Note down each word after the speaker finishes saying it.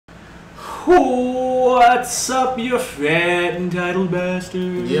What's up, you fat entitled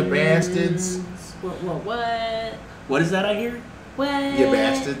bastards? You bastards. What? What is that I hear? What? You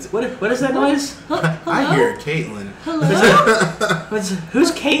bastards. What is that noise? Hello? I hear Caitlin. Hello?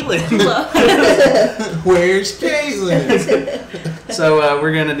 Who's Caitlin? Hello? Where's Caitlin? So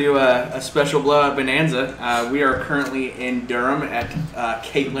we're gonna do a special blowout bonanza. We are currently in Durham at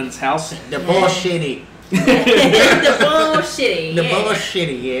Caitlin's house. The bullshitty. The bullshitty. The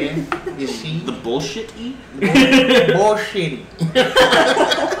bullshitty, yeah. You see? The bullshit-y? Bullshitty.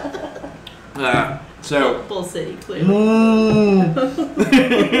 So. Bull City, clearly.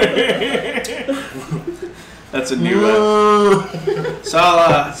 That's a new.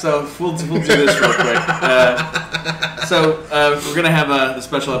 So we'll do this real quick. We're gonna have the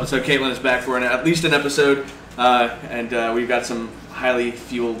special episode. Caitlin is back for at least an episode, and we've got some highly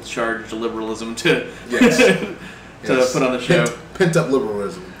fueled charged liberalism to put on the show. Pent up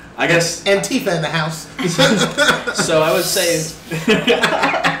liberalism. I guess Antifa in the house. So I would say,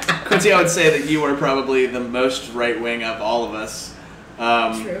 Quincy, I would say that you are probably the most right wing of all of us.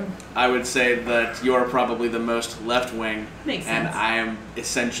 True. I would say that you're probably the most left wing. Makes sense. And I am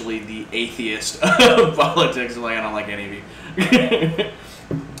essentially the atheist of politics. Like, I don't like any of you.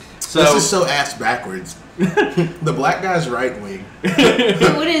 This is so ass backwards. The black guy's right wing.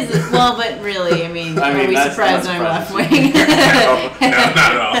 What is it? Well, but really, are we surprised I'm left wing? No, not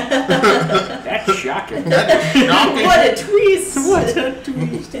at all. That's shocking. That is shocking. What a twist! What a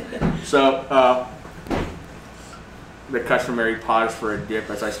twist. So, the customary pause for a dip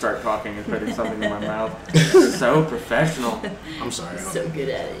as I start talking and putting something in my mouth. So professional. I'm sorry. So good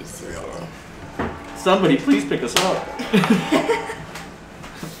at it. Somebody please pick us up.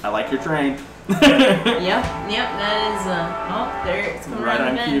 I like your train. Yep, that is, there, it's coming Right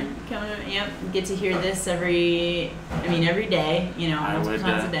around on the bend. Yep, get to hear this every day, multiple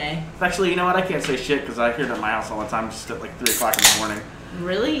times a day. Actually, you know what, I can't say shit because I hear it at my house all the time, just at like 3 o'clock in the morning.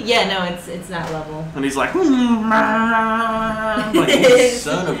 Really? Yeah, no, it's that level. And he's like, like, you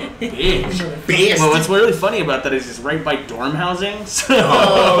son of a bitch. Well, what's really funny about that is he's right by dorm housing. So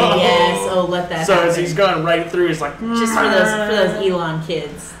oh, yes. Oh, let that happen. So as he's going right through, he's like, just for those Elon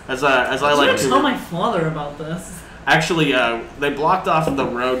kids. As I like to tell my father about this. Actually, they blocked off the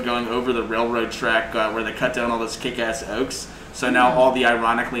road going over the railroad track where they cut down all those kick-ass oaks. So now all the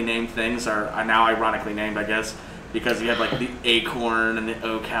ironically named things are now ironically named, I guess, because you had like the acorn and the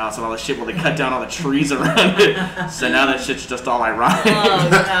oak house and all this shit. Well, they cut down all the trees around it. So now that shit's just all ironic. Oh,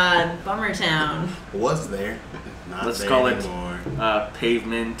 God. Bummer town. Was there. Not Let's there call anymore. it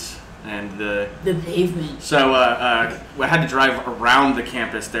pavement. And the pavement. So I had to drive around the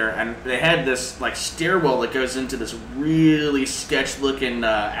campus there, and they had this like stairwell that goes into this really sketch-looking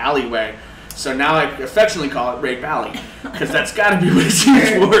alleyway. So now I affectionately call it Rape Alley, because that's got to be what it's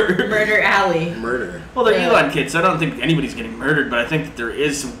used for. Murder Alley. Murder. Well, they're Elon kids, so I don't think anybody's getting murdered, but I think that there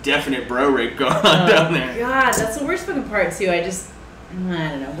is some definite bro rape going on down there. God, that's the worst fucking part too. I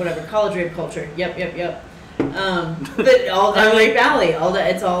don't know, whatever. College rape culture. Yep. But all that Rape Alley,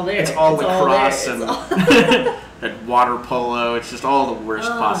 it's all there. It's all lacrosse and and water polo. It's just all the worst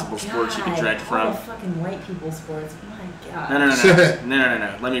possible sports you can dredge from. All the fucking white people sports. My God.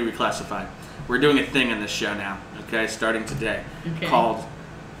 No. Let me reclassify. We're doing a thing in this show now, okay? Starting today, called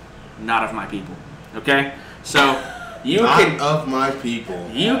 "Not of My People." Okay, so of my people.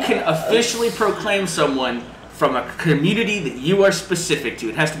 You can officially proclaim someone from a community that you are specific to.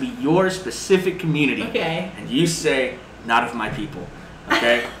 It has to be your specific community. Okay. And you say, "Not of my people."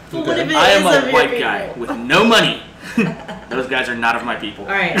 Okay? Well, what if it I am is a of white your guy people? with no money. Those guys are not of my people.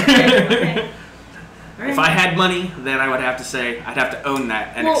 All right. Okay. If I had money, then I would have to say, I'd have to own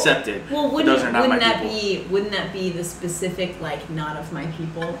that and accept it. Well, wouldn't that be the specific, like, not of my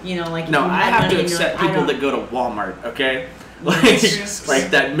people? Like no, if I have to accept people that go to Walmart, okay? Like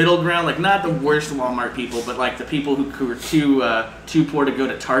that middle ground, like not the worst Walmart people, but like the people who are too poor to go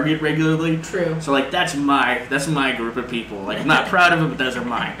to Target regularly. True. So like that's my group of people. Like I'm not proud of it, but those are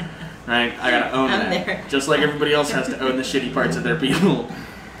mine. Right? I gotta own that. There. Just like everybody else has to own the shitty parts of their people.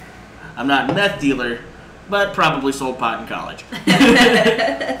 I'm not a meth dealer, but probably sold pot in college.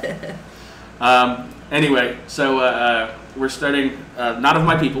 Anyway, so we're starting Not of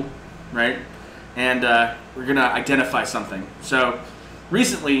My People, right? And we're going to identify something. So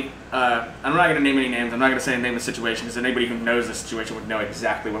recently, I'm not going to name any names. I'm not going to say the name of the situation because anybody who knows the situation would know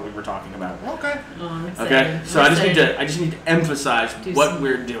exactly what we were talking about. Okay. Oh, I'm excited. Okay? So I just need to emphasize what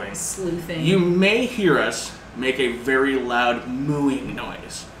we're doing. Sleuthing. You may hear us make a very loud mooing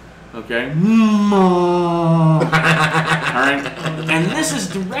noise. Okay? All right? And this is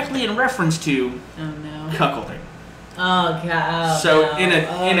directly in reference to cuckolding. Oh god. So in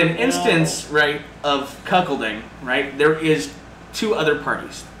an instance, right, of cuckolding, right, there is two other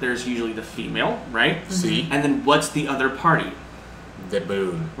parties. There's usually the female, right? See? And then what's the other party? The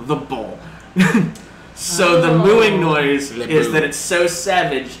boo. The bull. So the mooing noise is that it's so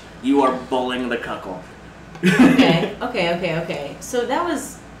savage, you are bulling the cuckle. Okay. So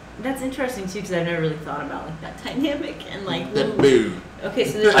that's interesting too, because I've never really thought about like that dynamic and like The boo. Okay,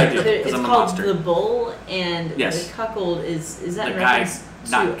 so it's I'm a called monster. the bull, and Yes. the cuckold is that The in guy reference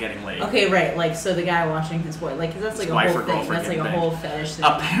not to? getting laid. Okay, right. Like so, the guy watching his wife, like 'cause that's like His a wife whole or thing. girlfriend That's like a getting whole banged. fetish thing.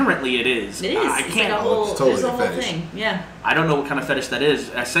 Apparently it is. It is. I It's can't. like a whole. it's totally there's a a whole fetish. thing. Yeah. I don't know what kind of fetish that is.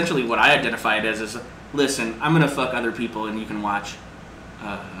 Essentially, what I identify it as is, listen, I'm gonna fuck other people and you can watch.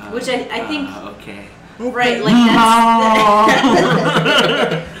 Which I think. Okay. Right, like that's.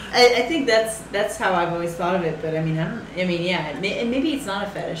 I think that's how I've always thought of it, but I mean, yeah, maybe it's not a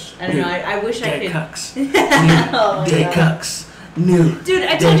fetish. I don't know. I wish I Gay could. cucks. Oh my Gay God. cucks. New. Dude,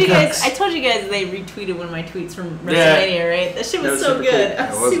 I gay told you guys. cucks. I told you guys they retweeted one of my tweets from Yeah. WrestleMania, right? That shit That was was so super good. cool. I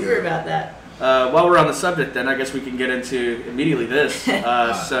was That was super good. about that. While we're on the subject, then I guess we can get into immediately this.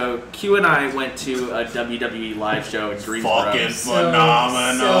 So Q and I went to a WWE live show in Greensboro. Fucking So-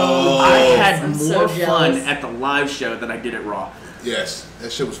 phenomenal. I had I'm so more fun jealous. at the live show than I did at Raw. Yes,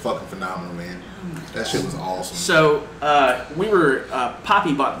 that shit was fucking phenomenal, man. That shit was awesome. So we were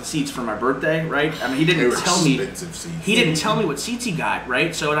Poppy bought the seats for my birthday, right? I mean, he They didn't were tell me. expensive seats. He didn't tell me what seats he got,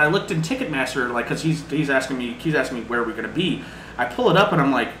 right? So when I looked in Ticketmaster, like, cause he's asking me where we're gonna be. I pull it up and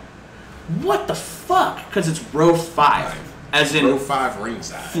I'm like, what the fuck? Cause it's row 5, as in row 5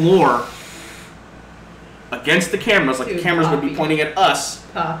 ringside. floor against the cameras, like the Dude, cameras would be Poppy. pointing at us.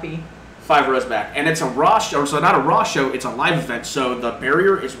 Poppy. 5 rows back, and it's a Raw show, so not a Raw show, it's a live event, so the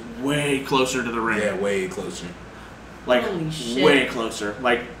barrier is way closer to the ring. Yeah, way closer. Like, Holy shit. way closer.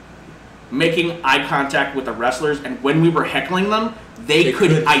 Like, making eye contact with the wrestlers, and when we were heckling them, they could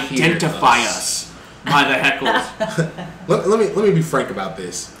could hear identify us. us by the heckles. Let me be frank about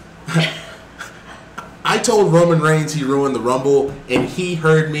this. I told Roman Reigns he ruined the Rumble, and he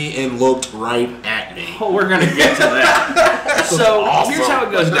heard me and looked right at me. Oh, we're gonna get to that. So awesome. here's how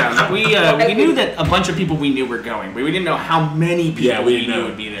it goes down. We knew that a bunch of people we knew were going, but we didn't know how many people Yeah, we we didn't knew know.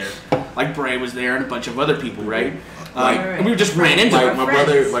 would be there. Like Bray was there and a bunch of other people, right? Like- And we just ran into Like them. my friends.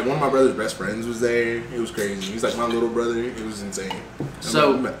 brother, like one of my brother's best friends was there. It was crazy. He's like my little brother. It was insane. And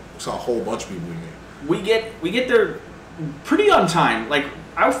So- we saw a whole bunch of people in there. We get there pretty on time. Like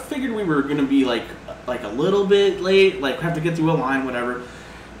I figured we were gonna be like a little bit late, like have to get through a line, whatever.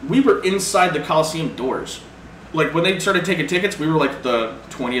 We were inside the Coliseum doors. Like when they started taking tickets, we were like the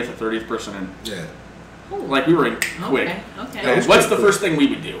 20th or 30th person in. Yeah. Like we were in quick. Okay. Yeah, it's What's pretty the first thing we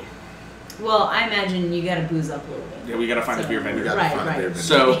would do? Well, I imagine you gotta booze up a little bit. Yeah, we gotta find a beer We vendor. gotta Right, find right. a beer vendor.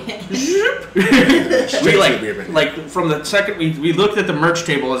 So Straight we to the beer vendor. like from the second we looked at the merch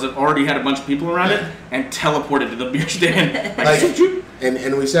table as it already had a bunch of people around it and teleported to the beer stand. Like,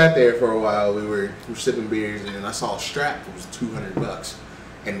 and we sat there for a while. We were sipping beers, and then I saw a strap that was $200.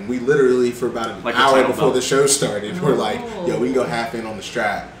 And we literally, for about an Like a hour title before belt. the show started, we're like, Oh. "Yo, we can go half in on the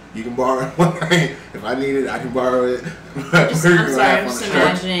strap. You can borrow it one night. If I need it, I can borrow it." I'm sorry, I'm just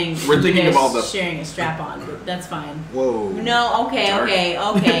imagining We're you thinking guys of all the- sharing a strap on, but that's fine. Whoa. No, okay, Dark.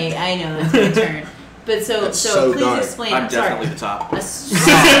 okay, I know that's my turn. But so That's so please dark. explain. I'm sorry. definitely the top. A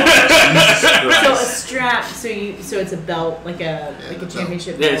strap. Jesus So a Christ. strap. So it's a belt, like a the belt.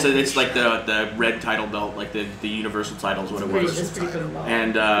 championship. Yeah, belt. it's like the red title belt, like the universal title is what it Pretty, was. that's pretty cool belt.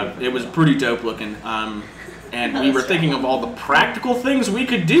 And it was pretty dope looking. And we were thinking of all the practical things we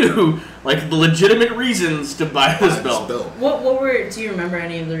could do, like the legitimate reasons to buy this belt. What were? Do you remember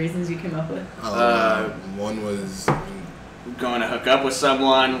any of the reasons you came up with? One was Going to hook up with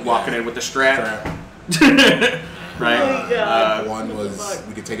someone, walking in with the strap. strap. Right? Oh my God. One was Fuck.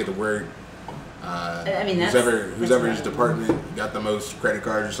 we could take it to work. I mean, that's whoever's that's department got the most credit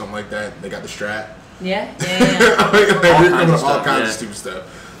cards or something like that, they got the strap. Yeah. We're coming kinds of up with all stuff, kinds yeah. of stupid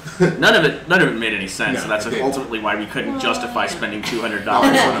stuff. None of it made any sense. No, so that's it didn't. ultimately why we couldn't justify spending $200 No. on a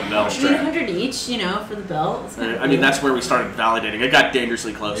I belt. mean, 100 each, for the belt. It's not I mean, that's where we started validating. It got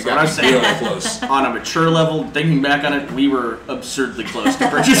dangerously close. It So when I got was saying real close. on a mature level, thinking back on it, we were absurdly close to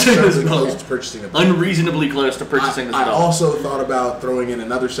purchasing this Absurdly close belt. to purchasing a belt. Unreasonably close to purchasing this I belt. also thought about throwing in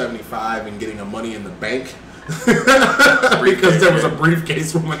another 75 and getting a Money in the Bank. Because there was a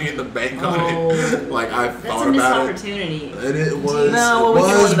briefcase with Money in the Bank on Oh. it. Like I That's thought a missed about it. opportunity. And it was, No, it we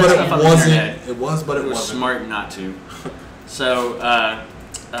can was, look but that it stuff up on the wasn't. internet. It was, but It it was wasn't. smart not to. So,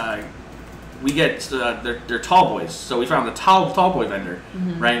 we get they're tall boys. So we found the tall boy vendor,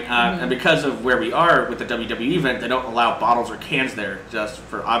 right? And because of where we are with the WWE event, they don't allow bottles or cans there, just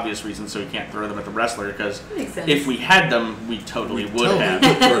for obvious reasons. So we can't throw them at the wrestler because if we had them, we totally would have.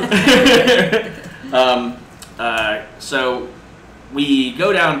 So we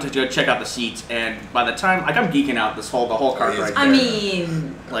go down to go check out the seats, and by the time, like, I'm geeking out the whole card right there. I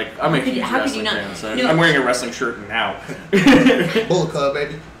mean, like, I'm a huge wrestling fan, so I'm wearing a wrestling shirt now. Bullet Club,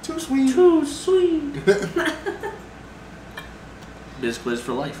 baby. Too sweet. Too sweet. Biz quiz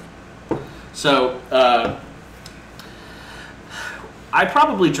for life. So, I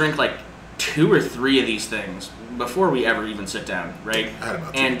probably drink like 2 or 3 of these things before we ever even sit down, right? I had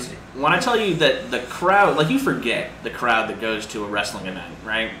about 2 and when I tell you that the crowd, like, you forget the crowd that goes to a wrestling event,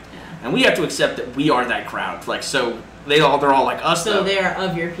 right? Yeah. And we have to accept that we are that crowd. Like, so they're all like us. So they are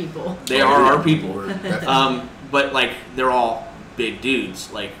of your people. They are our people. But like, they're all big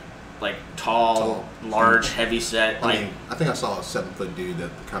dudes, like tall, large, heavy set. Like, I think I saw a 7-foot dude that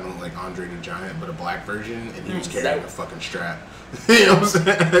kind of looked like Andre the Giant, but a black version, and he was carrying a fucking strap. You know what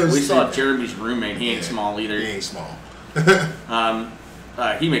I'm saying? We saw Jeremy's roommate. He ain't small either. He ain't small.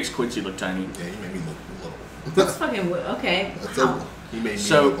 He makes Quincy look tiny. Yeah, he made me look little. That's fucking okay. Wow. He made me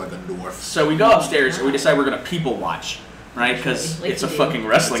look like a dwarf. So we go upstairs and we decide we're gonna people watch, right? Because it's a fucking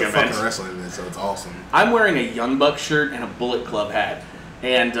wrestling event. It's a fucking wrestling event, so it's awesome. I'm wearing a Young Buck shirt and a Bullet Club hat.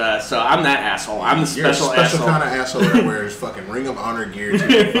 And so I'm that asshole. I'm the special asshole. Kind of asshole that wears fucking Ring of Honor gear to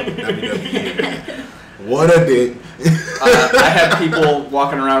a fucking WWE event. What a dick. I had people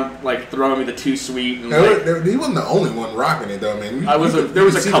walking around like throwing me the too sweet. And he wasn't the only one rocking it though, man. There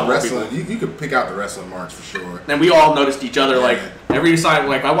was a couple people. You could pick out the wrestling marks for sure. And we all noticed each other. Like every time,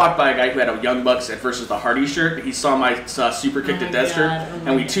 like I walked by a guy who had a Young Bucks versus the Hardy shirt. He saw my super kick to death shirt,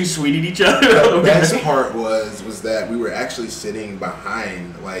 and we too sweeted each other. The best part was that we were actually sitting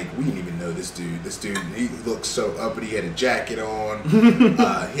behind. Like, we didn't even know this dude. This dude, he looked so uppity. He had a jacket on.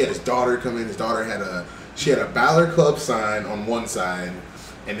 He had his daughter come in. His daughter had a Balor Club sign on one side,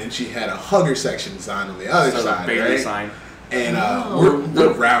 and then she had a Hugger section sign on the other side. Bailey right? sign. And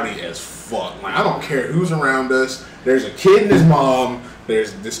we're rowdy as fuck. Like, I don't care who's around us. There's a kid and his mom.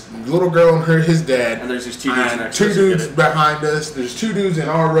 There's this little girl and his dad. And there's these 2 dudes next to us. 2 dudes behind us. There's 2 dudes in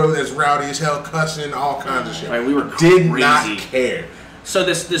our row that's rowdy as hell, cussing, all kinds of shit. Like, we were did not care. So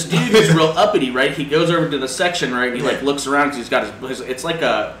this dude who's real uppity, right? He goes over to the section, right? And he like looks around because he's got his it's like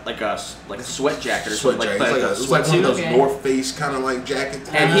a sweat jacket or something, like a sweatsuit. Like one of those North Face kind of like jackets.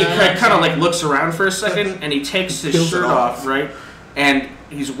 And he kind of like looks around for a second, and he takes his shirt off, right? And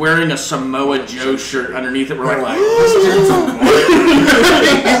he's wearing a Samoa Joe shirt underneath it. We're like, he's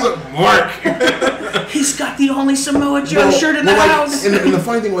a mark. He's got the only Samoa Joe shirt in the house. And the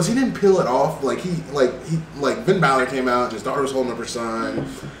funny thing was, he didn't peel it off. Like Finn Balor came out, and his daughter was holding up her son,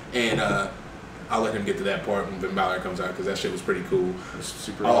 and I'll let him get to that part when Finn Balor comes out because that shit was pretty cool.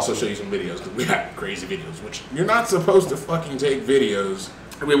 I'll also show you some videos because we got crazy videos, which you're not supposed to fucking take videos.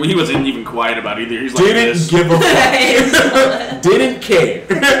 I mean, he wasn't even quiet about it either. He's like, didn't give a fuck. Didn't care.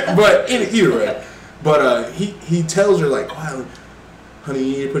 But either way. But he tells her, like, oh, honey,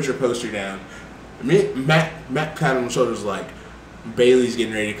 you need to put your poster down. Matt pat on the shoulders like, Bailey's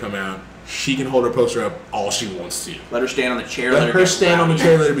getting ready to come out. She can hold her poster up all she wants to. Let her stand on the chair. Let her stand on the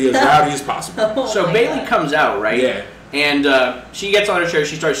chair. Let her be as rowdy as possible. So Bailey comes out, right? Yeah. And she gets on her chair.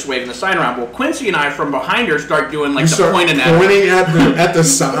 She starts waving the sign around. Well, Quincy and I from behind her start doing like pointing at the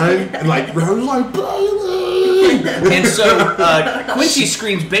sign and like I was like Bailey. And so Quincy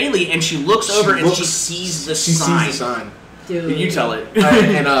screams Bailey, and she looks over and she sees the sign. Sees the sign. Dude. You tell it.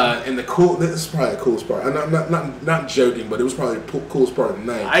 And this is probably the coolest part. I'm not joking, but it was probably the coolest part of the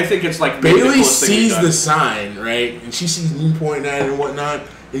night. I think it's like Bailey sees the sign, right, and she sees me pointing at it and whatnot,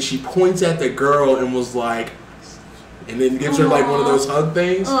 and she points at the girl and was like. And then gives her like one of those hug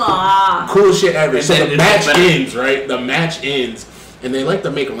things. Aww. Cool shit ever. And so the match ends, right? The match ends, and they like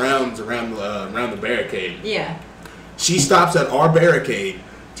to make rounds around the barricade. Yeah. She stops at our barricade,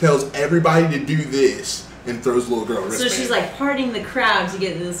 tells everybody to do this, and throws the little girl a wristband. So she's like parting the crowd to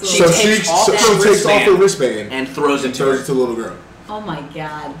get this little. So she takes off her wristband and throws it to the little girl. Oh my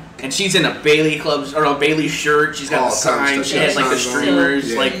god. And she's in a Bailey Bailey shirt. She's got the sign. She had like the streamers.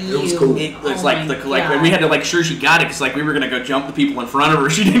 Yeah, like it was cool. It was like we had to like sure she got it because like we were gonna go jump the people in front of her.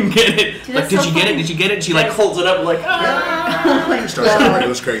 She didn't get it. Dude, like did she get it? Did she get it? And she like holds it up like oh my god. It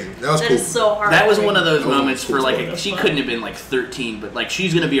was crazy. That was cool. Is so hard. That was one of those moments for like she couldn't have been like 13, but like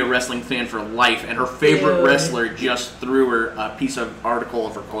she's gonna be a wrestling fan for life, and her favorite wrestler just threw her a piece of article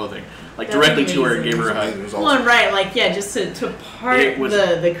of her clothing. Like directly to her and gave her a hug. Well, right, like just to part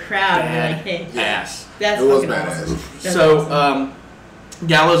the crowd and be like, hey, yes, that's it was fucking badass. awesome. So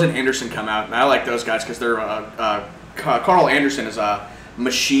Gallows and Anderson come out, and I like those guys because they're Carl Anderson is a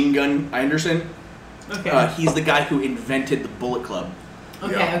Machine Gun Anderson. Okay. He's the guy who invented the Bullet Club.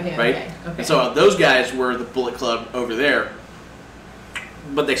 Okay. Yeah. Okay. Right? Okay. And so those guys were the Bullet Club over there.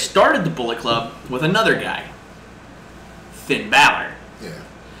 But they started the Bullet Club with another guy, Finn Balor. Yeah.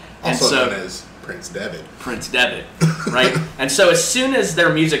 And Also so- known as Prince Devitt. Prince Devitt, right? And so as soon as their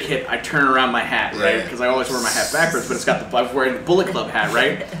music hit, I turn around my hat, right? Yeah. Because I always wear my hat backwards, but I was wearing the Bullet Club hat,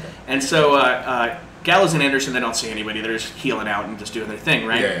 right? And so Gallows and Anderson, they don't see anybody. They're just healing out and just doing their thing,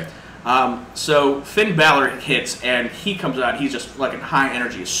 right? Yeah. So Finn Balor hits, and he comes out. He's just like in high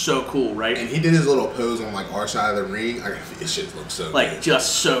energy. It's so cool, right? And he did his little pose on like our side of the ring. It shit looks so Like good.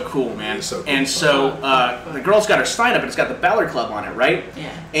 just so cool, man. It's so cool. And so the girl's got her sign up, and it's got the Balor Club on it, right?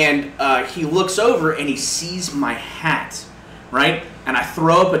 Yeah. And he looks over and he sees my hat, right? And I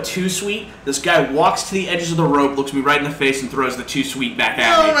throw up a 2-sweet. This guy walks to the edges of the rope, looks me right in the face, and throws the 2-sweet back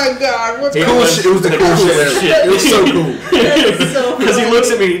at me. Oh my god, what's It cool was shit? It was the the coolest shit coolest ever. shit. It was so cool. That's so Because he funny. looks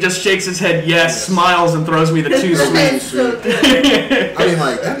at me, he just shakes his head, yes, smiles, and throws me the 2-sweet. That's so good. I mean,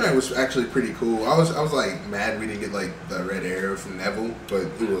 like that night was actually pretty cool. I was like mad we didn't get like the red arrow from Neville, but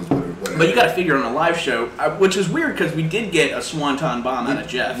it was whatever. But you got to figure on a live show, which is weird because we did get a Swanton Bomb out of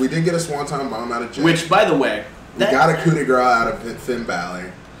Jeff. We did get a Swanton Bomb out of Jeff. Which, by the way, we got a coup de grace out of Finn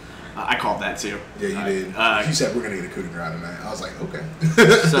Balor. I called that too. Yeah, you did. You said we're gonna get a coup de grace tonight. I was like, okay.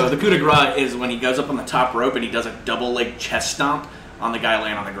 So the coup de grace is when he goes up on the top rope and he does a double leg chest stomp on the guy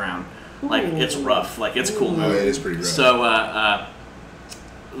laying on the ground. Like it's rough. Like it's a cool move. Oh, it is pretty rough. So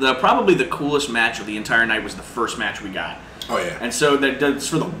probably the coolest match of the entire night was the first match we got. Oh yeah. And so that's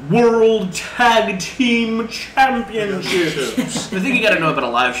for the World Tag Team Championships. The thing you got to know about a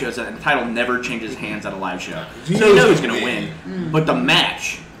live show is that the title never changes hands at a live show. So you know who's going to win. But the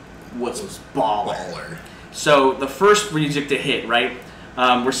match was baller. So the first music to hit, right?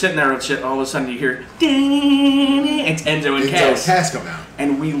 We're sitting there and shit. All of a sudden you hear, it's Enzo and Cass. Cass come out.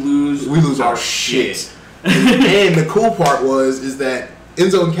 And we lose our shit. And the cool part is that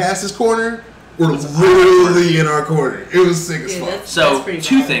Enzo and Cass's corner were literally in our corner. It was sick as fuck. So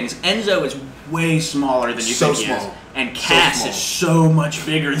two things. Enzo is way smaller than you think he is. And Cass is so much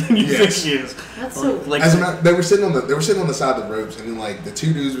bigger than you think he is. That's so like as a matter, they were sitting on the side of the ropes, and then like the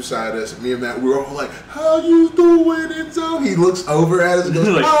two dudes beside us, me and Matt, we were all like, "How you doing, Enzo?" He looks over at us and goes,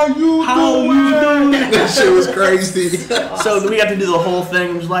 Like, "How you doing?" That shit was crazy. So we got to do the whole thing.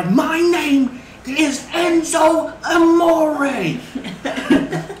 It was like, "My name is Enzo Amore."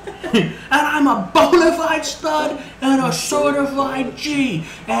 And I'm a bona fide stud and a certified G,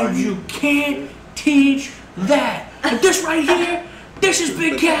 and you can't teach that. And this right here, this is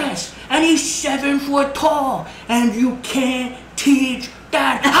Big Cass, and he's 7 foot tall, and you can't teach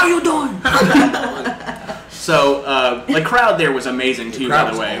that. How you doing? So the crowd there was amazing too, by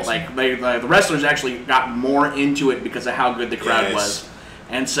the way. Awesome. Like the wrestlers actually got more into it because of how good the crowd was.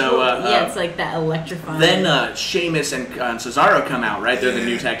 And so yeah, it's like that electrifying. Then Sheamus and Cesaro come out, right? They're the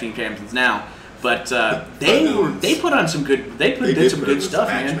new tag team champions now. But they put on some good did some good stuff,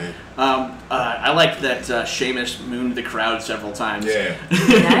 man. I liked that Sheamus mooned the crowd several times. Yeah.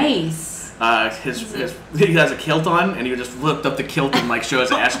 Nice. He has a kilt on, and he would just lift up the kilt and like show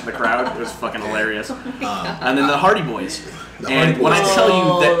his ass to the crowd. It was fucking hilarious. And then the Hardy Boys. When I tell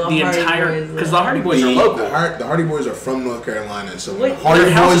you that the entire, because the Hardy Boys are local. The Hardy Boys are from North Carolina, so when Wait, the Hardy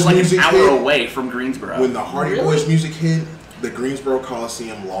Their house Boys is like music an hour hit, away from Greensboro. when the Hardy Boys music hit, the Greensboro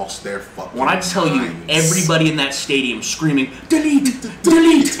Coliseum lost their fucking When I tell you minds. everybody in that stadium screaming, delete,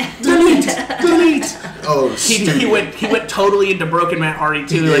 delete, delete, delete. Oh, He went totally into Broken Matt Hardy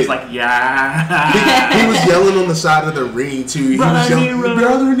too. He He was did. like, yeah. He was yelling on the side of the ring too. He was yelling,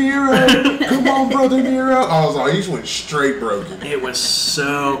 Brother Nero, come on, Brother Nero. I was like, he just went straight broken. It was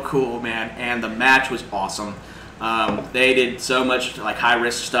so cool, man, and the match was awesome. They did so much like high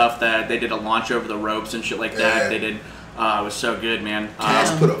risk stuff that they did a launch over the ropes and shit like that. Yeah. They did. It was so good, man.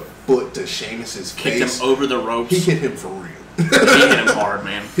 Cass put a foot to Sheamus's Kicked face. him over the ropes. He hit him for real. He hit him hard,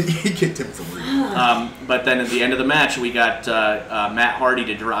 man. He kicked him for real. But then at the end of the match, we got Matt Hardy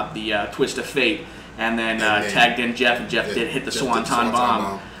to drop the Twist of Fate, and then tagged in Jeff, and Jeff did hit the Swanton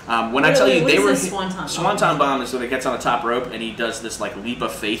Bomb. When I tell you, what they is were this Swanton Bomb is when he gets on the top rope and he does this like leap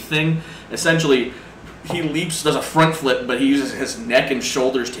of faith thing. Essentially, he leaps, does a front flip, but he uses his neck and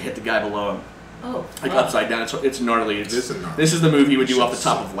shoulders to hit the guy below him. Oh, Like upside down. It's gnarly. This is the move he would do off the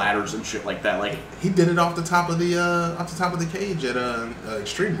top of ladders and shit like that. Like he did it off the top of the cage at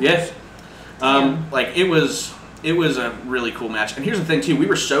Extreme Rules. yes, like it was a really cool match. And here's the thing too: we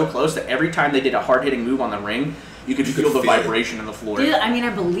were so close that every time they did a hard hitting move on the ring, you could feel the vibration in the floor. Dude, I mean, I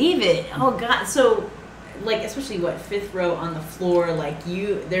believe it. Oh God, so like, especially fifth row on the floor, like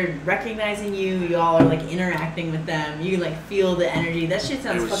they're recognizing you. Y'all are like interacting with them. You like feel the energy. That shit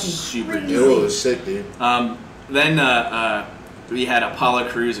sounds fucking super crazy. It was sick, dude. Then we had Apollo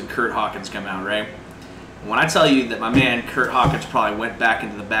Crews and Kurt Hawkins come out, right? When I tell you that my man Kurt Hawkins probably went back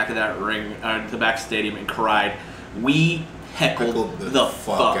into the back of that ring, the back stadium, and cried, we heckled the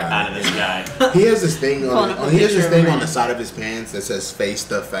fuck out of this guy. He has this thing on. He has this thing on the side of his pants that says "Face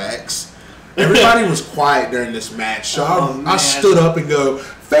the Facts." Everybody was quiet during this match, so I stood up and go,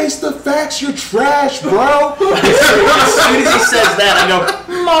 "Face the facts, you're trash, bro." As soon as he says that, I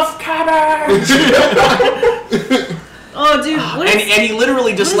go, muff cabbage. Oh, dude! And he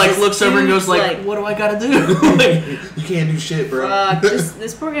literally just like looks over and goes like, "What do I gotta do?" Like, you can't do shit, bro.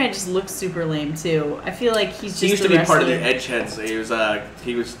 This poor guy just looks super lame too. I feel like he's just. He used to be part of the Edgeheads.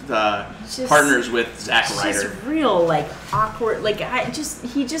 He was partners with Zack Ryder. Just real like awkward. Like he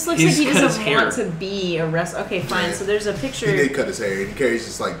just looks like he doesn't want to be a wrestler. Okay, fine. Yeah. So there's a picture. He did cut his hair. He carries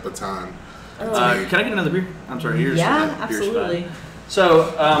this like baton. Can I get another beer? I'm sorry. Here's absolutely.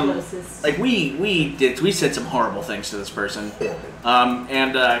 So, like we said some horrible things to this person,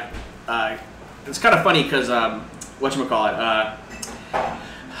 and it's kind of funny because whatchamacallit,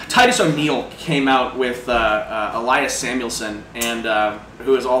 Titus O'Neil came out with Elias Samuelson, and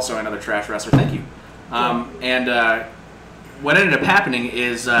who is also another trash wrestler. Thank you. And what ended up happening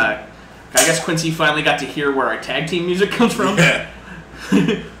is, I guess Quincy finally got to hear where our tag team music comes from. Yeah.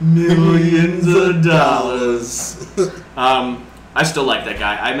 Millions of dollars. I still like that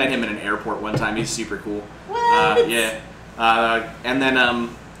guy. I met him in an airport one time. He's super cool. What? Yeah. And then,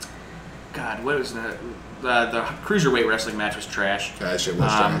 God, what was that? The cruiserweight wrestling match was trash. That shit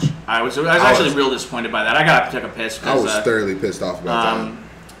was trash. I was actually real disappointed by that. I got up to take a piss. I was thoroughly pissed off about that.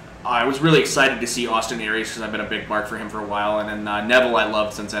 I was really excited to see Austin Aries because I've been a big mark for him for a while, and then Neville I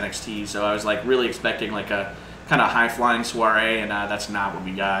loved since NXT. So I was like really expecting like a kind of high flying soiree, and that's not what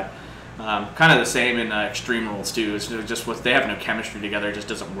we got. Kind of the same in Extreme Rules too. It's just they have no chemistry together. It just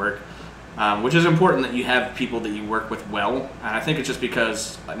doesn't work. Which is important that you have people that you work with well. And I think it's just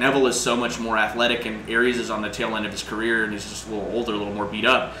because Neville is so much more athletic, and Aries is on the tail end of his career, and he's just a little older, a little more beat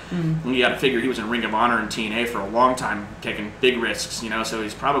up. And you got to figure he was in Ring of Honor and TNA for a long time, taking big risks. So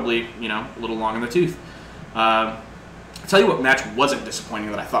he's probably a little long in the tooth. I'll tell you what match wasn't disappointing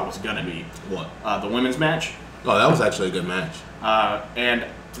that I thought was gonna be. What? The women's match. Oh, that was actually a good match. And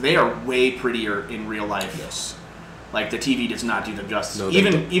they are way prettier in real life. Yes. Like, the TV does not do them justice. No,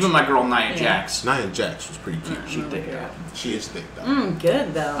 even my girl Nia Jax. Nia Jax was pretty cute. She's thick. She is thick though.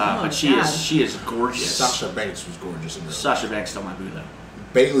 Good though. But she is gorgeous. Sasha Banks was gorgeous in real life. Sasha Banks still my boo though.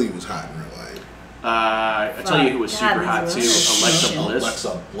 Bailey was hot in real life. I tell you who was super hot too. Alexa Bliss.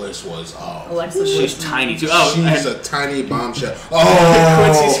 Alexa Bliss was. She's tiny too. She's a tiny bombshell.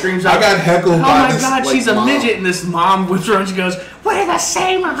 Oh, Quincy screams out, I got heckled by this. Oh my God, she's a midget, and this mom whips her and she goes, "We're the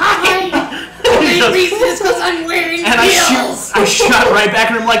same height." The main reason is because I'm wearing heels. I shot right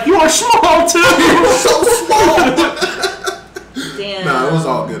back, and I'm like, "You're small too." You're so small. Damn. No, it was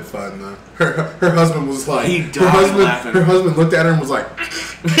all good fun though. Her husband was like, He died laughing. Her husband looked at her and was like,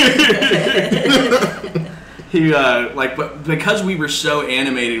 he but because we were so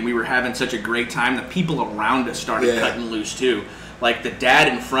animated and we were having such a great time, the people around us started cutting loose too. Like, the dad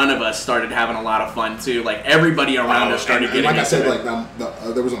in front of us started having a lot of fun too. Like, everybody around us started getting like I said, it. like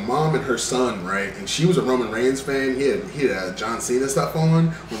there was a mom and her son, right? And she was a Roman Reigns fan. He had John Cena stuff on.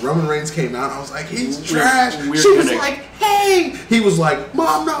 When Roman Reigns came out, I was like, he's trash. She was like, hey. He was like,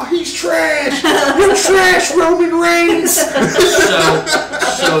 Mom, no, he's trash. You're trash, Roman Reigns.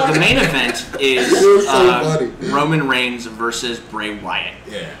 So the main event is Roman Reigns versus Bray Wyatt.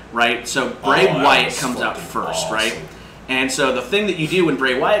 Yeah. Right? So Bray Wyatt comes out first, right? And so the thing that you do when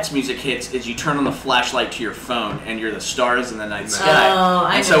Bray Wyatt's music hits is you turn on the flashlight to your phone, and you're the stars in the night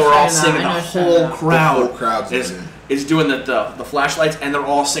sky. And so we're all singing. The whole crowd is doing the flashlights, and they're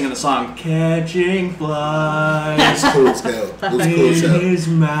all singing the song "Catching Flies." It was cool as hell. In his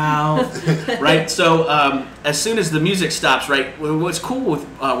mouth. Right. So as soon as the music stops, right. What's cool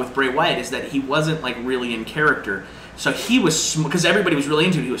with Bray Wyatt is that he wasn't like really in character. So he was, because everybody was really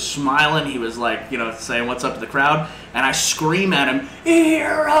into it, he was smiling, he was like, saying what's up to the crowd, and I scream at him,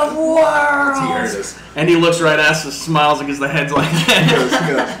 "Ear of Worlds!" And he looks right at us and smiles and gets the heads like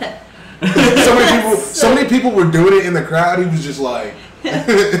that. So many people were doing it in the crowd, he was just like...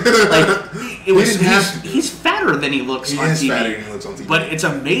 He's fatter than he looks on TV. He is fatter than he looks on TV. But it's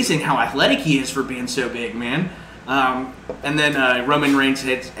amazing how athletic he is for being so big, man. And then Roman Reigns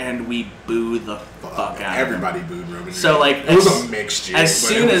hits, and we boo the fuck out of him. Everybody booed Roman Reigns. So like, it was a mixture. As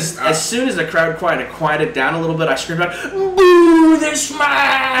soon as the crowd quieted down a little bit, I screamed out, "Boo!" "Do this,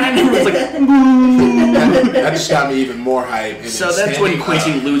 man!" And it's like, that just got me even more hype. And so that's when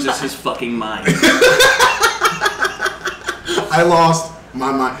Quincy loses his fucking mind. I lost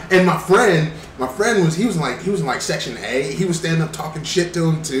my mind, and my friend was he was in like section A. He was standing up talking shit to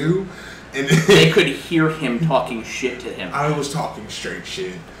him too, and they could hear him talking shit to him. I was talking straight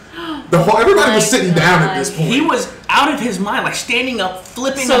shit. Everybody was sitting down at this point. He was out of his mind, like standing up,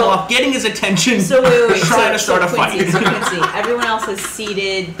 flipping him off, getting his attention, wait. trying to start a fight. Quincy, everyone else is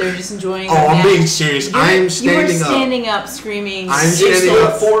seated. They're just enjoying. Oh, I'm being serious. I'm standing up. You're standing up, screaming. I'm standing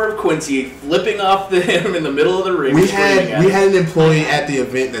up. 4 of Quincy flipping off him in the middle of the ring. We had an employee at the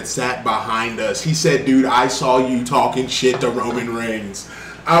event that sat behind us. He said, "Dude, I saw you talking shit to Roman Reigns."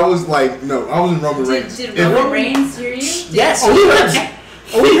 I was like, "No, I wasn't Roman Reigns." Did Roman Reigns hear you? Yes. Oh, he heard.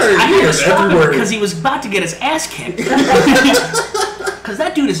 We heard every word because he was about to get his ass kicked. Because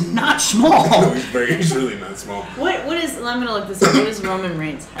that dude is not small. No, he's really not small. What is? I'm gonna look this up. What is Roman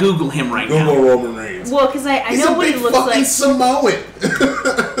Reigns? Google him right now. Google Roman Reigns. Well, because I know what he looks like. He's Samoan.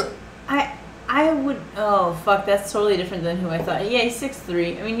 I would. Oh fuck, that's totally different than who I thought. Yeah, he's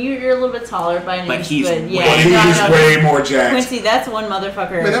 6'3". I mean, you're a little bit taller by an inch, he's but yeah, he's way more jacked. Quincy, that's one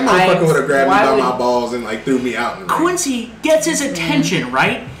motherfucker. Man, that motherfucker would have grabbed me by my balls and like threw me out. In the Quincy gets his attention,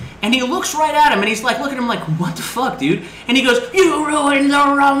 right? And he looks right at him, and he's like, look at him like, what the fuck, dude? And he goes, "You ruined the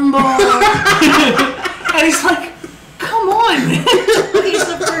Rumble." And he's like, come on. Okay,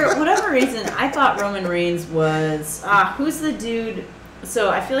 so for whatever reason, I thought Roman Reigns was who's the dude?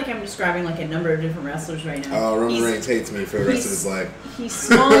 So I feel like I'm describing like a number of different wrestlers right now. Roman Reigns hates me for the rest of his life. He's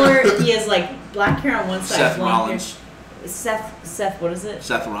smaller. He has like black hair on one side. Seth Rollins. Seth, what is it?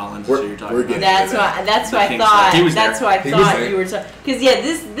 Seth Rollins. Is who you're talking about. That's what I thought. That's what I thought you were talking. Because yeah,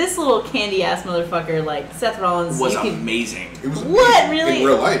 this little candy ass motherfucker, like Seth Rollins, was amazing. It was what amazing. really? In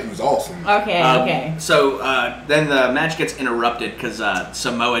real life, he was awesome. Okay. So then the match gets interrupted because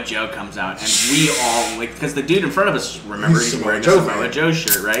Samoa Joe comes out, and we all because the dude in front of us, remember, he's wearing a Samoa Joe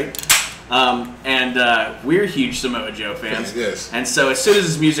shirt, right? And we're huge Samoa Joe fans. Yes. And so as soon as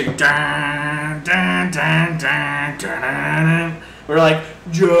his music, dun, dun, dun, dun, dun, dun, we're like,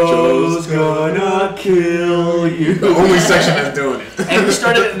 Joe's gonna kill you. The only section that's doing it. And we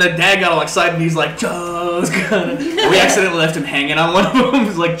started it, and the dad got all excited, and he's like, Joe's gonna. We accidentally left him hanging on one of them.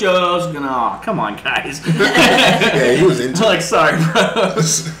 He's like, Joe's gonna. Oh, come on, guys. Yeah, he was into it. Like, sorry, bro.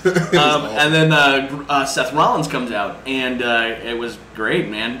 And then Seth Rollins comes out, and it was great,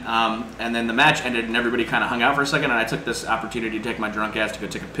 man. And then the match ended, and everybody kind of hung out for a second, and I took this opportunity to take my drunk ass to go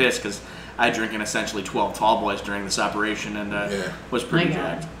take a piss, because I had drinking essentially 12 tall boys during this operation, and was pretty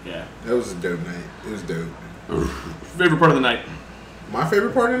jacked. Yeah. That was a dope night. It was dope. Favorite part of the night? My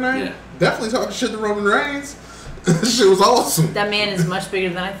favorite part of the night? Yeah. Definitely talking shit to Roman Reigns. This shit was awesome. That man is much bigger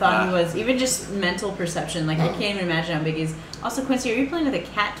than I thought he was. Even just mental perception. Like, I can't even imagine how big he is. Also, Quincy, are you playing with a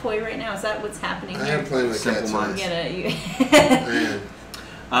cat toy right now? Is that what's happening here? I am playing with a cat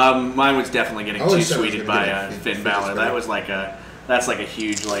toy. Mine was definitely getting too sweeted by Finn Balor. That was that's like a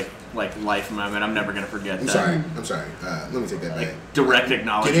huge life moment. I'm never gonna forget that. I'm sorry. Let me take that back. Direct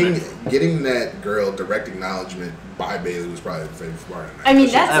acknowledgement. Getting that girl direct acknowledgement by Bayley was probably the favorite part of the night. I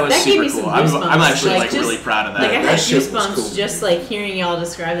mean, that gave me some goosebumps. I'm actually really proud of that. Like, I had goosebumps cool, just like hearing y'all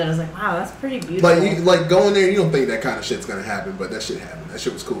describe that. I was like, wow, that's pretty beautiful. Like going there, you don't think that kind of shit's gonna happen, but that shit happened. That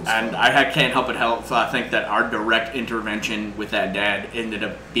shit was cool. And I can't help but think that our direct intervention with that dad ended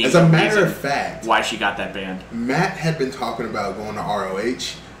up being as a matter of fact why she got that band. Matt had been talking about going to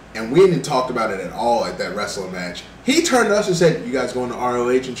ROH, and we hadn't talked about it at all at that wrestling match. He turned to us and said, "You guys going to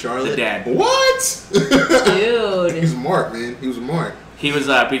ROH in Charlotte?" The dad. What? Dude. He's a mark, man. He was a mark. He was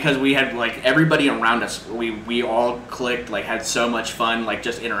because we had everybody around us. We all clicked, had so much fun,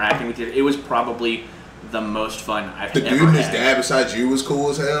 just interacting with you. It was probably the most fun I've ever had. The dude and his dad besides you was cool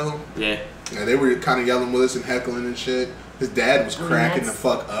as hell. Yeah. And they were kind of yelling with us and heckling and shit. His dad was cracking the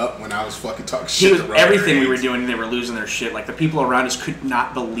fuck up when I was fucking talking shit. Everything we were doing, they were losing their shit. The people around us could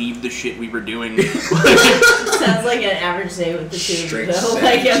not believe the shit we were doing. Sounds like an average day with the two of you, though.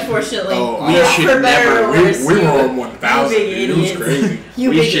 Unfortunately, we should never. We were on 1,000. It was crazy.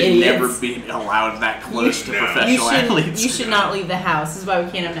 We should never be allowed that close to professional athletes. You should not leave the house. This is why we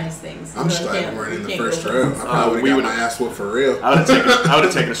can't have nice things. I'm just glad we weren't in the first row. I probably would have got my ass whooped for real. I would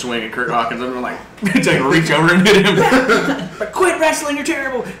have taken a swing at Kurt Hawkins. I would have been taking a reach over and hit him. Quit wrestling, you're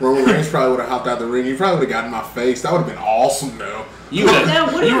terrible. Roman Reigns probably would have hopped out the ring. He probably would have gotten in my face. That would have been awesome, though. You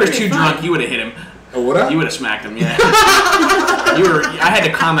were too drunk. You would have hit him. Oh, would I? You would have smacked him, yeah. I had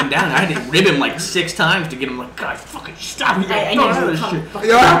to calm him down. I had to rib him 6 times to get him God, fucking stop. I need to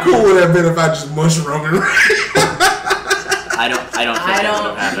Yo, how cool would it have been if I just mushed Roman Reigns? I don't think that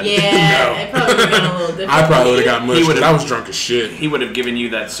would have happened. Yeah, No. it probably would have been a little different. I probably would have got mushed. He would've- I was drunk as shit. He would have given you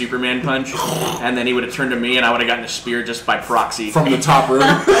that Superman punch, and then he would have turned to me, and I would have gotten a spear just by proxy. From the top room.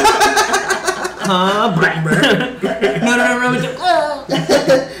 No.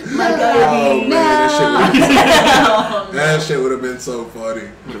 My God, Oh, no. man, that shit would have been so funny.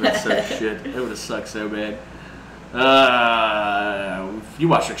 Would have been so shit. It would have sucked so bad. You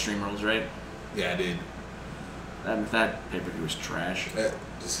watched Extreme Rules, right? Yeah, I did. That pay-per-view was trash.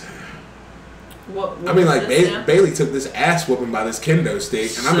 What I mean, was like, this now? Bailey took this ass whooping by this kendo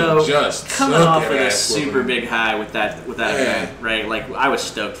stick, and I mean, just coming suck off at of this ass whooping. super big high with that event, right? Like, I was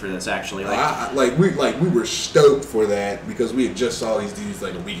stoked for this actually. Like, we were stoked for that because we had just saw these dudes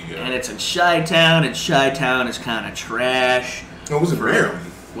like a week ago. and it's in Chi-Town, and Chi-Town is kind of trash. No, it was in Maryland.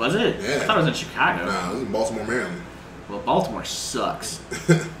 Was it? Yeah. I thought it was in Chicago. No, it was in Baltimore, Maryland. Well, Baltimore sucks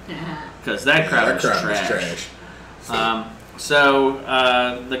because that crowd was trash. So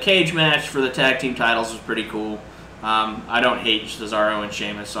the cage match for the tag team titles was pretty cool. I don't hate Cesaro and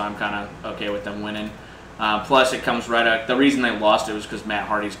Sheamus, so I'm kind of okay with them winning. Plus, it comes right out. The reason they lost it was because Matt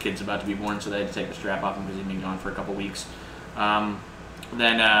Hardy's kid's about to be born, so they had to take the strap off him because he'd been gone for a couple weeks.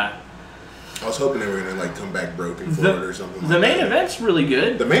 I was hoping they were gonna like come back broken for it or something. The main event's really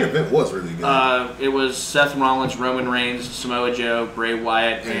good. The main event was really good. It was Seth Rollins, Roman Reigns, Samoa Joe, Bray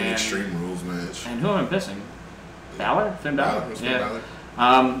Wyatt, and an Extreme Rules match. And who am I missing? Balor? Finn Balor? Balor.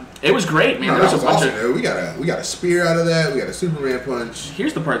 It was great, man. No, There was that a was bunch awesome. of. We got a spear out of that. We got a Superman punch.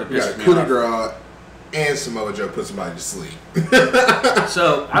 Here's the part that We got a pisses me coup de off. grace, and Samoa Joe put somebody to sleep.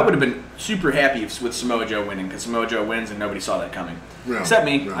 So I would have been super happy with Samoa Joe winning because Samoa Joe wins and nobody saw that coming. No, Except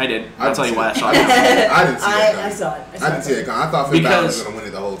me. no. I did. I I'll tell you didn't why I see saw it. it. I didn't see that I coming. saw it. I didn't see that coming. I thought Finn Balor was Because going to win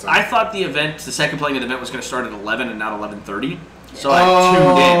it the whole time. I thought the second playing of the event was going to start at 11 and not 11:30. So I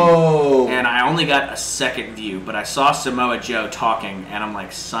tuned in, and I only got a second view, but I saw Samoa Joe talking, and I'm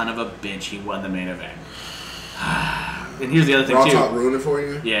like, son of a bitch, he won the main event. And here's the other thing, Raw too. Talk ruined it for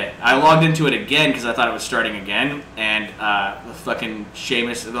you? Yeah, I logged into it again because I thought it was starting again, and the fucking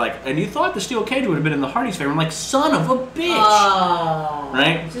Sheamus, they're like, and you thought the steel cage would have been in the Hardys' favor. I'm like, son of a bitch. Oh,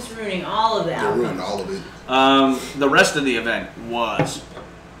 Right? Just ruining all of the They outcomes. ruined all of it. The rest of the event was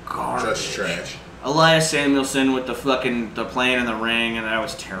garbage. Just trash. Elias Samuelson with the plane in the ring, and that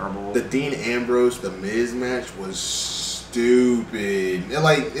was terrible. The Dean Ambrose, The Miz match was stupid. And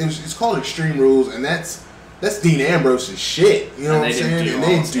like, it's called Extreme Rules, and that's Dean Ambrose's shit. You know And what I'm they didn't saying? do And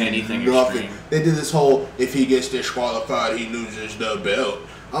they almost didn't anything do nothing. extreme. They did this whole, if he gets disqualified, he loses the belt.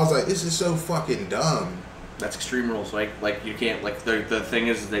 I was like, this is so fucking dumb. That's Extreme Rules. Like you can't, like, the thing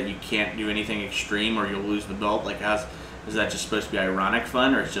is that you can't do anything extreme or you'll lose the belt. Like, is that just supposed to be ironic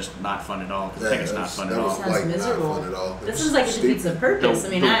fun, or it's just not fun at all? Because I think it's not fun at all. Sounds Like, not miserable. fun at all. It This was is like it defeats the stupid. purpose. I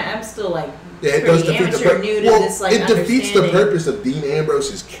mean, I'm still like Yeah, it does pretty defeat the amateur, purpose. new to Well, this like it defeats the understanding. purpose of Dean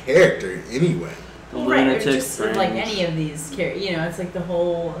Ambrose's character anyway. The Well, right, or lunatic just like fringe. any of these characters. You know, it's like the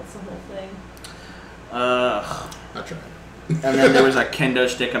whole thing. I tried. And then there was a kendo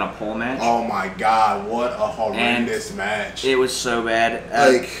stick and a pole match. Oh my god, what a horrendous match. It was so bad.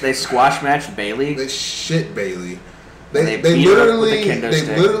 Like- They squash matched Bailey. They shit Bailey. And They they beat her up with a kendo they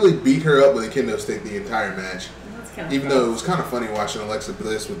stick. literally beat her up with a kendo stick the entire match. That's kind of Even though it was kind of funny watching Alexa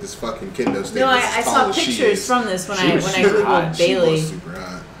Bliss with this fucking kendo stick. No, that's I as tall saw as she pictures is. from this when She I was googled super hot. She Bailey. was super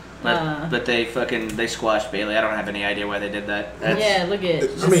hot. But they squashed Bailey. I don't have any idea why they did that. Yeah, look at.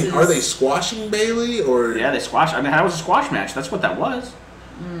 I mean, are they squashing Bailey or? Yeah, they squashed. I mean, that was a squash match. That's what that was.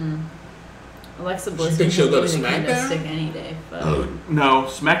 Alexa Bliss? You think she'll go to give me the kendo SmackDown? stick any day. But No,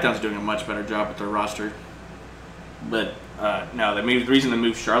 SmackDown's doing a much better job with their roster. But no, the reason they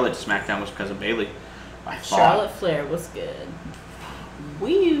moved Charlotte to SmackDown was because of Bailey. I thought. Charlotte Flair was good.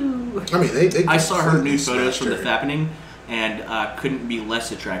 Woo! I mean, they I saw her nude completely photos from the smashed her. Fappening, and couldn't be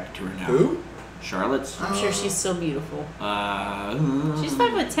less attracted to her now. Who? Charlotte's. I'm sure she's still beautiful. She's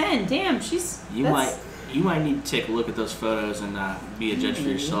 5'10". Damn, she's. You might need to take a look at those photos and be a judge for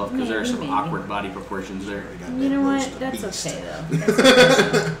yourself, because there are some Maybe. awkward body proportions there. They got You that know roast what? That's beast. okay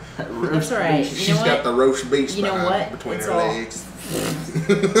though. That's all right. She's You know got what? the roast beast You know behind- what? between It's her all- legs.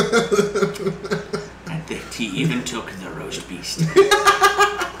 And he even took the roast beast. You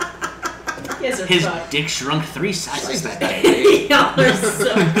guys are His fucked. dick shrunk 3 sizes that day. Y'all are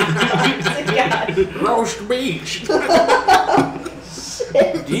so. God. Roast beast.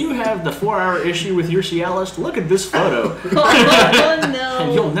 Do you have the 4-hour issue with your Cialis? Look at this photo. Oh no.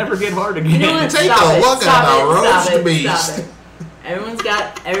 And you'll never get hard again. You know what? Take Stop a it. look Stop at the it. roast Stop it. beast. Stop it.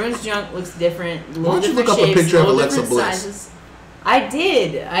 Everyone's junk looks different. Why don't you Different look up a shapes, picture of little Alexa different Bliss? sizes. I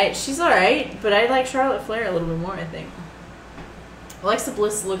did. She's all right, but I like Charlotte Flair a little bit more. I think. Alexa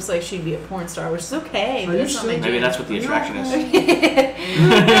Bliss looks like she'd be a porn star, which is okay. But Are you that's not my sure? Maybe jam. that's what the attraction is. I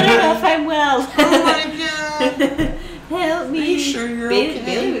don't know if I'm well. Oh my god. Help me. Are you sure you're Bailey, okay?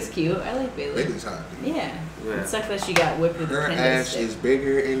 Bailey was cute. I like Bailey. Bailey's hot. Yeah. Yeah. It sucked that she got whipped with Her a kendo ass stick. is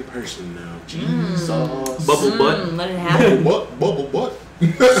bigger in person now. Jesus. Bubble butt. Let it happen. Bubble butt.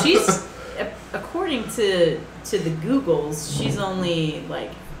 She's, according to the Googles, she's only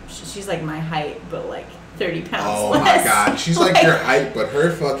like, she's like my height, but like 30 pounds Oh less. my god, she's like your height, but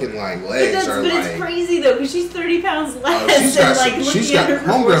her fucking like legs are But like. it's crazy though, because she's 30 pounds less. Oh, she's got and, some- like, she's looking at got-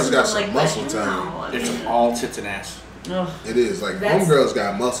 her homegirl's proportions, got I'm some like, muscle but tone. how? I It's mean, all tits and ass. ugh. It is like That's- homegirl's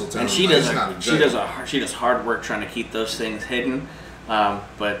got muscle tone. And she like, does it's not a she joke. does hard work trying to keep those things hidden,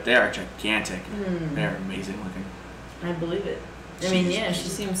 but they are gigantic. They are amazing looking. I believe it. I mean, She's- yeah, she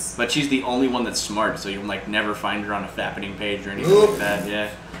seems. But she's the only one that's smart, so you'll like never find her on a fappening page or anything Nope. like that. Yeah,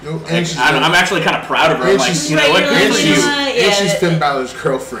 Nope. Like, And she's, I'm actually kind of proud of her. I'm And like, she's- you know what? Right, Good you're for like, you. you know what? and Yeah, she's that- Finn Balor's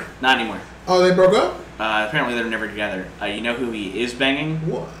girlfriend. Not anymore. Oh, they broke up? Apparently they're never together. You know who he is banging?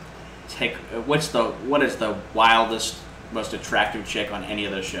 What? What is the wildest, most attractive chick on any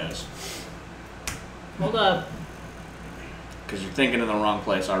of those shows? Hold up. Because you're thinking in the wrong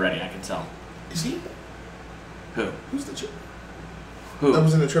place already. I can tell. Is he? Who? Who's the chick? Who? That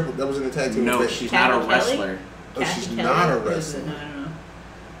was in the triple. That was in the tag team. No, with she's Kathy not a Kelly? wrestler. Oh, Kathy she's Kelly? not a Or is it- wrestler. No, I don't know.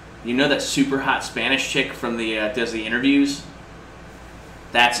 You know that super hot Spanish chick from the does the interviews?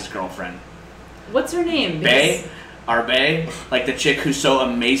 That's his girlfriend. What's her name? Bae, Arbe, like the chick who's so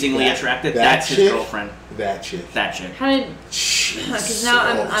amazingly That- attractive. that That's his chick? girlfriend. That chick. That chick. How did? Jesus. Because now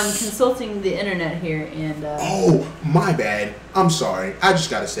I'm consulting the internet here, and Oh, my bad. I'm sorry. I just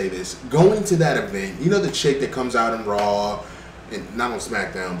gotta say this. Going to that event, you know the chick that comes out on Raw, and not on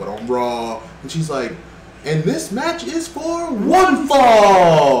SmackDown, but on Raw, and she's like, and this match is for one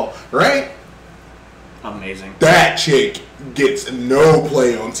fall, right? Amazing. That chick gets no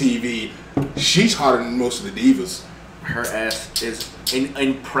play on TV. She's hotter than most of the divas. Her ass is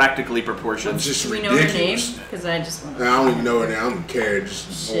in practically proportioned. It's just do we know her name? ridiculous. Because I just want I don't even know her name. I don't care.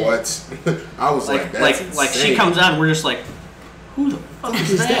 Just Shit. what? I was like, that's like she insane. comes out and we're just like, who the fuck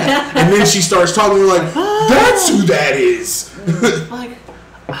is that? And then she starts talking. We're like, that's who that is. Like,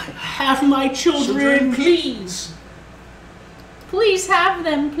 have my children, please. Please have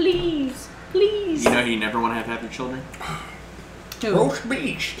them, please, please. You know who you never want to have your children? Who? Roast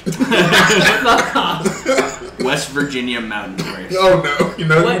beach. Fuck off. West Virginia mountain boys. Oh no, you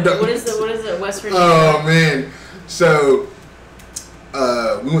know you don't. What is it? West Virginia. Oh man, so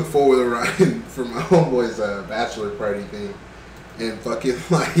we went forward around for my homeboy's bachelor party thing, and fucking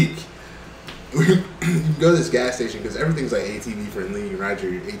like we go to this gas station because everything's like ATV friendly. You can ride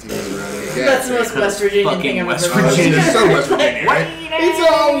your ATVs around the gas That's the most station. West Virginia Fucking thing I've West ever heard. Virginia. It's so West Virginia, right? It's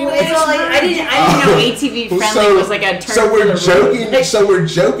all It's all like, I didn't know ATV friendly was like a term So for we're the joking. road. So we're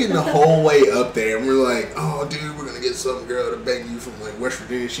joking the whole way up there, and we're like, "Oh, dude, we're gonna get some girl to beg you from like West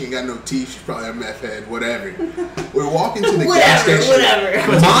Virginia. She ain't got no teeth. She's probably a meth head. Whatever." We're walking to the gas station.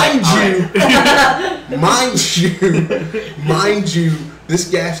 Mind you, this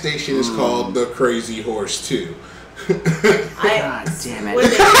gas station is called the Crazy Horse 2. God damn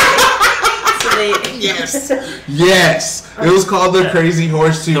it. Yes. Yes. It was called the Crazy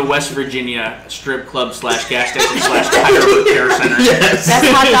Horse 2. The West Virginia strip club / gas station / Tiger Care Center. Yes. That's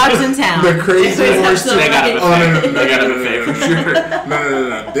hot dogs in town. The Crazy That's Horse 2. so They got a right. buffet. Oh, no. They got a buffet for sure.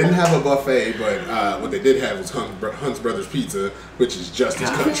 No. Didn't have a buffet, but what they did have was Hunt's Brothers Pizza, which is just as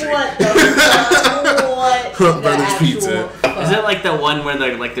country. What the fuck? What? Hunt the Brothers actual Pizza. fuck? Is it like the one where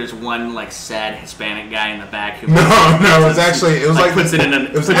there's one like sad Hispanic guy in the back who No, it was like puts it in an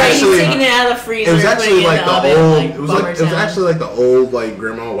it was Are you actually taking it out of the freezer? it was and actually putting like it in the oven, old like it was Bummer Town? actually like the old like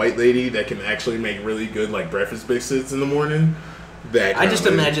grandma white lady that can actually make really good like breakfast biscuits in the morning. That I just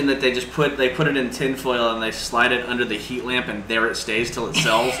kinda lady. imagine that they put it in tinfoil and they slide it under the heat lamp and there it stays till it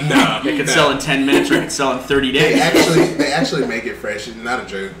sells. No, It could no. sell in 10 minutes or it could sell in 30 They days. actually make it fresh. Not a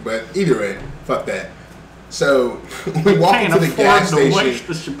joke, but either way, fuck that. So we walk into the gas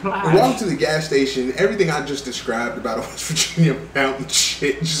station. We walk to the gas station. Everything I just described about a West Virginia mountain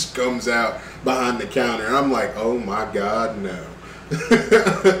shit just comes out behind the counter, and I'm like, oh my god, no.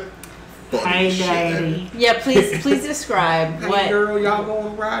 Funny shit ever. Yeah, please describe Hey what girl, y'all gonna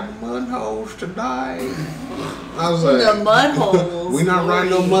ride the mud holes today? I was the like, mud holes. we not riding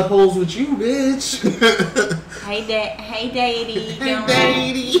no mud holes with you, bitch. Hey, Daddy. Hey, Daddy.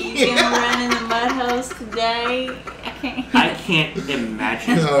 You gonna run in the mud holes today? I can't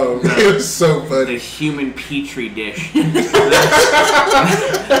imagine Oh, it was so the funny. human petri dish.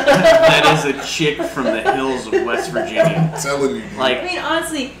 That is a chick from the hills of West Virginia. I'm telling you, dude. Like, I mean,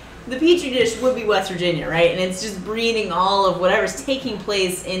 honestly, the petri dish would be West Virginia, right? And it's just breeding all of whatever's taking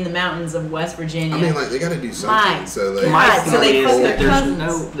place in the mountains of West Virginia. I mean, like, they got to do something. So, like, my God, so they theory fuck is their that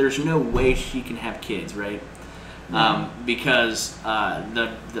cousins. there's no way she can have kids, right? Because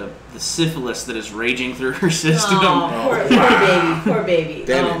the syphilis that is raging through her system. Oh, poor baby.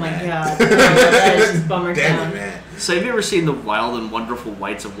 Damn oh it, my man. God. That is just bummer Damn town. it, man. So have you ever seen The Wild and Wonderful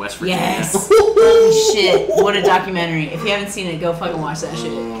Whites of West Virginia? Yes. Holy shit. What a documentary. If you haven't seen it, go fucking watch that shit.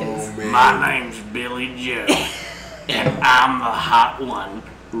 'Cause Oh, man. My name's Billy Joe, and I'm the hot one.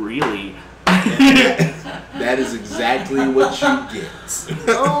 Really? That is exactly what you get.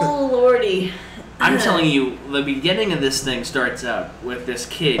 oh, lordy. I'm telling you, the beginning of this thing starts out with this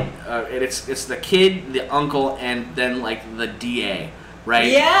kid. And it's the kid, the uncle, and then like the DA, right?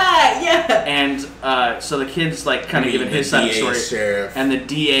 Yeah. And so the kid's like kind of giving his side of the story, Sheriff. and the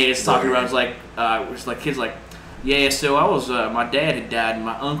DA is talking about it's like kid's like, yeah. So I was my dad had died, and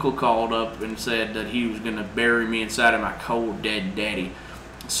my uncle called up and said that he was gonna bury me inside of my cold dead daddy.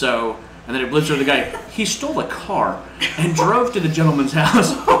 So. And then it blitzed over the guy. He stole a car and drove to the gentleman's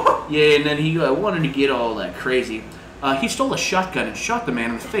house. Yeah, and then he wanted to get all that crazy. He stole a shotgun and shot the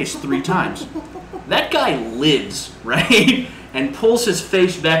man in the face 3 times. That guy lives, right? And pulls his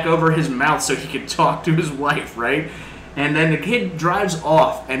face back over his mouth so he can talk to his wife, right? And then the kid drives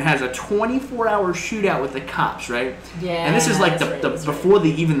off and has a 24-hour shootout with the cops, right? Yeah. And this is like that's before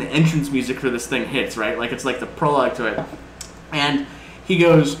even the entrance music for this thing hits, right? Like it's like the prologue to it. And he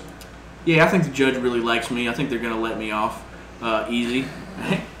goes, yeah, I think the judge really likes me. I think they're going to let me off easy.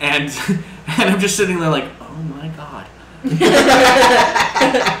 And I'm just sitting there like, oh my God.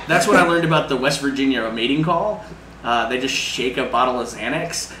 That's what I learned about the West Virginia mating call. They just shake a bottle of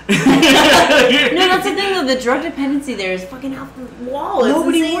Xanax. No, that's the thing though. The drug dependency there is fucking out the wall. It's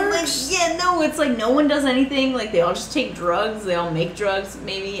Nobody insane. works. Like, yeah, no, it's like no one does anything. Like they all just take drugs. They all make drugs.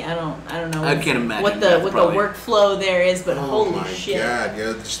 Maybe I don't know. I can't imagine what that, the probably. workflw there is. But Oh holy my shit! God,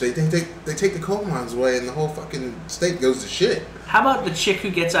 yo, they take the coal mines away and the whole fucking state goes to shit. How about the chick who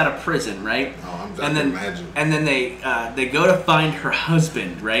gets out of prison, right? Oh, and then imagine. and then they go to find her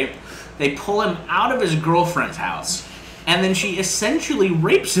husband, right? They pull him out of his girlfriend's house. And then she essentially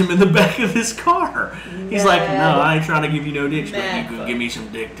rapes him in the back of his car. He's like, no, I ain't trying to give you no dicks, but you can give me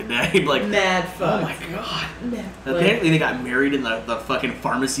some dick today. Like, Mad fuck. oh my God. Mad Apparently they got married in the fucking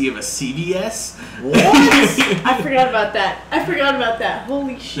pharmacy of a CVS. What? I forgot about that.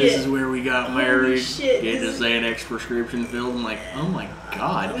 Holy shit. This is where we got Holy married. shit, Get the this is- Xanax prescription filled. I'm like, oh my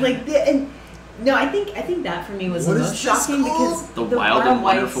God. Like and no, I think that for me was What the is most this shocking called? because The Wild and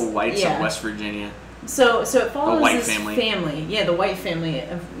Wonderful Whites yeah. of West Virginia. So it follows White this family. Yeah, the White family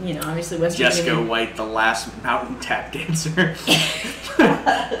of obviously West Jessica Virginia. White, the last mountain tap dancer.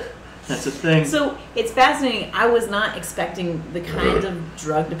 That's a thing. So it's fascinating. I was not expecting the kind of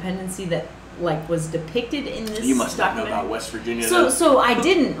drug dependency that like was depicted in this. You must not know documentary. about West Virginia. though. So I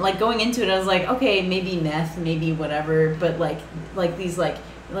didn't like going into it. I was like, okay, maybe meth, maybe whatever, but like these like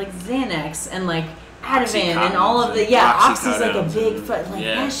Xanax and like Ativan and all of the Oxy's like a big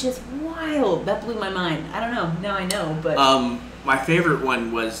that's just wild. That blew my mind. I don't know. Now I know, but my favorite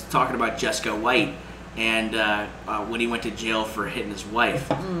one was talking about Jessica White and when he went to jail for hitting his wife.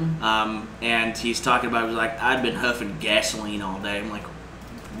 And he's talking about, he was like, I'd been huffing gasoline all day. I'm like,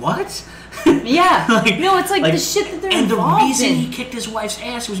 what? yeah. Like- no, it's like like- the shit that they're And the involved reason in. he kicked his wife's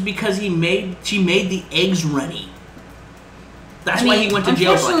ass was because she made the eggs runny. That's why he went to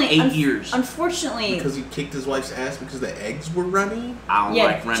jail for like 8 years. Unfortunately, Because he kicked his wife's ass because the eggs were runny? I don't Yeah,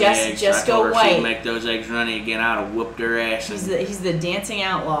 like runny eggs. Jessica I told her if White. she'd make those eggs runny again, I'd have whooped her ass. he's the dancing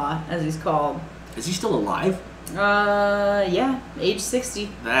outlaw, as he's called. Is he still alive? Yeah, age 60.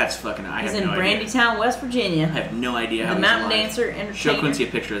 That's fucking. I He's have in no idea. Brandytown, West Virginia. I have no idea how The he's mountain alive. dancer, entertainer. Show Quincy a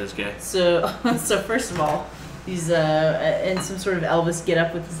picture of this guy. So first of all, he's in some sort of Elvis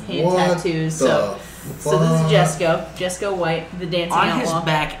get-up with his hand What tattoos. the So this is fuck? Jessica White, the dancing On outlaw. his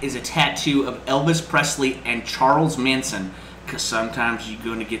back is a tattoo of Elvis Presley and Charles Manson. Because sometimes you're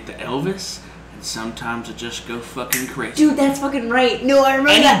going to get the Elvis, and sometimes it just go fucking crazy. Dude, that's fucking right. No, I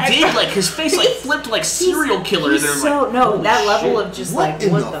remember and that. he did, like, his face, like, flipped like serial killer. He's They're so like, no, holy that level shit. of just What like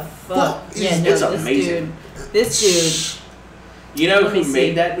in what the the fuck? fuck is Yeah, no, this? this Amazing. this dude. You know Let me who see.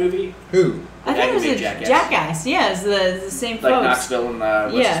 made that movie? Who? I guy thought it who was made a Jackass. Jackass. Yeah, it's the same Like folks. Knoxville and,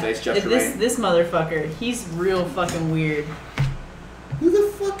 what's his face, Jeff Tremaine? this motherfucker, he's real fucking weird. Who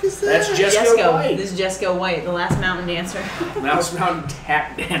the fuck is that? That's Jessica White. This is Jessica White, the last mountain dancer. Mouse Mountain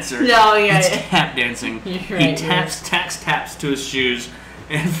tap dancer. No, yeah, It's yeah. tap dancing. You're He right, taps to his shoes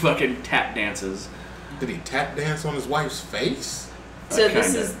and fucking tap dances. Did he tap dance on his wife's face? So Kinda.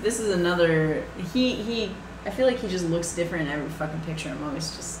 this is another he I feel like he just looks different in every fucking picture. I'm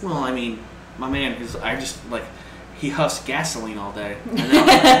always just. Well, I mean, my man is. I just like. He huffs gasoline all day, and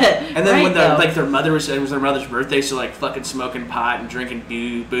then right, when their mother it was their mother's birthday, so like fucking smoking pot and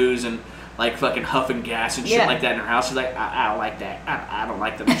drinking booze and like fucking huffing gas and shit like that in her house. She's like, I don't like that. I don't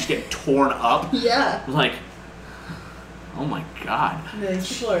like that. I'm just getting torn up. Yeah. Like, oh my god.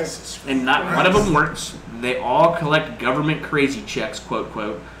 People are and not one of them works. They all collect government crazy checks, quote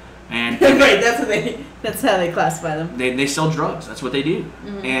quote. And right, that's how they classify them. They sell drugs. That's what they do.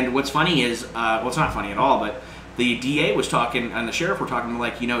 Mm-hmm. And what's funny is, well, it's not funny at all, but the DA was talking, and the sheriff were talking,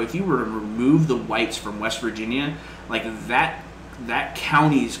 like, you know, if you were to remove the whites from West Virginia, like, that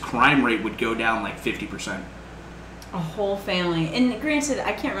county's crime rate would go down, like, 50%. A whole family. And granted,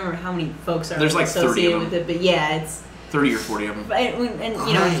 I can't remember how many folks are There's like associated with it, but yeah, it's... 30 or 40 of them. But, and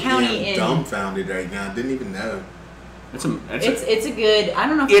you know, a county in... dumbfounded right now. Didn't even know. It's a good... I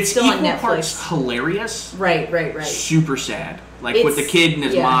don't know if it's still on Netflix. Parts hilarious. Right. Super sad. Like, with the kid and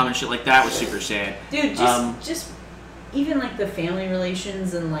his mom and shit like that was super sad. Dude, just even, like, the family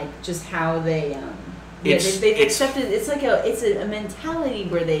relations and, like, just how they... they've accepted... It's like a mentality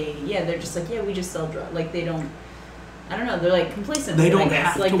where they're just like, we just sell drugs. Like, they don't... I don't know. They're like complacent. They don't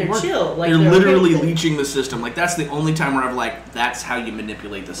have like, to they're work. Chill. Like, they're literally leeching the system. Like, that's the only time where I'm like, that's how you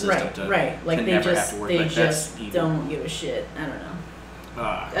manipulate the system. Right. Like, they just don't give a shit. I don't know.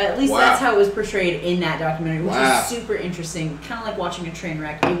 At least that's how it was portrayed in that documentary, which was super interesting. Kind of like watching a train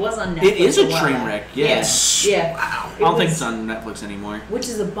wreck. It was on Netflix. It is a train wreck. Yes. Yeah. Wow. I don't think it's on Netflix anymore. Which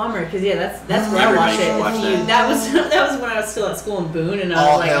is a bummer because that's where I watched it. That was when I was still at school in Boone, and I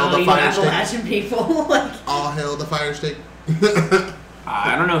was like, oh, you Appalachian people. Like, all hell the Fire Stick.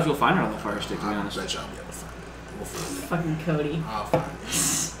 I don't know if you'll find it on the Fire Stick, to be honest. I bet y'all be able to find it. We'll find it. Fucking Cody. I'll find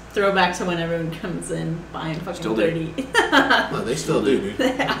it. Throwback to when everyone comes in buying fucking still dirty. No, they still do, dude.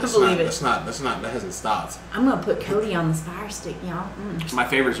 I believe it. That hasn't stopped. I'm gonna put Cody on this Fire Stick, y'all. My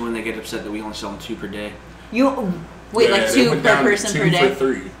favorite is when they get upset that we only sell them 2 per day. Like 2 per person per day? 2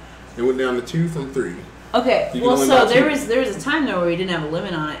 for 3. It went down to 2 from 3. Okay, well, so there was a time though where we didn't have a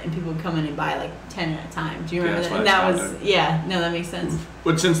limit on it, and people would come in and buy like 10 at a time. Do you remember that? And that was that makes sense.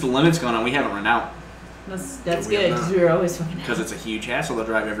 But since the limit's gone on, we haven't run out. That's good because we were always fucking. Because it's a huge hassle to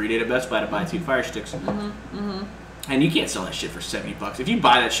drive every day to Best Buy to buy 2 Fire Sticks. And you can't sell that shit for $70. If you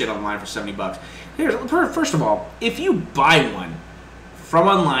buy that shit online for $70, first of all, if you buy one from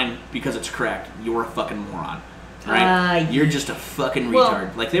online because it's cracked, you're a fucking moron. Right? You're just a fucking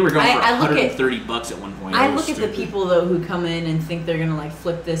retard. Like, they were going for $130 at one point. I look at the people, though, who come in and think they're going to, like,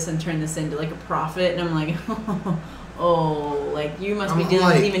 flip this and turn this into, like, a profit. And I'm like, like, you must be dealing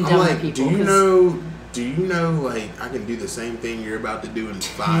with even dumber people. Do you know, like, I can do the same thing you're about to do in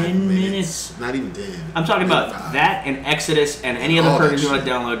 5 minutes? Not even 10. I'm talking about 5. That and Exodus and any other program you want to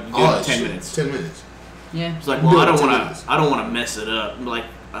download. You do it in 10 minutes. 10 minutes. Yeah. It's like, well, I don't want to mess it up. Like,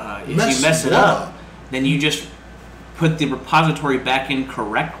 if you mess it up, then you just put the repository back in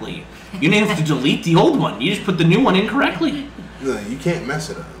correctly. You don't have to delete the old one. You just put the new one in correctly. No, you can't mess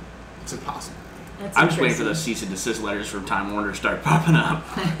it up. It's impossible. I'm just waiting for those cease and desist letters from Time Warner to start popping up.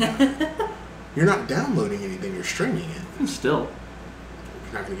 You're not downloading anything, you're streaming it. Still.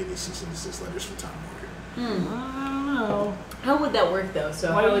 You're not going to get any cease and desist letters from Time Warner. I don't know. How would that work, though?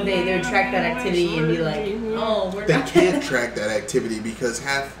 So how would they would track that activity and be like, we're They not... can't track that activity because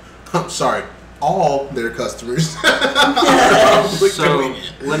all their customers So,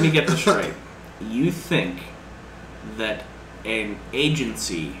 let me get this straight. You think that an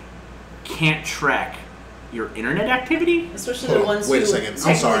agency can't track your internet activity? Especially the ones who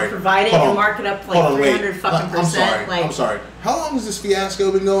I'm sorry. Provide it and mark it up like 300 fucking percent. I'm sorry. How long has this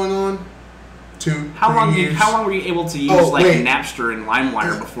fiasco been going on? 2 How long years? How long were you able to use Napster and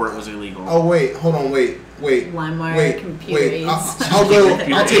LimeWire before it was illegal? Oh wait, hold on, wait. LimeWire, computer aids.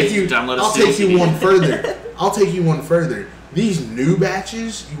 I'll take you one further. I'll take you one further. These new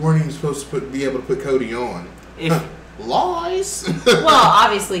batches, you weren't even supposed to be able to put Cody on. Lies. Well,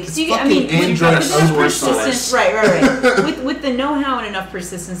 obviously, because with enough persistence, right. with the know-how and enough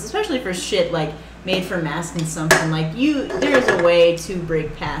persistence, especially for shit like made for mass consumption, like there's a way to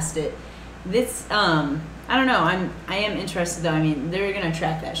break past it. This, I don't know. I am interested though. I mean, they're gonna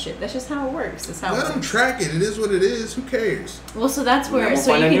track that shit. That's just how it works. That's how. Let them track it. It is what it is. Who cares? Well, so that's where.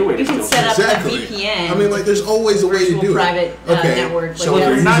 So you can set up a VPN. I mean, like, there's always a way to do it. Private network. So if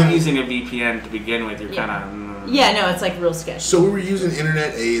you're not using a VPN to begin with, you're kind of. Yeah, no, it's like real sketchy. So we were using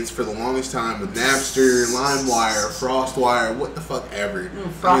internet aids for the longest time with Napster, LimeWire, FrostWire, what the fuck ever.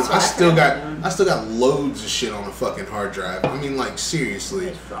 I still got loads of shit on a fucking hard drive. I mean, like, seriously.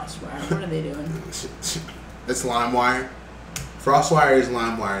 It's FrostWire. What are they doing? It's LimeWire. FrostWire is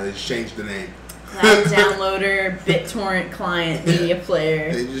LimeWire. They just changed the name. That downloader, BitTorrent client, media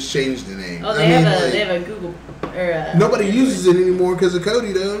player. They just changed the name. Oh, they have a Google or nobody uses it anymore because of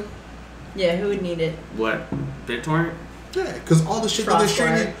Cody, though. Yeah, who would need it? What? BitTorrent? Yeah, because all the shit that they're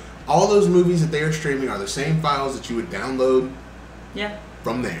streaming, all those movies that they are streaming are the same files that you would download. Yeah.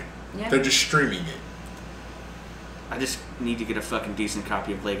 From there. Yeah. They're just streaming it. I just need to get a fucking decent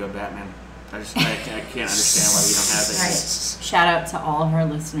copy of Lego Batman. I can't understand why we don't have it. Right. Shout out to all of our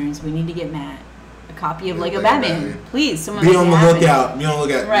listeners. We need to get Matt a copy of Lego Batman. Please, someone be on the lookout. Be on the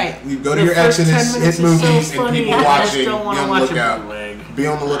lookout. Right. You go to your Exodus, hit movies, and people watching. Be on the lookout. Be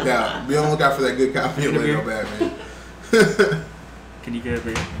on the lookout. Be on the lookout for that good copy of Lego Batman. Can you get a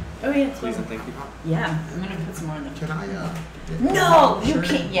beer? Oh yeah, please and thank you. Yeah, I'm gonna put some more in there. Can I? No, you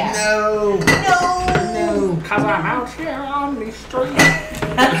can't. Yeah. No. Cause I'm out here on the street.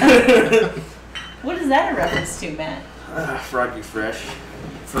 What is that a reference to, Matt? Froggy Fresh.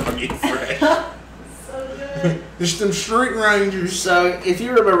 Froggy Fresh. So good. There's some street rangers. So, if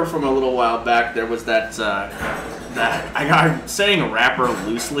you remember from a little while back, there was that I'm saying rapper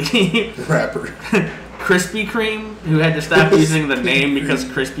loosely. Rapper. Krispy Kreme, who had to stop using the name because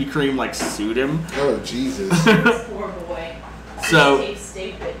Krispy Kreme sued him. Oh Jesus! That's a horrible way.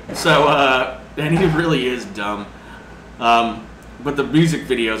 And he really is dumb. But the music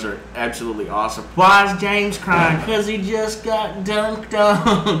videos are absolutely awesome. Why is James crying? Because he just got dunked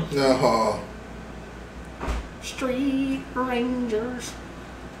on. No. Street Rangers.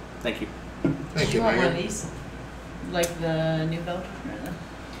 Thank you. Thank you, want one of man. these? Like the new belt?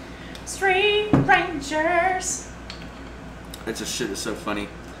 Street Rangers. That just shit is so funny.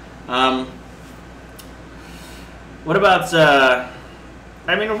 What about, I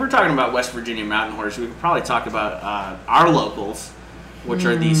mean, if we're talking about West Virginia Mountain Horse, we could probably talk about our locals, which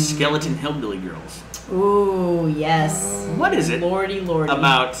are the Skeleton Hillbilly Girls. Ooh, yes. What is it Lordy.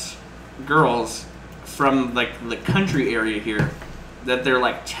 about girls from, like, the country area here that they're,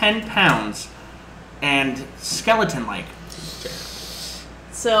 like, 10 pounds and skeleton-like?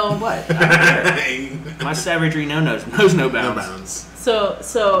 So what? My savagery knows no bounds. So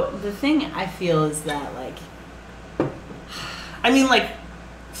the thing I feel is that, like, I mean, like,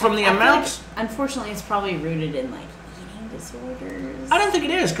 from the amount... Like, unfortunately, it's probably rooted in, like, eating disorders. I don't think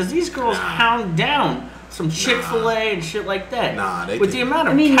it is, because these girls pound down some Chick-fil-A and shit like that. Nah, they with can, the amount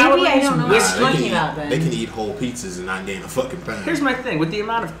of maybe calories, I don't know what whiskey... you're talking about then. They can eat whole pizzas and not gain a fucking pound. Here's my thing. With the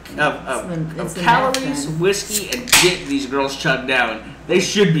amount of It's the calories, meth, whiskey, and dick these girls chug down, they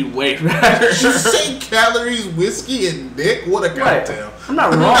should be way better. You say calories, whiskey, and dick? What a cocktail. I'm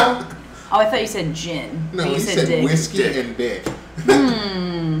not wrong. Oh, I thought you said gin. No, you he said dick. whiskey and dick.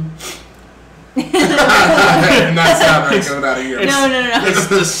 Not sound right coming out of here. No. It's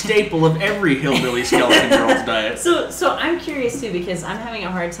the staple of every hillbilly skeleton girl's diet. So I'm curious too, because I'm having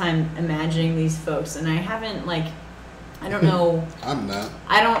a hard time imagining these folks, and I haven't, like, I don't know. I'm not.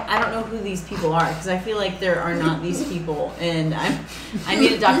 I don't know who these people are, because I feel like there are not these people, and I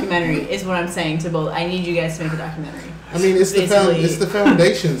need a documentary. Is what I'm saying to both. I need you guys to make a documentary. I mean, it's the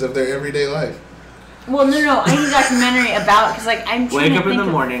foundations of their everyday life. Well, no. I need a documentary about, because, like, I'm trying Wake to up in think the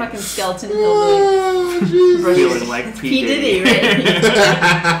of morning. fucking skeleton hillbilly. Feeling like P. Diddy.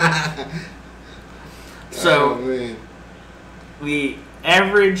 Right? So, man. the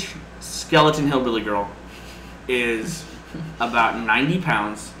average skeleton hillbilly girl is about 90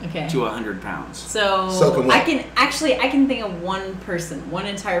 pounds to 100 pounds. So I can think of one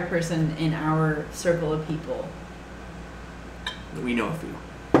entire person in our circle of people. We know a few.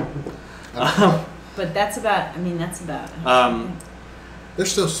 But that's about. They're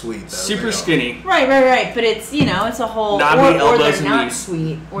still sweet, though. Super skinny. Right. But it's, it's a whole. Knobby or elbows they're not and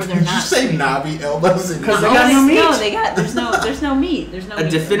sweet, or they're Did not. you say sweet. knobby elbows and Because knees? they got no meat. No, they got. There's no meat. There's no. A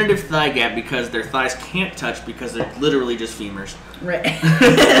meat definitive thigh gap because their thighs can't touch because they're literally just femurs. Right.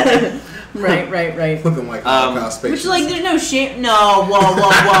 right. Looking like Holocaust spaces. Which, like, there's no shame. No, whoa.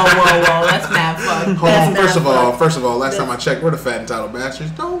 That's mad fuck. Hold on. First of all, last time I checked, we're the fat entitled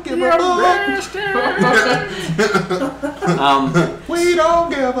bastards. Don't give a fuck. We don't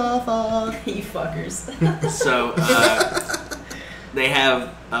give a fuck. You fuckers. So, they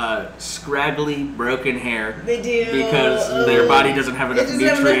have scraggly, broken hair. They do. Because their body doesn't have enough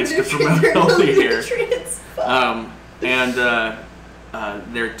nutrients to promote healthy hair. And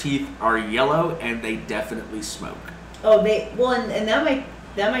their teeth are yellow, and they definitely smoke. Oh, and that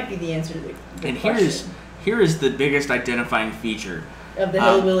might be the answer to the and question. here is the biggest identifying feature of the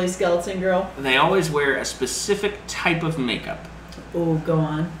hillbilly skeleton girl. They always wear a specific type of makeup. Oh, go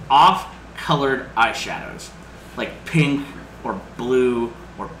on. Off-colored eyeshadows, like pink or blue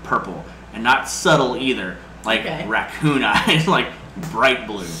or purple, and not subtle either, like raccoon eyes, like bright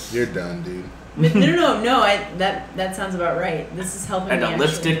blue. You're done, dude. No. That sounds about right. This is helping And me. a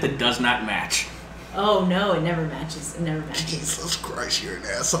lipstick that does not match. Oh no, it never matches. It never matches. Jesus Christ, you're an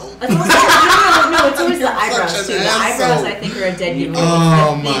asshole. No, it's always the eyebrows too. The eyebrows I think are a dead giveaway.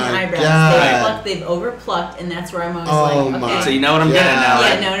 Oh Thin my eyebrows. God. They've overplucked, and that's where I'm always like, okay. So you know what I'm getting now.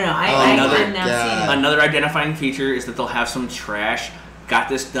 Yeah, no. I'm now seeing it. Another identifying feature is that they'll have some trash. Got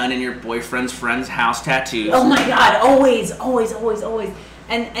this done in your boyfriend's friend's house tattoos. Oh my God! Always.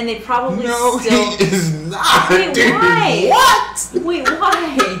 And they probably No, still. he is not. Wait, dude. why? What? Wait,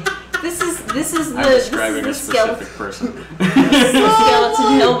 why? This is I'm the describing a skeleton. specific person.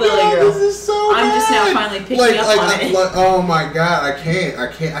 Skeleton hillbilly girl. This is so I'm just now finally picking up on it. Oh my God, I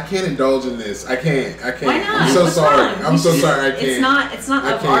can't indulge in this. I can't. Why not? I'm so What's sorry. wrong? I'm so sorry. I can't. It's not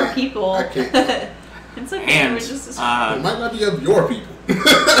I of our can't. people. I can't. It's okay. And, We're just It might not be of your people.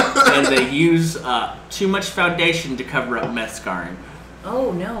 and they use too much foundation to cover up meth scarring.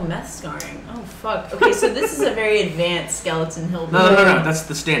 Oh no, meth scarring. Oh fuck. Okay, so this is a very advanced skeleton hillbilly. No. That's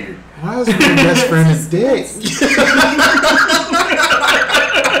the standard. Why is my best friend a dick?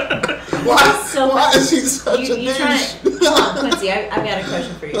 Why is he such a douche? Hold on, Quincy. I've got a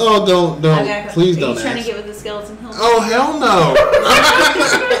question for you. Oh, don't. Please don't Are you trying to ask. get with the skeleton hillbilly? Oh, hell no.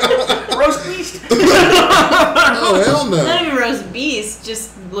 Roast beast. Oh, hell no. Not even roast beast.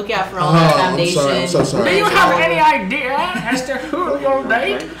 Just look out for all that foundation. I'm so sorry. Do you have any idea as to who you'll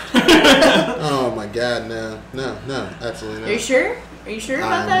date? Oh my God, no, absolutely not. Are you sure? Are you sure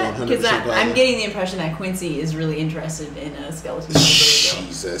about I'm that? 100% Because I'm positive. getting the impression that Quincy is really interested in a skeleton hillbilly girl.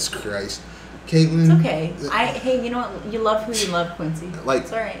 Jesus Christ, Caitlin. It's okay. Hey, you know what? You love who you love, Quincy. Like,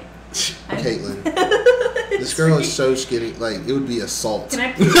 it's all right. Caitlin, this girl is so skinny. Like, it would be assault. Can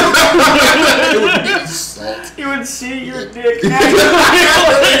I? It would be assault. You would see your dick.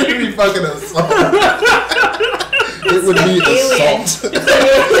 It would be fucking assault. It would be assault.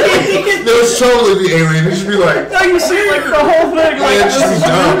 It would totally be alien. It'd just be like. No, you see like the whole thing. Yeah, it'd just be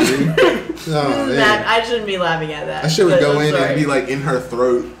dumb, dude. Oh, man. I shouldn't be laughing at that. I should would go in sorry. and be like in her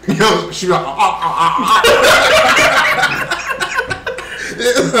throat. You know, she'd be like, oh,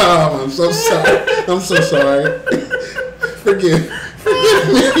 I'm so sorry. I'm so sorry. Forgive me.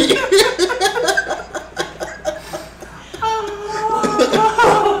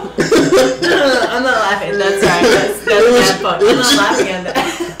 I'm not laughing. That's right. That's bad fun. I'm not laughing at that.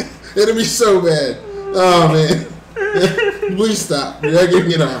 It'll be so bad. Oh man. Please stop. You're getting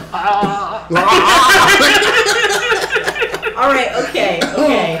me on. All right. Okay.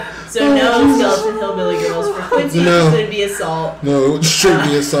 So no skeleton hillbilly girls for Quincy. No. It's gonna be assault. No, it would straight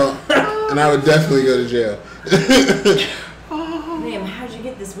be assault. And I would definitely go to jail. Ma'am, how'd you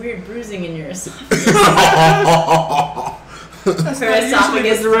get this weird bruising in your esophagus? Her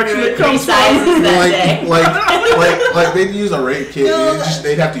esophagus direction grew it at 3 comes sizes that day. like they'd use a rape kit. No.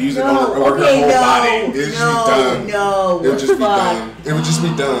 They'd have to use it over her whole body. It'd just be done. No, It would just be fuck. done. It would just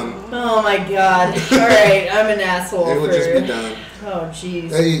be done. Oh my god. Alright, I'm an asshole. It would just be done. Oh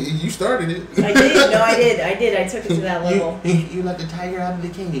jeez. Hey, you started it. I did. No, I did. I took it to that level. You let the tiger out of the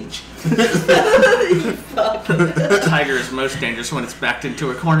cage. The tiger is most dangerous when it's backed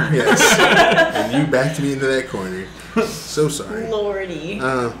into a corner. Yes. And you backed me into that corner. So sorry. Lordy.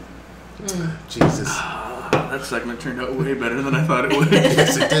 Jesus. That segment turned out way better than I thought it would.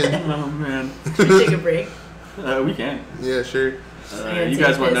 Yes, it did. Oh man. Should we take a break? We can. Yeah, sure. You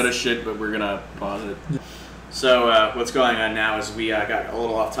guys won't notice shit, but we're gonna pause it. So what's going on now is we got a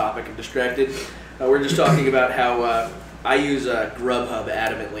little off topic and distracted. We're just talking about how I use Grubhub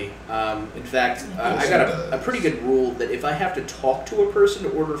adamantly. In fact, I got a pretty good rule that if I have to talk to a person to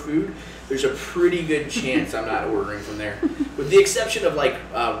order food, there's a pretty good chance I'm not ordering from there. With the exception of like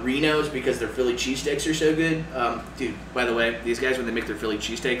Reno's, because their Philly cheesesteaks are so good. Dude, by the way, these guys when they make their Philly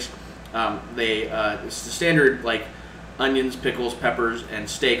cheesesteaks, it's the standard like onions, pickles, peppers, and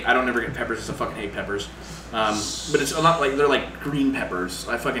steak. I don't ever get peppers because I fucking hate peppers. But it's not like they're like green peppers.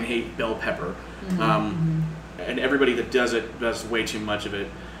 I fucking hate bell pepper. And everybody that does it does way too much of it.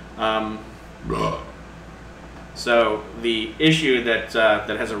 So the issue that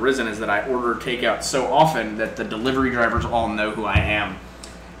has arisen is that I order takeout so often that the delivery drivers all know who I am.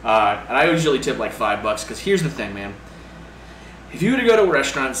 And I usually tip like $5 because here's the thing, man. If you were to go to a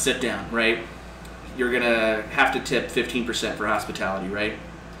restaurant and sit down, right, you're going to have to tip 15% for hospitality, right?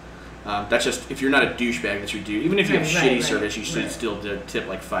 That's just, if you're not a douchebag, that you do. Even if you have shitty service, you should still tip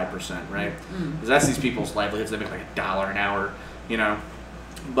like 5%, right? Because that's these people's livelihoods. They make like $1 an hour, you know?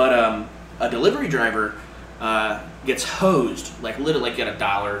 But a delivery driver gets hosed, like literally like get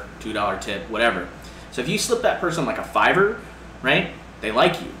 $1, $2 tip, whatever. So if you slip that person like a $5, right, they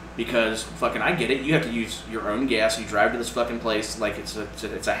like you. because fucking I get it. You have to use your own gas. You drive to this fucking place like it's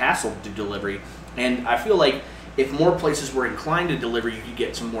a hassle to delivery, and I feel like if more places were inclined to deliver, you could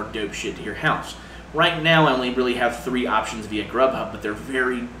get some more dope shit to your house. Right now, I only really have 3 options via Grubhub, but they're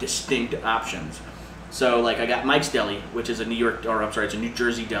very distinct options. So, like, I got Mike's Deli, which is it's a New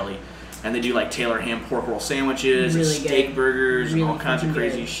Jersey deli, and they do like Taylor ham pork roll sandwiches, and steak burgers, and all kinds of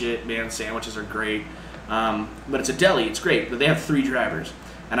crazy shit. Man, sandwiches are great. But it's a deli, it's great. But they have 3 drivers,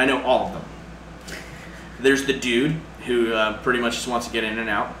 and I know all of them. There's the dude who pretty much just wants to get in and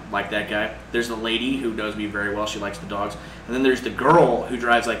out, like that guy. There's the lady who knows me very well. She likes the dogs. And then there's the girl who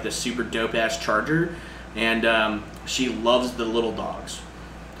drives like this super dope-ass Charger, and she loves the little dogs.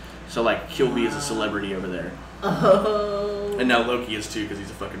 So like Kilby is a celebrity over there. Oh. And now Loki is too because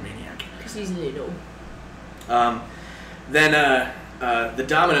he's a fucking maniac. Because he's little. Then the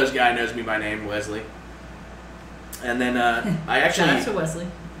Domino's guy knows me by name, Wesley. And then I actually... Shout out to Wesley.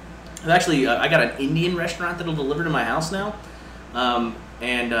 I got an Indian restaurant that'll deliver to my house now,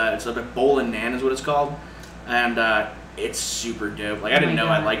 and it's a Bowl and Nan is what it's called, and it's super dope. Like I didn't know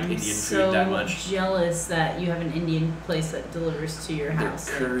I liked Indian food that much. I'm so jealous that you have an Indian place that delivers to your house.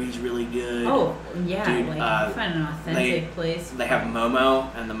 Their curry's really good. Oh yeah, dude, like you find an authentic place. They have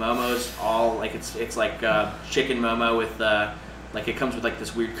momo, and the momo's all like it's like chicken momo with like it comes with like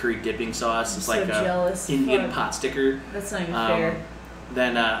this weird curry dipping sauce. It's like a Indian pot sticker. That's not even fair.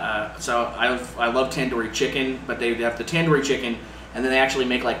 Then, so I love tandoori chicken, but they have the tandoori chicken, and then they actually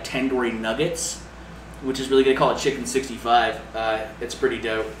make like tandoori nuggets, which is really good. They call it chicken 65. It's pretty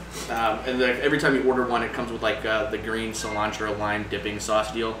dope. And every time you order one, it comes with like the green cilantro lime dipping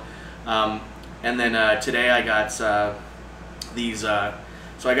sauce deal. And then today I got these. So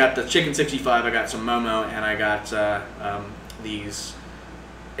I got the chicken 65. I got some momo, and I got these.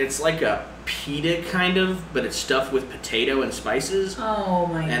 It's like a pita kind of, but it's stuffed with potato and spices. Oh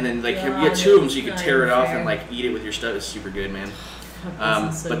my god. And then like you get 2 of them so you can tear it off and like eat it with your stuff. It's super good, man.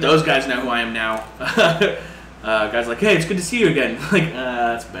 But those guys know who I am now. Guys like, hey, it's good to see you again. Like,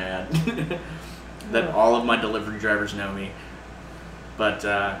 that's bad. That all of my delivery drivers know me. But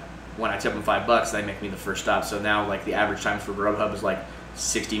when I tip them $5, they make me the first stop. So now like the average time for Grubhub is like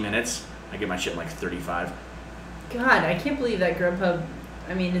 60 minutes. I get my shit in like 35. God, I can't believe that Grubhub.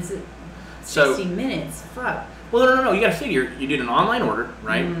 I mean, is it 60 minutes? Fuck. Well, no. You got to figure. You did an online order,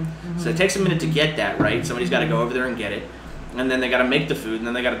 right? Mm-hmm. So it takes a minute to get that, right? Somebody's got to go over there and get it. And then they got to make the food, and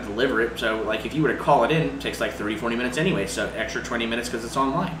then they got to deliver it. So, like, if you were to call it in, it takes like 30, 40 minutes anyway. So, extra 20 minutes because it's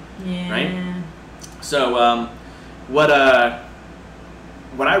online. Yeah. Right? So, what I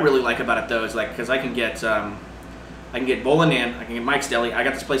really like about it, though, is, like, because I can get Bowl and Nan, I can get Mike's Deli. I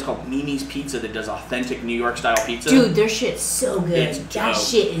got this place called Mimi's Pizza that does authentic New York style pizza. Dude, their shit's so good. It's that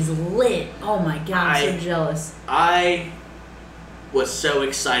shit is lit. Oh my god, I'm so jealous. I was so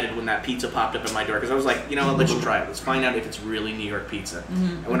excited when that pizza popped up at my door because I was like, you know what, let's try it. Let's find out if it's really New York pizza. Mm-hmm.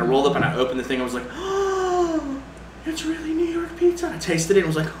 And when it rolled up and I opened the thing, I was like, oh, it's really New York pizza. I tasted it and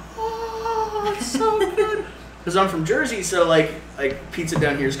was like, oh, it's so good. Because I'm from Jersey, so like pizza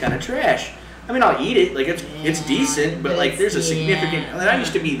down here is kind of trash. I mean, I'll eat it. Like it's decent, but like there's a significant. I mean, I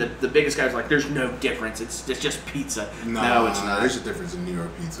used to be the biggest guy. Was like, there's no difference. It's just pizza. No, it's not. There's a difference in New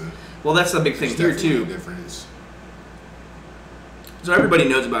York pizza. Well, that's the big thing here too. Difference. So everybody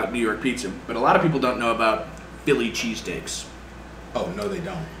knows about New York pizza, but a lot of people don't know about Philly cheesesteaks. Oh no, they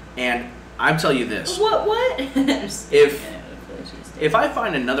don't. And I'll tell you this. What? If I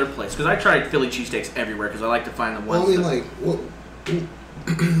find another place, because I tried Philly cheesesteaks everywhere, because I like to find the ones. Well, I mean,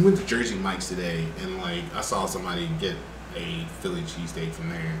 went to Jersey Mike's today, and like I saw somebody get a Philly cheesesteak from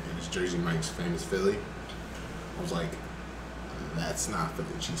there, and it's Jersey Mike's famous Philly. I was like, that's not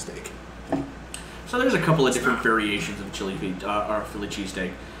Philly cheesesteak. So there's a couple of different variations of Philly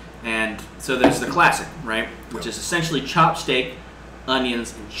cheesesteak, and so there's the classic, right, which is essentially chopped steak,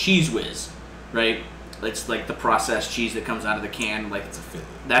 onions, and cheese whiz, right? It's like the processed cheese that comes out of the can. Like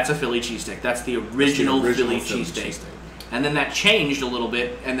that's a Philly cheesesteak. That's the original Philly cheesesteak. And then that changed a little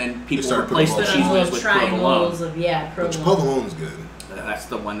bit, and then people replaced the cheese whiz with provolone. Provolone's good. That's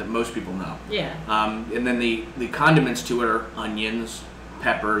the one that most people know. Yeah. And then the condiments to it are onions,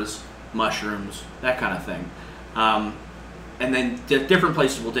 peppers, mushrooms, that kind of thing. And then different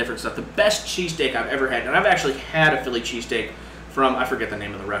places will different stuff. The best cheesesteak I've ever had, and I've actually had a Philly cheesesteak from, I forget the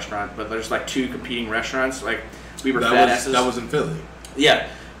name of the restaurant, but there's like 2 competing restaurants. Like we were fat asses. That was in Philly. Yeah.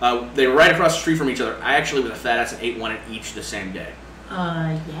 They were right across the street from each other. I actually was a fat ass and ate one at each the same day.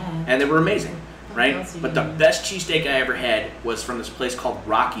 Yeah. And they were amazing, right? But the best cheesesteak I ever had was from this place called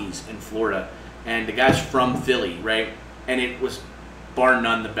Rocky's in Florida. And the guy's from Philly, right? And it was bar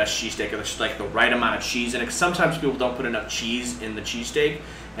none the best cheesesteak. There's like the right amount of cheese in it. Sometimes people don't put enough cheese in the cheesesteak,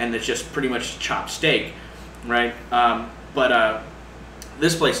 and it's just pretty much chopped steak, right? But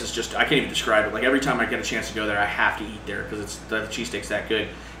this place is just, I can't even describe it. Like every time I get a chance to go there, I have to eat there because the cheesesteak's that good.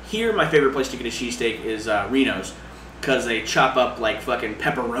 Here, my favorite place to get a cheesesteak is Reno's, because they chop up like fucking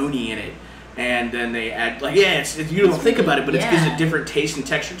pepperoni in it, and then they add like you don't think about it, but it gives a different taste and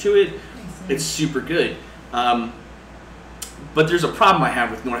texture to it. It's super good. But there's a problem I have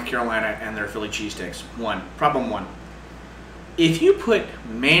with North Carolina and their Philly cheesesteaks. Problem one. If you put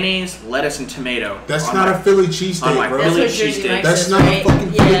mayonnaise, lettuce, and tomato, that's not a Philly cheesesteak, bro. Philly cheesesteak. That's not a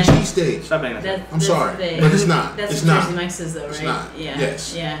fucking Philly cheesesteak. Stop saying that. I'm sorry, but it's not. That's it's what not. Jersey Mike's is, though, right? It's not. Yeah.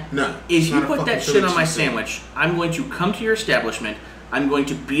 Yes. Yeah. No. If you put that shit on my sandwich, I'm going to come to your establishment. I'm going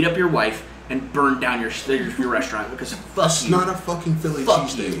to beat up your wife and burn down your restaurant because fuck it's you. Not a fucking Philly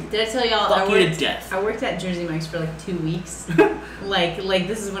cheesesteak. Did I tell y'all? Fuck you to death. I worked at Jersey Mike's for like 2 weeks. like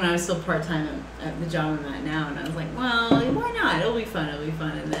this is when I was still part time at the job I'm at now, and I was like, well, why not? It'll be fun.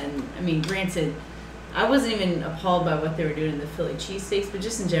 And then, I mean, granted, I wasn't even appalled by what they were doing in the Philly cheesesteaks, but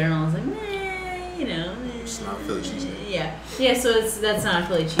just in general, I was like, meh, you know. It's not a Philly cheesesteak. Yeah. So that's not a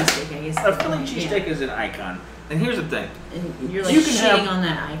Philly cheesesteak, I guess. A Philly cheesesteak is an icon, and here's the thing. And you're like shitting on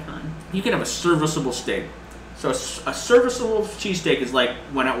that icon. You can have a serviceable steak. So a serviceable cheesesteak is like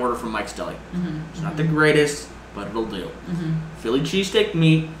when I order from Mike's Deli. It's not the greatest, but it'll do. Philly cheesesteak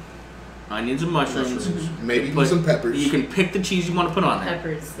meat, onions and mushrooms. Maybe some peppers. You can pick the cheese you want to put on there.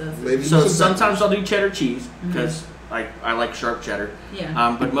 Peppers. Maybe so sometimes I'll do cheddar cheese because I like sharp cheddar.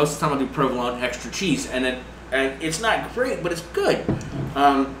 Yeah. But most of the time I'll do provolone extra cheese, and it's not great, but it's good.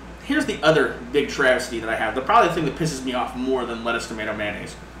 Here's the other big travesty that I have. Probably the thing that pisses me off more than lettuce, tomato,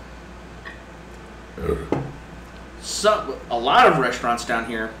 mayonnaise. A lot of restaurants down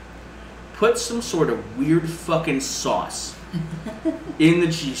here put some sort of weird fucking sauce in the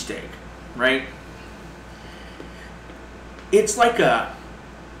cheesesteak, right? It's like a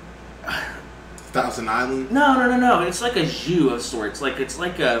Thousand Island. No. It's like a jus of sorts. It's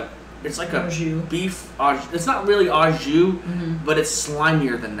like a jus. Beef. It's not really au jus, but it's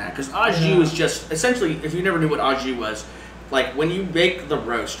slimier than that. Because au jus is just essentially, if you never knew what au jus was. Like when you bake the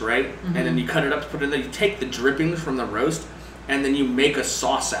roast, right? And then you cut it up to put it in there, you take the drippings from the roast and then you make a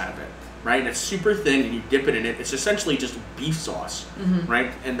sauce out of it, right? And it's super thin and you dip it in it. It's essentially just beef sauce,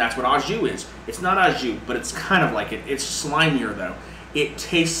 right? And that's what au jus is. It's not au jus, but it's kind of like it. It's slimier though. It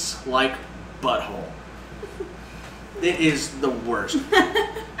tastes like butthole. It is the worst.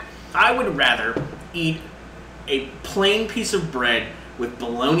 I would rather eat a plain piece of bread with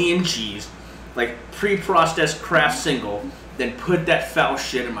bologna and cheese, like pre-processed Kraft single, than put that foul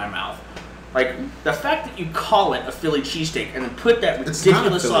shit in my mouth. Like the fact that you call it a Philly cheesesteak and then put that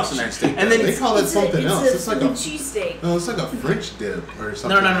ridiculous sauce in there, and then they call it something else. It's like a cheesesteak. No, it's like a French dip or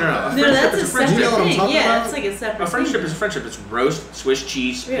something. No. No, that's a separate thing. Yeah, it's like a separate. A French dip is a French dip. It's roast, Swiss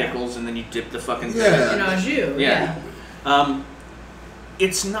cheese, pickles, and then you dip the fucking thing in au jus. Yeah.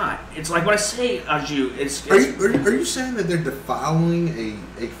 It's not. It's like when I say au jus, it's are you saying that they're defiling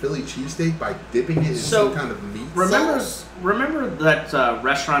a Philly cheesesteak by dipping it in some kind of meat sauce? Remember that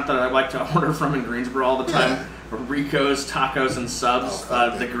restaurant that I like to order from in Greensboro all the time? Rico's Tacos and Subs,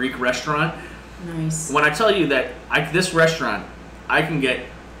 the Greek restaurant. Nice. When I tell you that this restaurant, I can get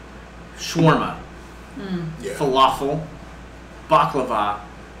shawarma, falafel, baklava,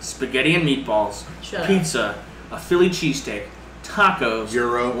 spaghetti and meatballs, pizza, a Philly cheesesteak, tacos,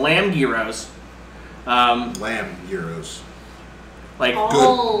 lamb gyros, lamb gyros, like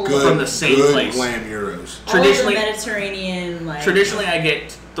good from the same place. Lamb gyros. Traditionally, all the Mediterranean. Like, traditionally, I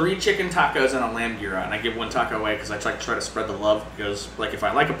get 3 chicken tacos and a lamb gyro, and I give 1 taco away because I try to spread the love. Because like if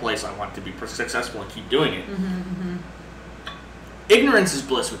I like a place, I want it to be successful and keep doing it. Ignorance is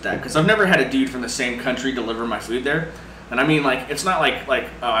bliss with that because I've never had a dude from the same country deliver my food there. And I mean, like, it's not like oh,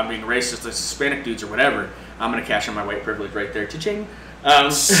 I'm being racist, it's Hispanic dudes or whatever. I'm going to cash in my white privilege right there. Cha-ching.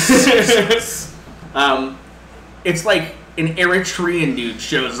 It's like an Eritrean dude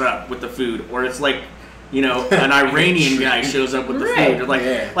shows up with the food, or it's like, you know, an Iranian guy shows up with the food. Or like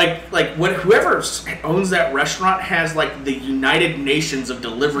whoever owns that restaurant has like the United Nations of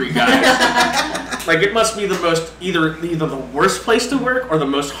delivery guys. Like it must be the most either the worst place to work or the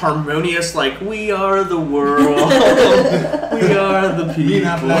most harmonious. Like we are the world, we are the people. Me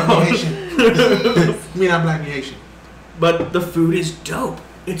not black Haitian. Me not black Haitian. But the food is dope.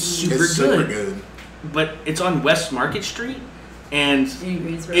 It's super good. But it's on West Market Street. And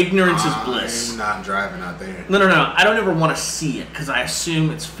ignorance is bliss. I'm not driving out there. No. I don't ever want to see it because I assume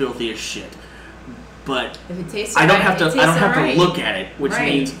it's filthy as shit. But if it tastes I don't have to look at it, which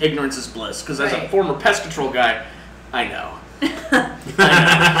means ignorance is bliss. Because as a former pest control guy, I know.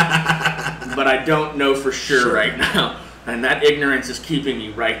 I know. But I don't know for sure right now. And that ignorance is keeping me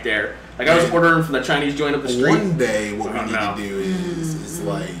right there. Like I was ordering from the Chinese joint up the street. One day, what we need to do is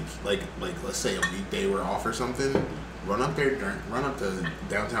like let's say a weekday we're off or something. Run up to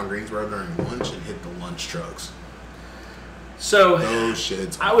downtown Greensboro during lunch and hit the lunch trucks. So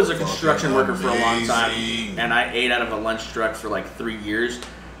shit's I was a construction worker for a long time, and I ate out of a lunch truck for like 3 years.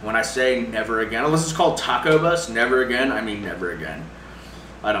 When I say never again, unless it's called Taco Bus, never again, I mean never again.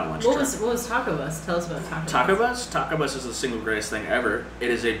 I don't lunch truck. What was Taco Bus? Tell us about Taco Bus. Taco Bus? Taco Bus is the single greatest thing ever. It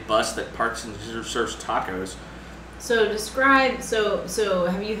is a bus that parks and serves tacos. So describe. So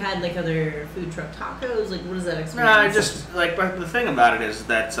have you had like other food truck tacos? Like what is that experience? No, I just like the thing about it is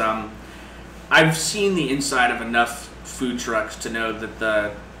that I've seen the inside of enough food trucks to know that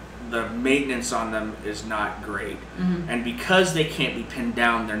the maintenance on them is not great, and because they can't be pinned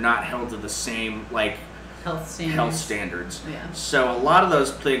down, they're not held to the same like health standards. Yeah. So a lot of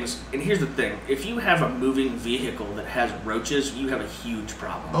those things, and here's the thing: if you have a moving vehicle that has roaches, you have a huge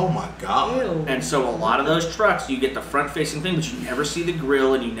problem. Oh my god! Ew. And so a lot of those trucks, you get the front-facing thing, but you never see the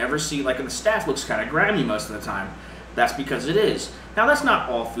grill, and you never see and the staff looks kind of grimy most of the time. That's because it is. Now that's not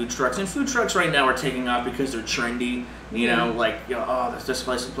all food trucks, and food trucks right now are taking off because they're trendy. There's this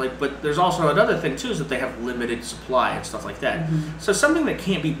place to play. But there's also another thing too, is that they have limited supply and stuff like that. So something that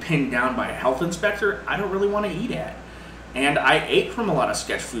can't be pinned down by a health inspector, I don't really want to eat at. And I ate from a lot of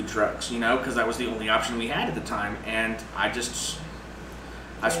sketch food trucks, because that was the only option we had at the time. And I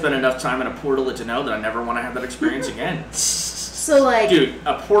spent enough time in a portalet to know that I never want to have that experience again. So dude,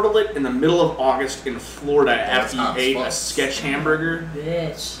 a portalet in the middle of August in Florida after you ate a sketch hamburger.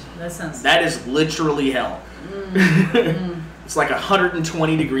 Bitch, that is literally hell. It's like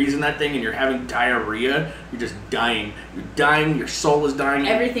 120 degrees in that thing, and you're having diarrhea. You're just dying. You're dying. Your soul is dying.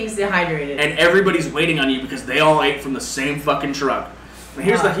 Everything's dehydrated. And everybody's waiting on you because they all ate from the same fucking truck. And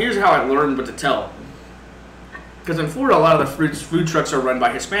here's how I learned what to tell. Because in Florida, a lot of the food trucks are run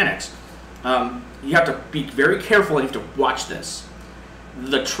by Hispanics. You have to be very careful and you have to watch this.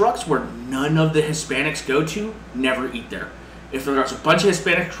 The trucks where none of the Hispanics go to never eat there. If there's a bunch of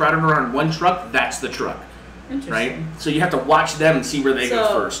Hispanics crowded around one truck, that's the truck. Interesting. Right? So you have to watch them and see where they go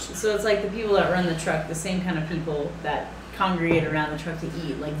first. So it's like the people that run the truck, the same kind of people that congregate around the truck to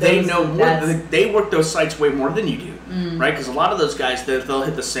eat. Like they know more. They work those sites way more than you do, right? Because a lot of those guys, they'll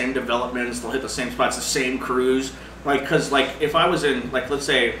hit the same developments, they'll hit the same spots, the same crews. Because if I was in, let's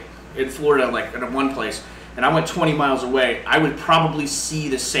say, in Florida, in one place, and I went 20 miles away, I would probably see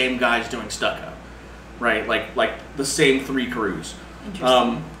the same guys doing stucco, right? Like the same 3 crews.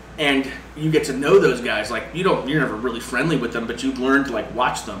 Interesting. And you get to know those guys. You're never really friendly with them, but you learn to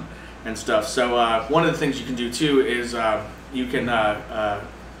watch them and stuff. So one of the things you can do too is you can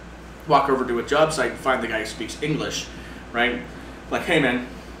walk over to a job site and find the guy who speaks English, right? Like, hey man,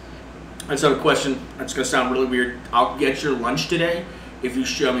 I just have a question. It's gonna sound really weird. I'll get your lunch today if you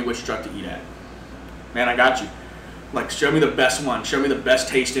show me which truck to eat at. Man, I got you. Show me the best one. Show me the best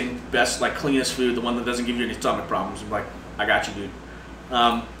tasting, best, cleanest food, the one that doesn't give you any stomach problems. I'm I got you, dude.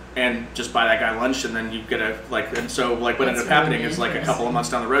 And just buy that guy lunch, and then you get and so what ended up happening is a couple of months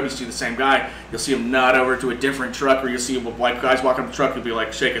down the road, you see the same guy, you'll see him nod over to a different truck, or you'll see white guys walking up the truck, you'll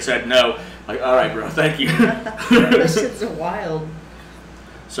be shake his head no, all right, bro, thank you. That shit's wild.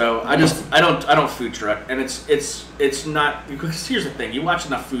 So I don't food truck, and it's not, because here's the thing, you watch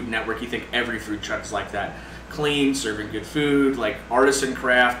enough Food Network, you think every food truck's like that, clean, serving good food, artisan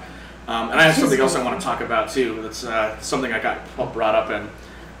craft. And I have something else I want to talk about too. That's something I got brought up in.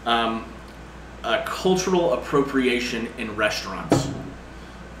 Cultural appropriation in restaurants.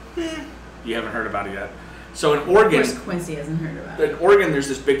 You haven't heard about it yet. So in Oregon, of course Quincy hasn't heard about it. In Oregon, there's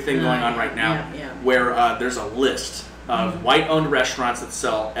this big thing going on right now where there's a list of white-owned restaurants that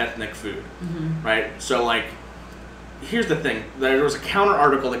sell ethnic food, right? So here's the thing. There was a counter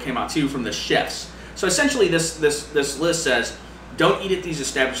article that came out too from the chefs. So essentially, this list says, don't eat at these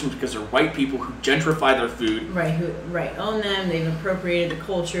establishments because they're white people who gentrify their food. Right, own them. They've appropriated the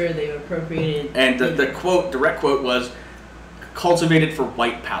culture. They've appropriated. And the direct quote was, cultivated for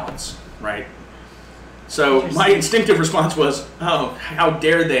white palates, right? So my instinctive response was, oh, how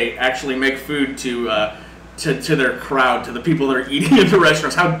dare they actually make food to their crowd, to the people that are eating in the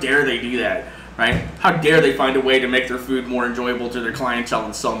restaurants? How dare they do that? Right? How dare they find a way to make their food more enjoyable to their clientele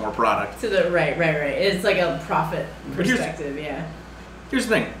and sell more product? Right. It's like a profit perspective, Here's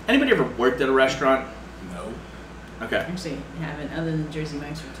the thing. Anybody ever worked at a restaurant? No. Okay. Actually, haven't, other than Jersey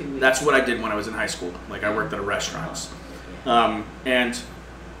Mike's for 2 weeks. That's what I did when I was in high school. I worked at a restaurant. And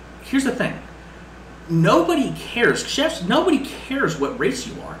here's the thing. Nobody cares. Chefs, nobody cares what race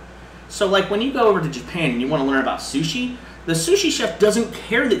you are. So when you go over to Japan and you want to learn about sushi, The sushi chef doesn't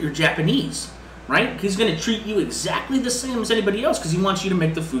care that you're Japanese, right? He's going to treat you exactly the same as anybody else because he wants you to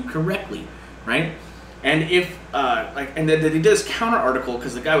make the food correctly, right? And if and then they did this counter article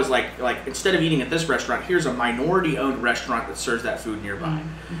because the guy was like instead of eating at this restaurant, here's a minority-owned restaurant that serves that food nearby,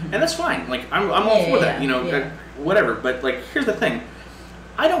 and that's fine. Like I'm all for that, whatever. But like here's the thing,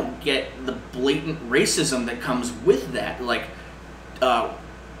 I don't get the blatant racism that comes with that.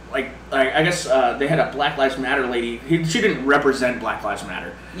 I guess they had a Black Lives Matter lady. She didn't represent Black Lives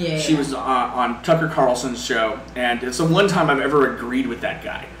Matter. She was on Tucker Carlson's show, and it's the one time I've ever agreed with that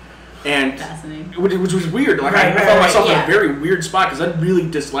guy. And which was weird. Like I found myself in a very weird spot because I really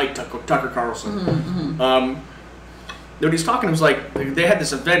disliked Tucker Carlson. When he's talking, it was like they had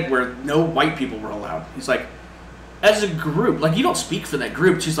this event where no white people were allowed. He's like, as a group, like you don't speak for that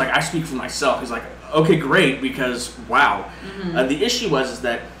group. She's like, I speak for myself. He's like, okay, great, because wow. The issue was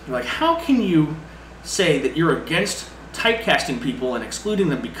that like, how can you say that you're against typecasting people and excluding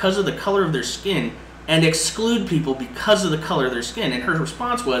them because of the color of their skin, and exclude people because of the color of their skin? And her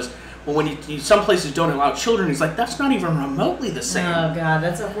response was, well, when some places don't allow children, he's like, that's not even remotely the same. Oh God,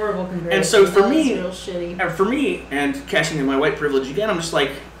 that's a horrible comparison. And so for me, real shitty. And cashing in my white privilege again, I'm just like,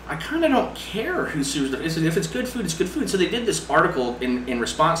 I kind of don't care who sues. If it's good food, it's good food. So they did this article in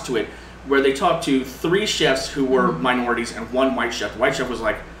response to it, where they talked to 3 chefs who were minorities and 1 white chef. The white chef was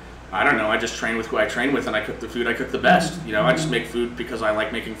like, I don't know, I just train with who I train with, and I cook the food I cook the best. I just make food because I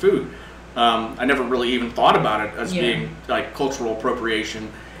like making food. I never really even thought about it as being like cultural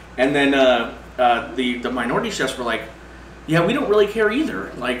appropriation. And then the minority chefs were like, yeah, we don't really care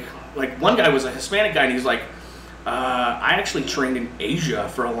either. Like one guy was a Hispanic guy, and he's like, I actually trained in Asia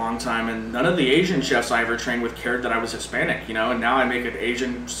for a long time, and none of the Asian chefs I ever trained with cared that I was Hispanic, and now I make an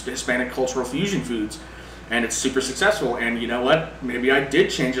Asian Hispanic cultural fusion foods, and it's super successful. And you know what? Maybe I did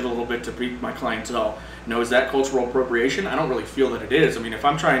change it a little bit to beat my clientele. Is that cultural appropriation? I don't really feel that it is. I mean, if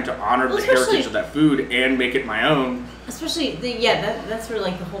I'm trying to honor the heritage of that food and make it my own. Especially, that's where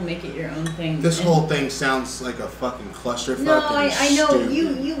like the whole make it your own thing. This whole thing sounds like a fucking clusterfuck. No, I know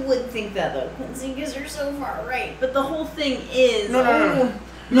you would think that though, Quincy, because you're so far right. But the whole thing is No.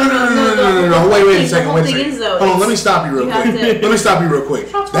 Wait a second. Hold on, let me stop you real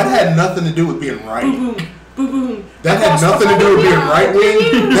quick. That had nothing to do with being right. That had nothing to do with being right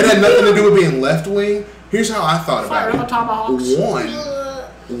wing. That had nothing to do with being left wing. Here's how I thought about it.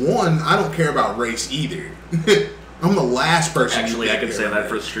 One, I don't care about race either. I'm the last person. Actually, I can say that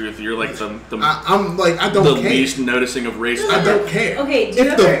for the truth. You're like I don't the care. least noticing of race. I don't care. Okay,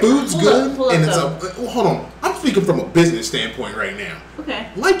 if the food's good and it's hold on. I'm speaking from a business standpoint right now. Okay.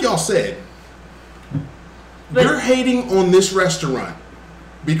 Like y'all said, you're hating on this restaurant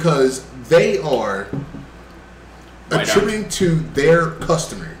because they are attributing to their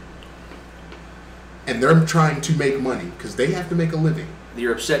customer, and they're trying to make money because they have to make a living.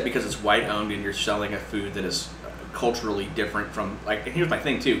 You're upset because it's white owned and you're selling a food that is culturally different from and here's my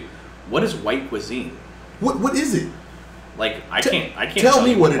thing too. What is white cuisine? What is it? Like I can't tell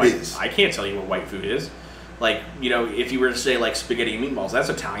me what it is. I can't tell you what white food is. Like, if you were to say like spaghetti and meatballs, that's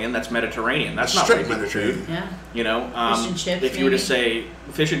Italian, that's Mediterranean. That's not white people food. Yeah. Fish and chips, if you were to say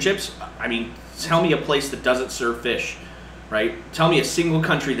fish and chips, I mean, tell me a place that doesn't serve fish. Right? Tell me a single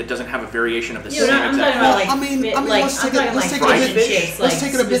country that doesn't have a variation of the same exact food. Let's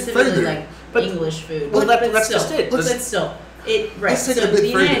take it a bit further. But English food. Well, that's just it. But still, let's take it a bit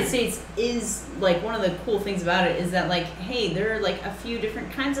the further. United States is like one of the cool things about it is that like, hey, there are like a few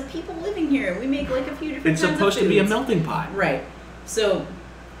different kinds of people living here. We make like a few different. It's supposed to be a melting pot, right? So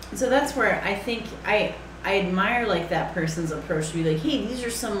that's where I think I admire like that person's approach to be like, hey, these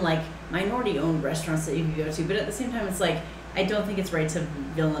are some like minority-owned restaurants that you can go to, but at the same time, it's like I don't think it's right to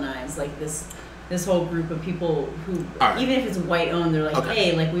villainize like this whole group of people who, even if it's white-owned, they're like,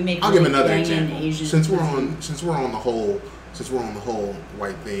 hey, like we make. I'll give another example. Asian since we're on the whole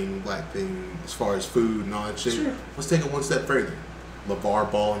white thing, black thing, as far as food and all that shit. Sure. Let's take it one step further. LeVar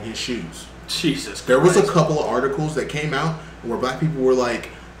Ball and his shoes. Jesus Christ. There was a couple of articles that came out where black people were like,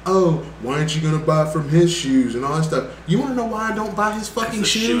 oh, why aren't you gonna buy from his shoes and all that stuff? You wanna know why I don't buy his fucking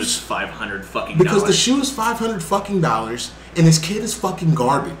shoes? The shoe is $500 fucking. Because the shoe is $500 fucking and his kid is fucking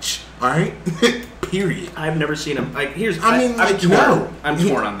garbage. All right, period. I've never seen him. Like I'm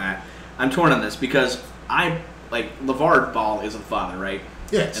torn on that. I'm torn on this because LeVar Ball is the father, right?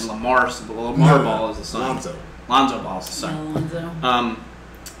 Yes. And Lamar Ball is the son. Lonzo Ball is the son. Lonzo.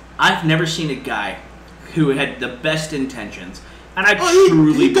 I've never seen a guy who had the best intentions. And I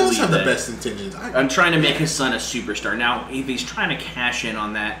truly he does believe have that. the best intentions. I'm trying to make his son a superstar. Now, if he's trying to cash in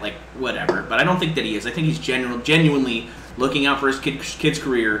on that, like, whatever. But I don't think that he is. I think he's genuinely looking out for his kid's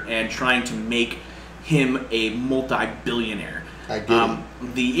career and trying to make him a multi-billionaire. I get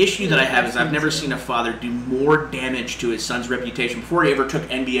it. The issue that I have is I've never seen a father do more damage to his son's reputation before he ever took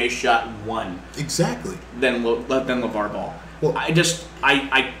NBA shot one. Exactly. Than LeVar Ball. Well,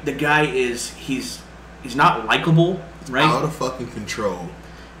 the guy he's not likable, right? Out of fucking control.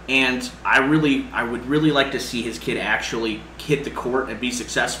 And I would really like to see his kid actually hit the court and be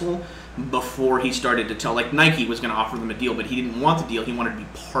successful before he started to tell. Like Nike was going to offer them a deal, but he didn't want the deal. He wanted to be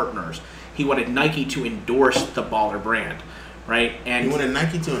partners. He wanted Nike to endorse the Baller brand, right? And he wanted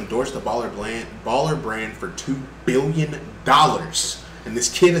Nike to endorse the Baller brand for $2 billion. And this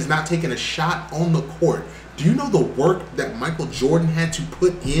kid has not taken a shot on the court. Do you know the work that Michael Jordan had to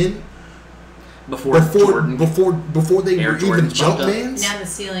put in before they were even Jumpmans? Now the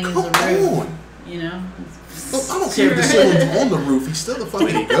ceiling is Come a roof. on. You know? I don't care if the ceiling's on the roof. He's still the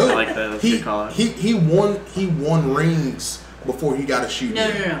fucking goat. I like that. That's what you call it. He won rings before he got a shoe deal.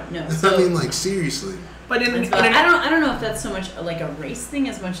 No. I So, mean, like, seriously. But I don't know if that's so much like a race thing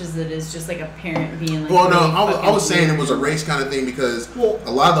as much as it is just like a parent being like. Well, no, really I was saying it was a race kind of thing because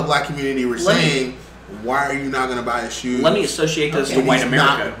a lot of the black community were saying, why are you not going to buy a shoe? Let me associate this to white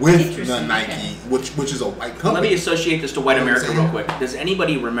America. Not with the Nike, which is a white company. Let me associate this to white America real quick. Does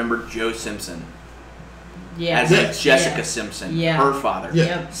anybody remember Joe Simpson? Yeah. As Jessica Simpson, her father.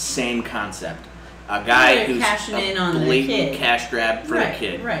 Yeah. Same concept. A guy who's cashing in on a the blatant kid. cash grab for the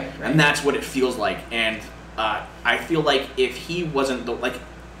kid. Right. And that's what it feels like. And I feel like if he wasn't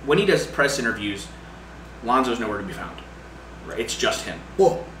when he does press interviews, Lonzo's nowhere to be found. Right? It's just him.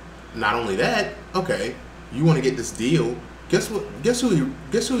 Well, not only that, okay, you want to get this deal. Guess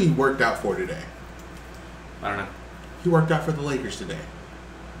who he worked out for today? I don't know. He worked out for the Lakers today.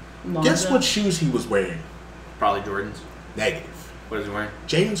 Lonzo. Guess what shoes he was wearing? Probably Jordans. Negative. What is he wearing?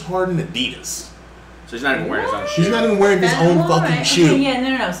 James Harden Adidas. So he's not even wearing his own shoe. He's not even wearing his own fucking shoe. Okay,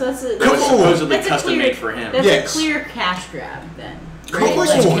 yeah, no. So that's that was supposedly custom made for him. That's a clear cash grab then. Right?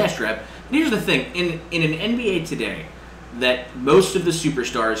 It's a cash grab. And here's the thing: in an NBA today, that most of the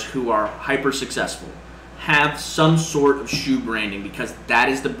superstars who are hyper successful have some sort of shoe branding because that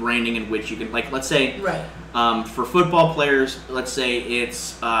is the branding in which you can, like, let's say, for football players, let's say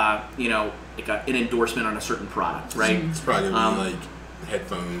it's like an endorsement on a certain product, right? It's probably gonna be like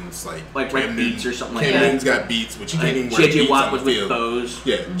headphones, like Beats or something like that. Camden's got Beats, but you can't even wear JJ Beats Watt on was the field. with Bose.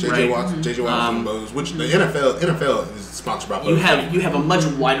 Yeah, JJ Watt was on Bose, which the NFL is sponsored by Bose. You have a much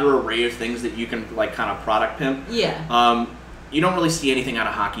wider array of things that you can like kind of product pimp. Yeah. You don't really see anything out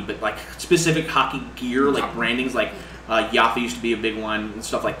of hockey, but like specific hockey gear, like brandings, like Yaffa used to be a big one and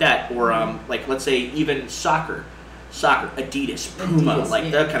stuff like that, or like let's say even soccer, Adidas, Puma,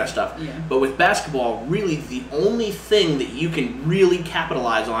 that kind of stuff. Yeah. But with basketball, really the only thing that you can really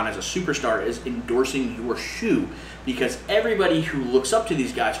capitalize on as a superstar is endorsing your shoe, because everybody who looks up to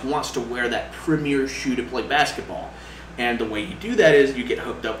these guys wants to wear that premier shoe to play basketball. And the way you do that is you get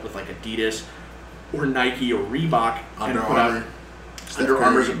hooked up with like Adidas or Nike or Reebok. Under Armour. Under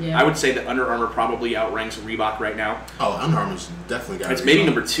Armour. I would say that Under Armour probably outranks Reebok right now. Oh, Under Armour's definitely got It's maybe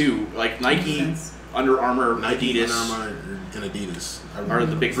number 2. Like Nike, Under Armour, Nike, Adidas. Under Armour, and Adidas Are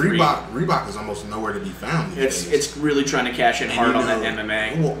the big three. Reebok is almost nowhere to be found these days. It's really trying to cash in hard on that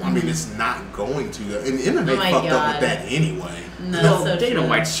MMA. Well, I mean, it's not going to. And MMA fucked up with that anyway. No, so Dana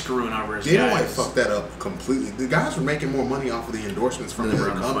White's screwing over his Dana guys. White fucked that up completely. The guys were making more money off of the endorsements from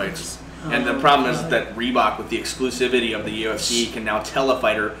their companies. And the problem is that Reebok, with the exclusivity of the UFC, can now tell a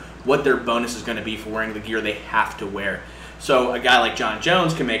fighter what their bonus is going to be for wearing the gear they have to wear. So a guy like John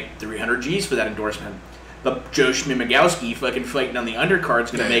Jones can make 300 G's for that endorsement. But Joe Schmimagowski fucking fighting on the undercard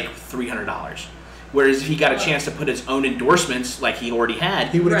is going to make $300. Whereas if he got a chance to put his own endorsements, like he already had,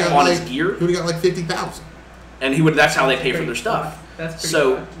 on his gear, he would have got like $50,000. And that's how they pay for their stuff.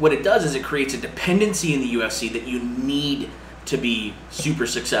 So what it does is it creates a dependency in the UFC that you need to be super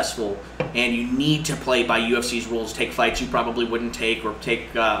successful, and you need to play by UFC's rules, take fights you probably wouldn't take, or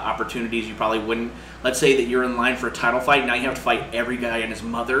take opportunities you probably wouldn't. Let's say that you're in line for a title fight, now you have to fight every guy and his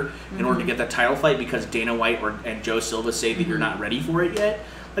mother in order to get that title fight because Dana White and Joe Silva say that you're not ready for it yet.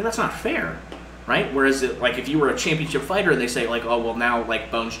 Like, that's not fair, right? Whereas if you were a championship fighter and they say like, oh well, now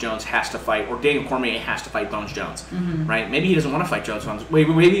like Bones Jones has to fight, or Daniel Cormier has to fight Bones Jones, right? Maybe he doesn't want to fight Jones.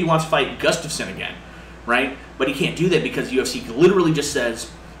 Maybe he wants to fight Gustafsson again, right? But he can't do that because UFC literally just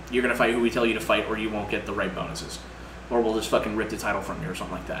says you're going to fight who we tell you to fight, or you won't get the right bonuses, or we'll just fucking rip the title from you or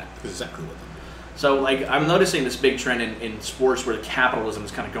something like that. Exactly what they do. So like I'm noticing this big trend in sports where the capitalism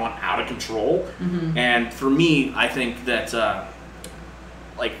is kind of going out of control, and for me, I think that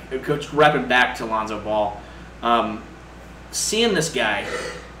wrapping back to Lonzo Ball, seeing this guy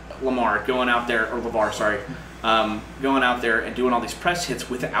Lamar going out there, or LeVar, sorry, going out there and doing all these press hits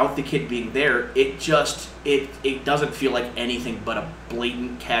without the kid being there, it doesn't feel like anything but a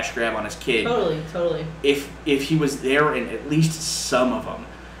blatant cash grab on his kid. Totally. If he was there in at least some of them,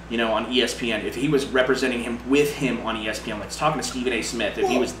 on ESPN, if he was representing him with him on ESPN, like talking to Stephen A. Smith, if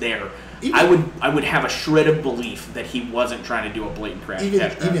he was there, I would have a shred of belief that he wasn't trying to do a blatant cash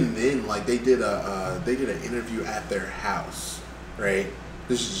grab. Even then, like they did an interview at their house, right?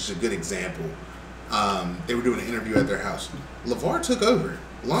 This is just a good example. They were doing an interview at their house. LeVar took over.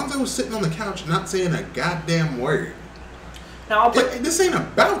 Lonzo was sitting on the couch, not saying a goddamn word. Now, this ain't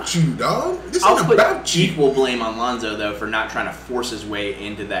about you, dog. This ain't about you. Equal blame on Lonzo though for not trying to force his way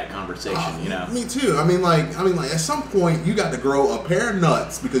into that conversation. Me too. I mean, like at some point you got to grow a pair of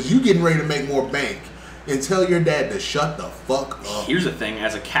nuts because you getting ready to make more bank, and tell your dad to shut the fuck up. Here's the thing: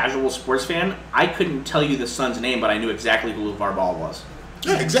 as a casual sports fan, I couldn't tell you the son's name, but I knew exactly who LeVar Ball was.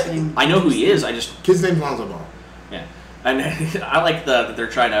 Yeah, exactly. I know who he is. Kid's name's Lonzo Ball. Yeah, and I like that they're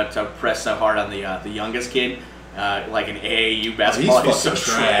trying to press so hard on the youngest kid. Like an AAU basketball, he's so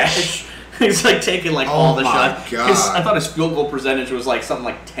trash. He's like taking all the shots. I thought his field goal percentage was like something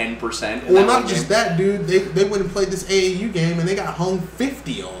like 10%. Well, not just that, dude. They went and played this AAU game and they got hung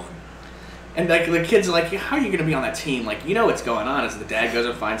 50 on. And like the kids are like, how are you going to be on that team? Like, what's going on is the dad goes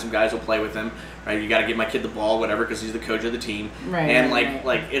and finds some guys who'll play with him. Right? You got to give my kid the ball, whatever, because he's the coach of the team. Right. And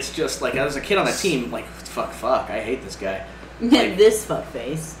like it's just like as a kid on that team, like fuck, I hate this guy. Like, this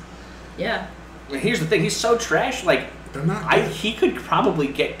fuckface. Yeah. Here's the thing: he's so trash. Like, they're not. He could probably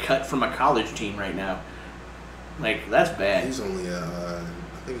get cut from a college team right now. Like, that's bad. He's only I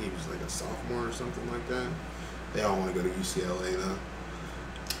think he was like a sophomore or something like that. They all want to go to UCLA though.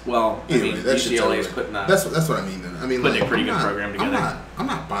 Well, UCLA is putting that's what I mean. Then I mean, putting a pretty good program together. I'm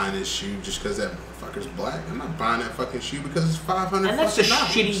not buying this shoe just because that motherfucker's black. I'm not buying that fucking shoe because it's $500. And that's a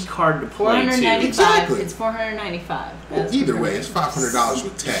shitty card to play too. Exactly. It's $495. Well, either way, it's $500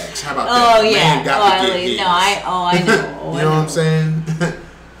 with tax. How about that? Oh yeah. I know. You know what I'm saying?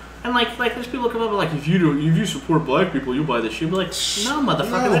 And like there's people come up and like, if you support black people, you'll buy this shoe. But like, no,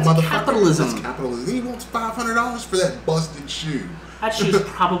 motherfucker, that's capitalism. That's capitalism. He wants $500 for that busted shoe. That shoe's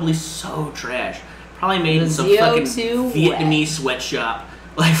probably so trash. Probably made in some fucking Vietnamese sweatshop.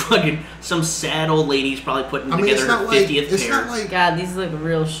 Like fucking some sad old lady's probably putting together her 50th pair. God, these look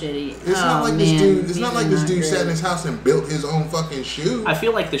real shitty. It's not like this dude. It's not like this dude sat in his house and built his own fucking shoe. I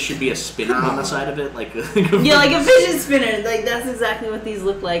feel like there should be a spinner on the side of it, like like a fidget spinner. Like that's exactly what these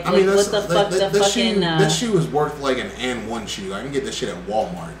look like. I mean, what the fuck? That shoe is worth like an and1 shoe. I can get this shit at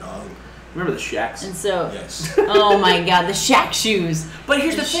Walmart, dog. Remember the Shaqs? And so, yes. Oh my God, the Shaq shoes. But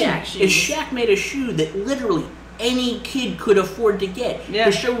here's the thing: is Shaq made a shoe that literally any kid could afford to get. Yeah.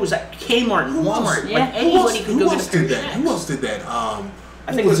 The show was at Kmart and Walmart. Yeah. Like anybody could go get a pair of Shaqs. Who else did that? I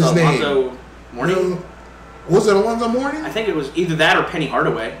think it was Alonzo Mourning. Was it Alonzo Mourning? I think it was either that or Penny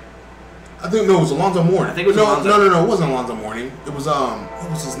Hardaway. I think no, it was Alonzo Mourning. I think it was Alonzo. No, it wasn't Alonzo Mourning. It was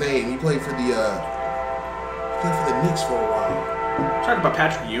what was his name? He played for the Knicks for a while. Talking about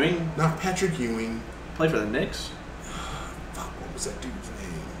Patrick Ewing? Not Patrick Ewing. Played for the Knicks? Fuck, what was that dude's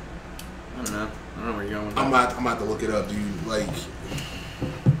name? I don't know where you're going with that. I'm about to look it up, dude. Like,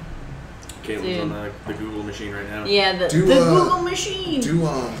 Caitlin's on the Google machine right now. Yeah, the Google machine.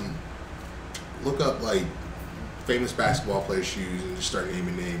 Look up like famous basketball players' shoes and just start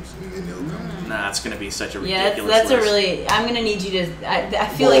naming names, and then they'll come. Nah, it's gonna be such a ridiculous list. That's a really. I'm gonna need you to. I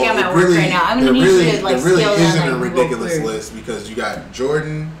feel like I'm at work right now. I'm gonna need you to like. It really isn't a ridiculous list because you got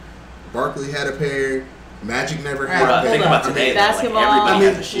Jordan, Barkley had a pair. Magic never had a pair. Think about today. Basketball. Everybody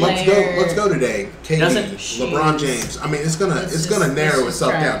has a shoe. Let's go today. KD, LeBron James. I mean, it's gonna narrow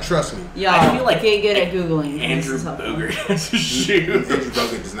itself down. Trust me. Y'all, I feel like get good at googling. Andrew Bogut has a shoe. Andrew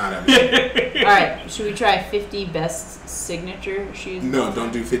Bogut does not have a shoe. All right, should we try 50 best signature shoes? No,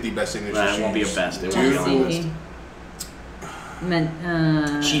 don't do 50 best signature shoes. It won't be a best. It won't be on the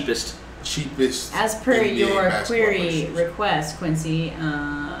list. Cheapest. As per NBA your query request, Quincy.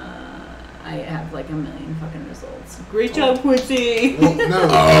 I have like a million fucking results. Great job, Quincy. Well,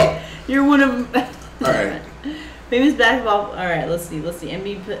 no. You're one of them. All right. Famous basketball. All right, let's see.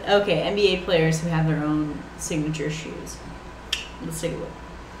 NBA players who have their own signature shoes. Let's take a look.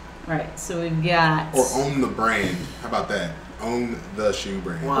 All right, so we've got. Or own the brand. How about that? Own the shoe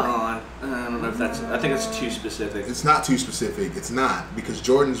brand. Well, I don't know if that's. I think it's too specific. It's not too specific. It's not because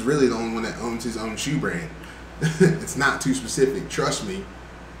Jordan's really the only one that owns his own shoe brand. It's not too specific. Trust me.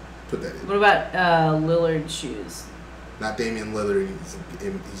 Put that in. What about Lillard shoes? Not Damian Lillard.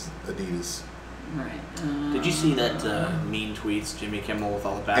 He's Adidas. Alright. Did you see that mean tweets, Jimmy Kimmel with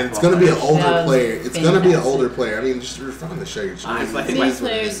all the basketball? And it's gonna be an older That was player. It's gonna be an older fantastic. player. I mean, just refine the show. I think NBA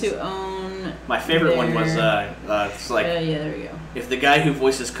players who own. My favorite one was it's like, yeah, there we go. if the guy who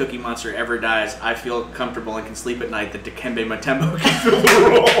voices Cookie Monster ever dies, I feel comfortable and can sleep at night that Dikembe Mutombo can fill the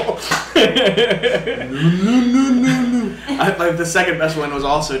role. Like the second best one was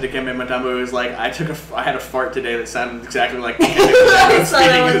also Dikembe Mutombo. It was like, I had a fart today that sounded exactly like Dikembe Mutombo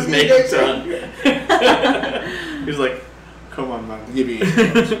speaking in his native tongue. He was like, "Come on, man, Give me.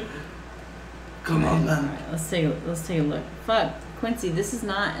 come on, man." Alright, let's take a look. Fuck. Quincy, this is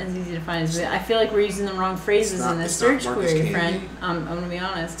not as easy to find as I feel like we're using the wrong phrases in this search query, friend. I'm gonna be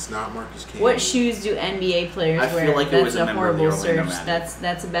honest. It's not Marcus King. What shoes do NBA players I wear? feel like it That's was a a member of the horrible Orlando search. Magic.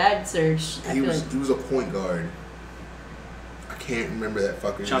 That's a bad search. I He feel was like he was a point guard. I can't remember that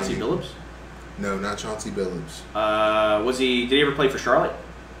fucking Chauncey name. Billups? No, not Chauncey Billups. Did he ever play for Charlotte?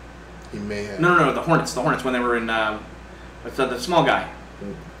 He may have. No, the Hornets. The Hornets when they were in, the small guy.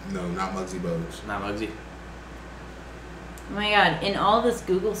 No, not Muggsy Bogues. Not Muggsy. oh my god! In all this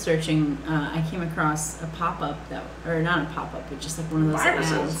Google searching, I came across a pop-up or not a pop-up, but just like one of those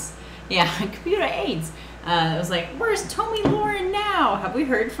Viruses. ads. Yeah, computer aids. It was like, "Where's Tommy Lauren now? Have we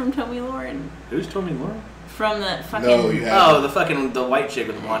heard from Tommy Lauren?" Who's Tommy Lauren? From the fucking. No, you haven't. Oh, the white chick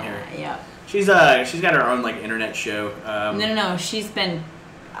with the blonde hair. Yeah. She's got her own like internet show. No. She's been.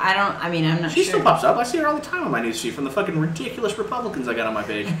 I'm not She sure. still pops up. I see her all the time on my newsfeed from the fucking ridiculous Republicans I got on my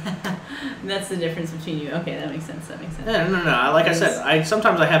page. That's the difference between you. Okay, that makes sense. Yeah, no. Like I said,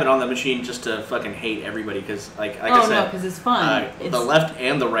 sometimes I have it on the machine just to fucking hate everybody because, like I Oh said, no, because it's fun. the left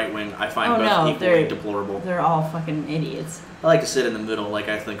and the right wing I find both equally deplorable. They're all fucking idiots. I like to sit in the middle. Like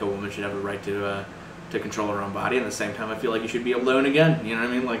I think a woman should have a right to control her own body. And at the same time, I feel like you should be alone again. You know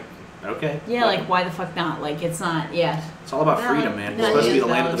what I mean? Like, okay. Yeah, like why the fuck not? Like it's not. Yeah. It's all about freedom, man. It's supposed to be the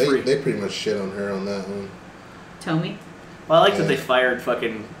land of the free. They pretty much shit on her on that one. Tommy. Well, I like that they fired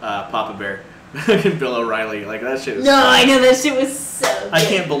fucking Papa Bear. Bill O'Reilly. Like, that shit was No, funny. I know that shit was so good. I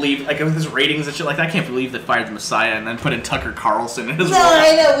can't believe, like, with his ratings and shit like that, I can't believe they fired the Messiah and then put in Tucker Carlson in his No, role.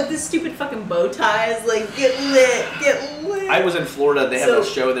 I know, with the stupid fucking bow ties, like, get lit. I was in Florida. They have So- a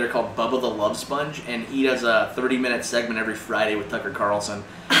show there called Bubba the Love Sponge, and he does a 30-minute segment every Friday with Tucker Carlson,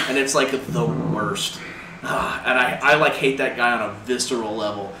 and it's like the worst. And I like hate that guy on a visceral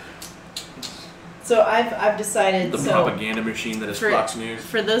level. So I've decided. The propaganda machine that is Fox News.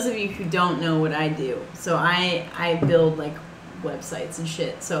 For those of you who don't know what I do, so I build like websites and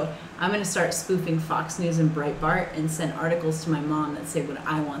shit. So I'm gonna start spoofing Fox News and Breitbart and send articles to my mom that say what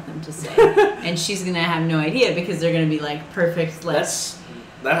I want them to say, and she's gonna have no idea because they're gonna be like perfect. Like,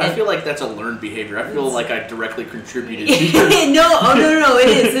 I feel like that's a learned behavior. I feel like I directly contributed to no,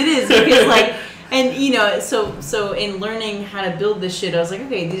 it is because like. And you know, so in learning how to build this shit, I was like,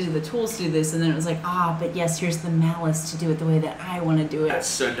 okay, these are the tools to do this, and then it was like, but yes, here's the malice to do it the way that I want to do it. That's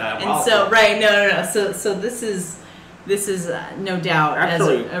so diabolical. And so, right, no. So this is no doubt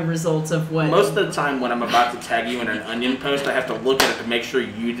Actually, as a result of what. Most of the time, when I'm about to tag you in an Onion post, I have to look at it to make sure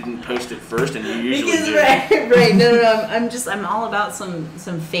you didn't post it first, and you usually do. Right. No. I'm all about some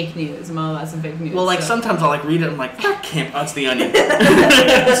fake news. I'm all about some fake news. Well, like sometimes I'll like read it, and I'm like, that can't. That's the Onion.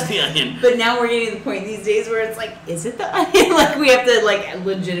 That's the Onion. But now we're getting to the point these days where it's like, is it the Onion? Like we have to like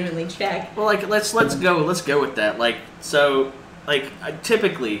legitimately check. Well, like let's go with that. Like so, like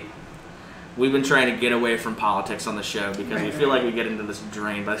typically. We've been trying to get away from politics on the show because we feel like we get into this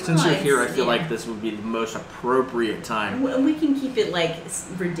drain. But since you're here, I feel like this would be the most appropriate time. We can keep it like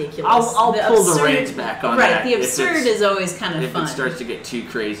ridiculous. I'll pull the reins back on that. Right, the absurd is always kind of fun. If it starts to get too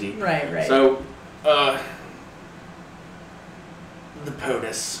crazy. Right. So, the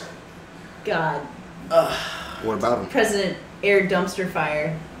POTUS. God. What about him? President Air Dumpster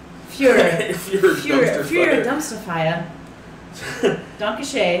Fire. Führer. Führer Dumpster Fire.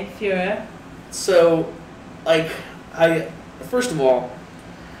 Dankeschön, Führer. So, like, first of all,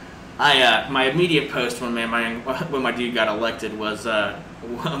 my immediate post when my dude got elected was,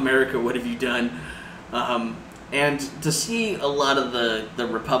 America, what have you done? And to see a lot of the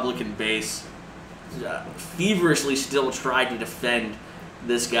Republican base feverishly still try to defend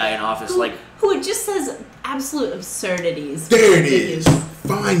this guy in office, who it just says absolute absurdities. There it is.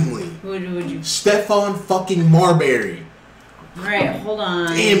 Finally. Would you? Stephon fucking Marbury. Right, hold on.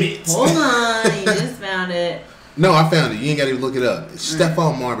 Damn it. Hold on, you just found it. No, I found it. You ain't got to look it up. It's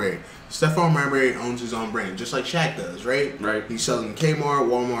Stephon Marbury. Stephon Marbury owns his own brand, just like Shaq does, right? Right. He's selling Kmart,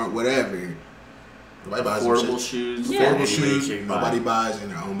 Walmart, whatever. Nobody buys affordable shoes. Yeah. Affordable shoes. Nobody buys,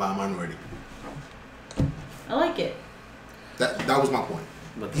 and they're owned by a minority. I like it. That was my point.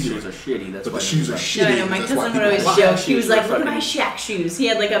 But the shoes are shitty. That's but why the shoes are No, shitty. I know. My That's why cousin would people always buy joke. them. He was like, "Look at fucking- my Shaq shoes." He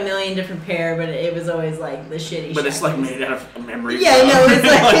had like a million different pair, but it was always like the shitty. But Shaq it's like shoes. made out of memory. Yeah, I know.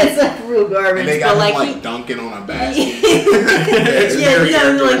 It's like real garbage. And they got but him like, like dunking on a basket. yeah, you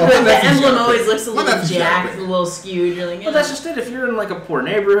know, like Oh, the my nephew's emblem got always it. looks a My little nephew's got jacked, it. a little skewed. You're like, Well, that's just it. If you're in like a poor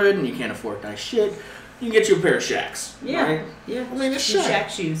neighborhood and you can't afford nice shit, you can get you a pair of Shaqs. yeah, Right? yeah. I mean, it's Shaq. Shaq.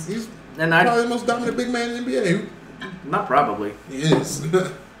 Shoes. He's And probably the most dominant big man in the NBA. not probably. He is.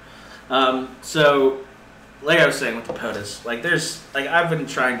 So, like I was saying with the POTUS, like there's, like I've been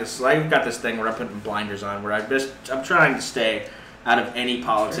trying to, I've got this thing where I'm putting blinders on, where I'm trying to stay out of any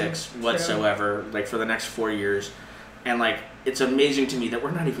politics whatsoever, like for the next 4 years, and like it's amazing to me that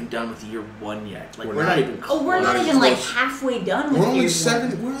we're not even done with year 1 yet. Like we're not even. Oh, we're not even like halfway done with We're only year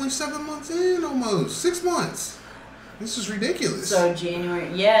 7. one. We're only 7 months in, almost 6 months. This is ridiculous. So January,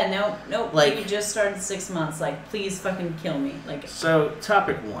 nope. Like- we just started 6 months. Like, please fucking kill me. Like, So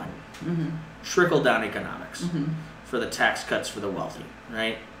topic 1, mm-hmm. trickle down economics for the tax cuts for the wealthy,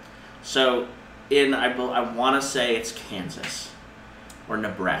 right? So I want to say it's Kansas or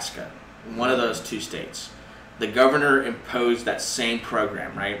Nebraska, one of those 2 states. The governor imposed that same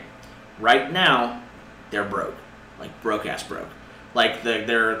program, right? Right now, they're broke, like broke ass broke. Like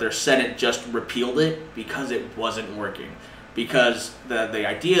their Senate just repealed it because it wasn't working. Because the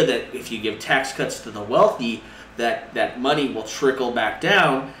idea that if you give tax cuts to the wealthy, that money will trickle back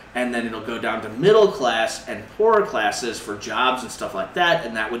down, and then it'll go down to middle class and poorer classes for jobs and stuff like that,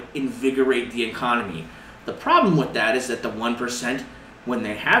 and that would invigorate the economy. The problem with that is that the 1%, when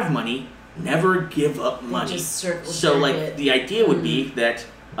they have money, never give up money. Just circle So jerk like it. the idea would be that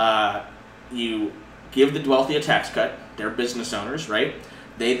you give the wealthy a tax cut, they're business owners, right?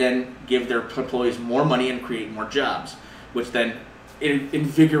 They then give their employees more money and create more jobs, which then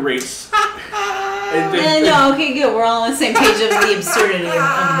invigorates. No, okay, good. We're all on the same page of the absurdity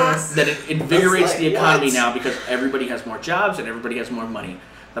of this. That it invigorates That's like, the economy what? now because everybody has more jobs and everybody has more money.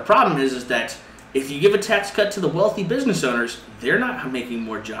 The problem is that if you give a tax cut to the wealthy business owners, they're not making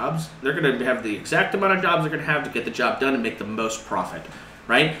more jobs. They're going to have the exact amount of jobs they're going to have to get the job done and make the most profit,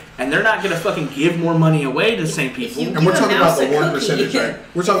 right? And they're not going to fucking give more money away to the same people. And we're talking about the 1%, right?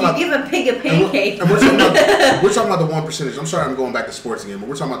 We're talking about give a pig a pancake. And we're talking about the 1%. I'm sorry, I'm going back to sports again, but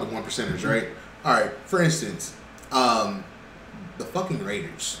we're talking about the 1%, right? All right. For instance, the fucking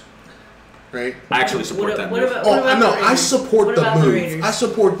Raiders, right? I actually support that move. I know. I support the move. Raiders? I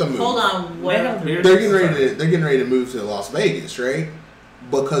support the move. Hold on. What about the Raiders? They're getting ready to move to Las Vegas, right?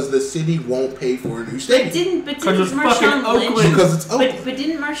 Because the city won't pay for a new stadium. But it's didn't fucking Marshawn Lynch? Oakland. Because it's Oakland. But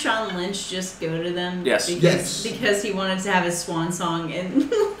didn't Marshawn Lynch just go to them? Yes. Because he wanted to have his swan song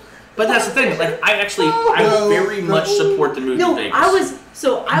and. But that's the thing. Like I very much support the move to Vegas. I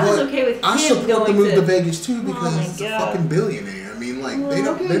was okay with him I support going the move to to Vegas too because my it's a God. fucking billionaire. I mean, like Well,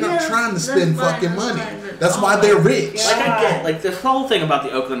 they're not yes, trying to that's spend fine, fucking that's money. fine, but- That's oh why my they're rich. God. Like I get, like the whole thing about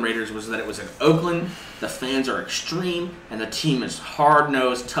the Oakland Raiders was that it was in Oakland, the fans are extreme, and the team is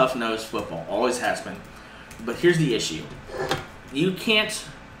hard-nosed, tough-nosed football. Always has been. But here's the issue. You can't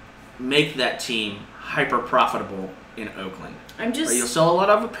make that team hyper-profitable in Oakland. I'm just. Right? You'll sell a lot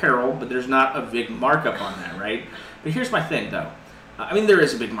of apparel, but there's not a big markup on that, right? But here's my thing, though. I mean, there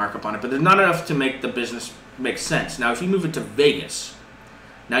is a big markup on it, but there's not enough to make the business make sense. Now, if you move it to Vegas,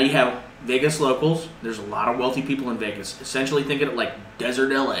 now you have Vegas locals. There's a lot of wealthy people in Vegas. Essentially, think of it like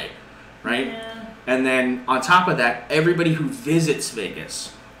desert LA, right? Yeah. And then on top of that, everybody who visits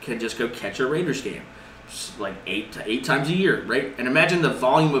Vegas can just go catch a Raiders game, like eight times a year, right? And imagine the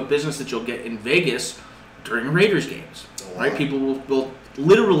volume of business that you'll get in Vegas during Raiders games, right? People will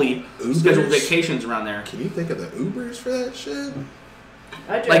literally schedule vacations around there. Can you think of the Ubers for that shit?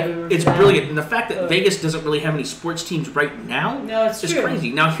 Like, it's brilliant. And the fact that Vegas doesn't really have any sports teams right now it's is true.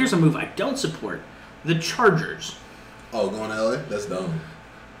 crazy. Now, here's a move I don't support. The Chargers. Oh, going to LA? That's dumb.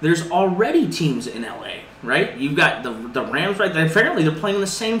 There's already teams in LA, right? You've got the Rams right there. Apparently, they're playing in the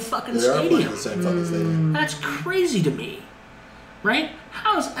same fucking They are playing stadium. the same fucking stadium. That's crazy to me, right?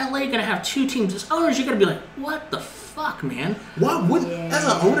 How is LA going to have 2 teams? As owners, you're going to be like, what the fuck, man? Why would, as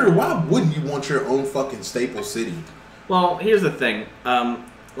an owner, why wouldn't you want your own fucking staple city? Well, here's the thing.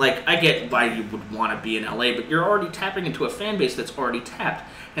 Like, I get why you would want to be in LA, but you're already tapping into a fan base that's already tapped.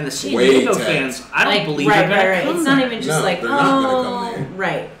 And the San Way Diego tapped. fans, I don't believe right, they're going to come It's there. not even just No, like, they're not gonna come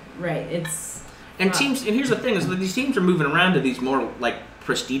there. right. It's And teams, and here's the thing: is that these teams are moving around to these more like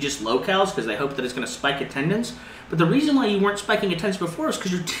prestigious locales because they hope that it's going to spike attendance. But the reason why you weren't spiking attendance before is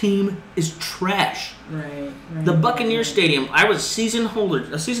because your team is trash. right. The Buccaneers Stadium. I was a season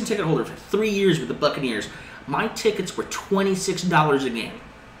ticket holder for 3 years with the Buccaneers. My tickets were $26 a game.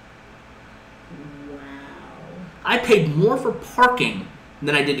 Wow. I paid more for parking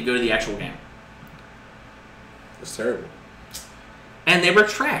than I did to go to the actual game. It's terrible. And they were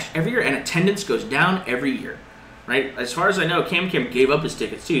trash every year, and attendance goes down every year, right? As far as I know, Cam gave up his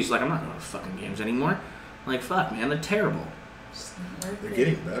tickets too. He's like, I'm not going to fucking games anymore. I'm like, fuck, man, they're terrible. They're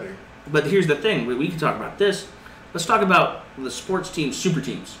getting better. But here's the thing: we can talk about this. Let's talk about the sports teams, super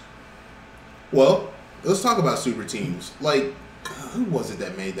teams. Well, let's talk about super teams. Like, who was it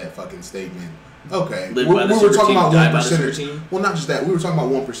that made that fucking statement? Okay, we were talking about one percentage. Well, not just that. We were talking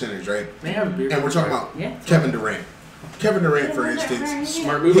about 1%, right? They have a beer. And we're talking about Kevin Durant. Kevin Durant, for instance.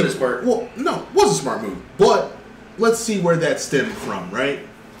 Smart move on his part. Well, no, it was a smart move. But let's see where that stemmed from, right?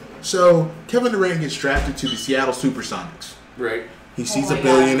 So, Kevin Durant gets drafted to the Seattle Supersonics. Right. He sees a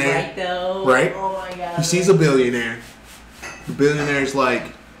billionaire. Right? Oh my God. He sees a billionaire. The billionaire's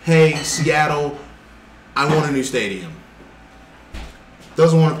like, hey, Seattle, I want a new stadium.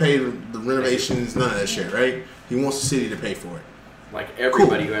 Doesn't want to pay the renovations, none of that shit, right? He wants the city to pay for it. Like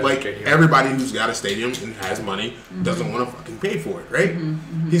everybody who has like everybody who's got a stadium and has money doesn't want to fucking pay for it, right?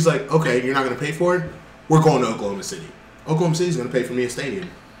 He's like, okay, you're not going to pay for it? We're going to Oklahoma City. Oklahoma City's going to pay for me a stadium.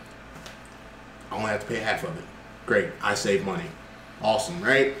 I only have to pay half of it. Great. I save money. Awesome,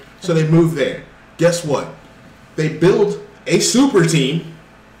 right? So they move there. Guess what? They build a super team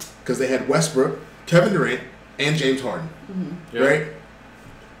because they had Westbrook, Kevin Durant, and James Harden, right?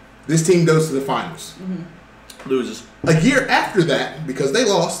 This team goes to the finals. Loses. A year after that, because they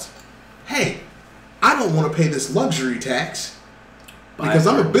lost, hey, I don't want to pay this luxury tax because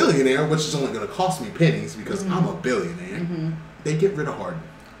I'm a billionaire, which is only going to cost me pennies because I'm a billionaire. They get rid of Harden.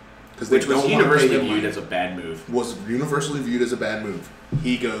 Which was universally viewed as a bad move. Was universally viewed as a bad move.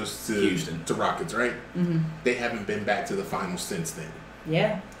 He goes to Houston. To Rockets, right? They haven't been back to the finals since then.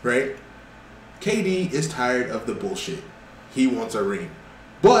 Yeah. Right? KD is tired of the bullshit. He wants a ring.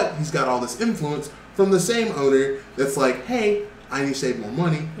 But he's got all this influence from the same owner that's like, hey, I need to save more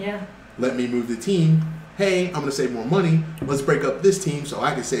money. Yeah. Let me move the team. Hey, I'm going to save more money. Let's break up this team so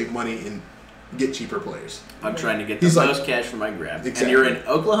I can save money and get cheaper players. I'm trying to get the most cash for my grab. Exactly. And you're in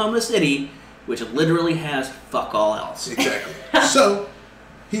Oklahoma City, which literally has fuck all else. Exactly. So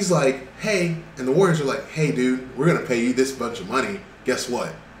he's like, hey, and the Warriors are like, hey, dude, we're going to pay you this bunch of money. Guess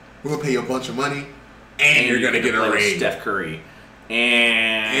what? We're going to pay you a bunch of money, and you're going to get a ring. Steph Curry.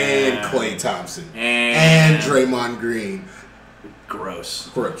 And Klay Thompson. And Draymond Green. Gross.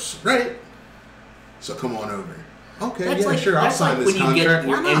 Right? So come on over. Okay, that's sure, I'll sign this contract.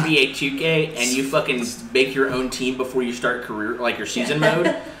 When you get your NBA 2K and you fucking make your own team before you start your season mode.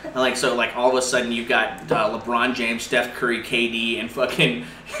 And all of a sudden you've got LeBron James, Steph Curry, KD, and fucking...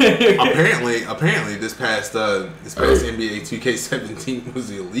 apparently this past NBA 2K17 was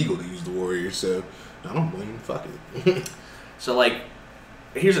illegal to use the Warriors, so I don't blame him. Fuck it. So,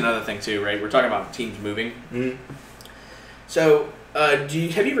 here's another thing, too, right? We're talking about teams moving. So, have you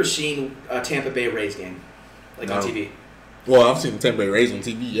ever seen a Tampa Bay Rays game? On TV? Well, I've seen the Tampa Bay Rays on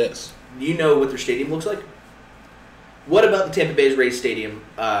TV, yes. Do you know what their stadium looks like? What about the Tampa Bay Rays stadium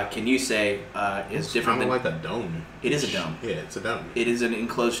can you say is different than... It's kind of like a dome. It is a dome. Yeah, it's a dome. It is an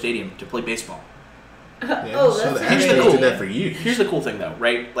enclosed stadium to play baseball. That's did that for years. Here's the cool thing, though,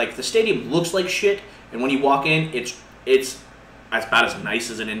 right? The stadium looks like shit, and when you walk in, it's about as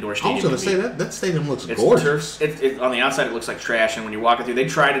nice as an indoor stadium. I was going to say that stadium looks gorgeous. On the outside, it looks like trash, and when you're walking through, they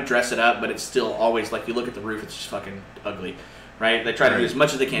try to dress it up, but it's still always you look at the roof, it's just fucking ugly, right? They try to do as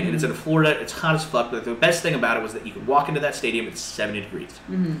much as they can, and it's in Florida, it's hot as fuck. But the best thing about it was that you could walk into that stadium, it's 70 degrees,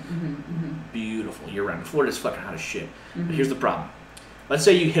 beautiful year round. Florida's fucking hot as shit. But here's the problem: let's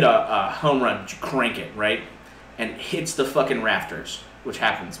say you hit a home run, you crank it, right, and it hits the fucking rafters, which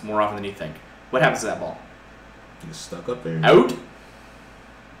happens more often than you think. What happens to that ball? It's stuck up there. Out.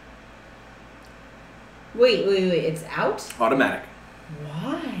 Wait. It's out? Automatic.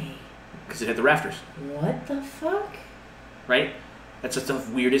 Why? Because it hit the rafters. What the fuck? Right? That's just the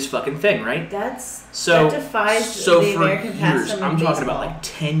weirdest fucking thing, right? That defies the American pastime. I'm talking about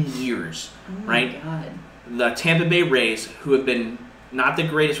 10 years, right? God. The Tampa Bay Rays, who have been not the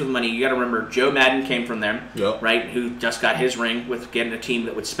greatest with money. You got to remember, Joe Madden came from them, right? Who just got his ring with getting a team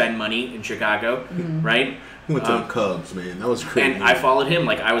that would spend money in Chicago, right? He went to the Cubs, man. That was crazy. And I followed him.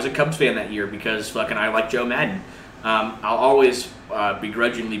 I was a Cubs fan that year because fucking I like Joe Madden. I'll always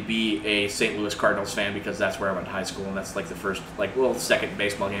begrudgingly be a St. Louis Cardinals fan because that's where I went to high school, and that's the first, second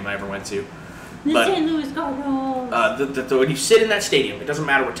baseball game I ever went to. The St. Louis Cardinals. When you sit in that stadium, it doesn't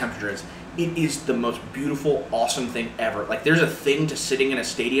matter what temperature it is. It is the most beautiful, awesome thing ever. There's a thing to sitting in a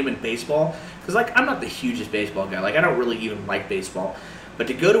stadium in baseball. Because, I'm not the hugest baseball guy. I don't really even like baseball. But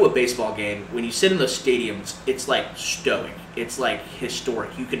to go to a baseball game, when you sit in those stadiums, it's, stoic. It's,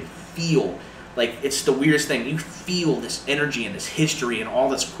 historic. You can feel Like, it's the weirdest thing. You feel this energy and this history and all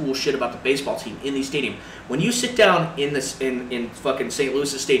this cool shit about the baseball team in the stadium. When you sit down in fucking St.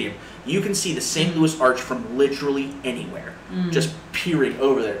 Louis's stadium, you can see the St. Louis Arch from literally anywhere, just peering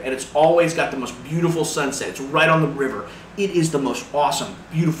over there. And it's always got the most beautiful sunset. It's right on the river. It is the most awesome,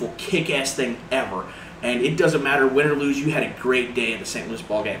 beautiful, kick-ass thing ever. And it doesn't matter win or lose. You had a great day at the St. Louis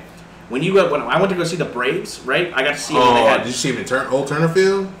ball game. When I went to go see the Braves, right? I got to see them. Did you see them in Old Turner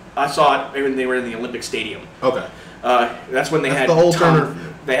Field? I saw it when they were in the Olympic Stadium. Okay. That's when they had the old Tom.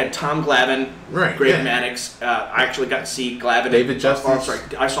 They had Tom Glavine, right? Greg Maddux. I actually got to see Glavine. David Justice.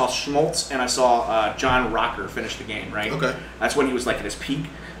 I saw Schmaltz and I saw John Rocker finish the game. Right. Okay. That's when he was like at his peak.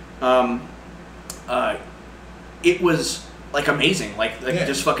 It was like amazing,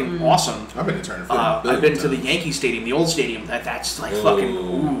 just fucking awesome. I've been to Turner Field. I've been to the Yankee Stadium, the old stadium. That's like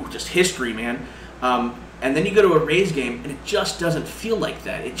fucking just history, man. And then you go to a Rays game, and it just doesn't feel like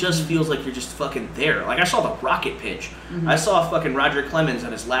that. It just feels like you're just fucking there. Like, I saw the rocket pitch. I saw fucking Roger Clemens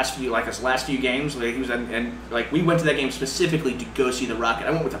in his last few games. Like, he was and like, we went to that game specifically to go see the Rocket.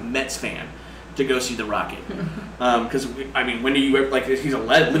 I went with a Mets fan to go see the Rocket. Because, when do you ever, like, he's a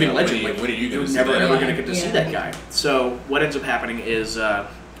living legend. Like, when are you you're never ever going to get to see that guy. So, what ends up happening is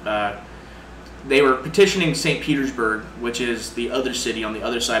they were petitioning St. Petersburg, which is the other city on the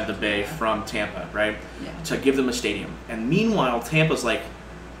other side of the bay from Tampa, right? Yeah. To give them a stadium. And meanwhile, Tampa's like,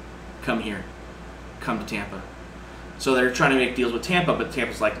 come here. Come to Tampa. So they're trying to make deals with Tampa, but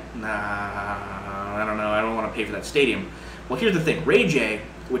Tampa's like, nah, I don't know. I don't want to pay for that stadium. Well, here's the thing. Ray J,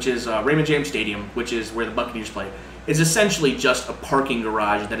 which is Raymond James Stadium, which is where the Buccaneers play, is essentially just a parking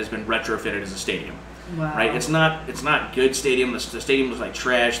garage that has been retrofitted as a stadium. Wow. Right, it's not good stadium. The stadium was like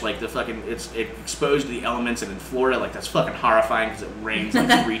trash. Like it's exposed to the elements, and in Florida, like that's fucking horrifying because it rains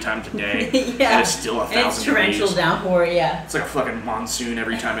like 3 times a day. Yeah, and it's still 1,000 it's torrential degrees. Downpour. Yeah, it's like a fucking monsoon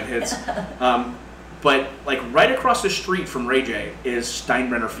every time it hits. But like right across the street from Ray J is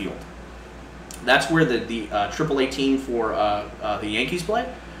Steinbrenner Field. That's where the AAA team for the Yankees play.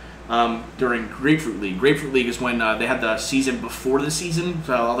 During Grapefruit League. Grapefruit League is when they had the season before the season,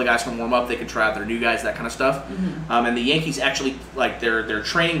 so all the guys can warm up, they can try out their new guys, that kind of stuff. And the Yankees actually, like, their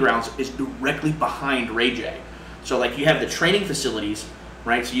training grounds is directly behind Ray J. So, like, you have the training facilities,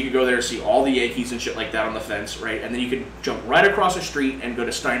 right? So you could go there and see all the Yankees and shit like that on the fence, right? And then you could jump right across the street and go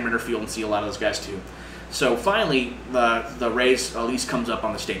to Steinbrenner Field and see a lot of those guys, too. So, finally, the Rays' lease comes up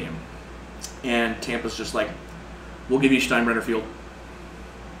on the stadium. And Tampa's just like, we'll give you Steinbrenner Field.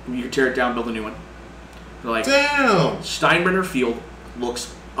 You can tear it down, build a new one. They're like, damn! Steinbrenner Field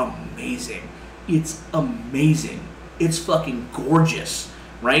looks amazing. It's amazing. It's fucking gorgeous,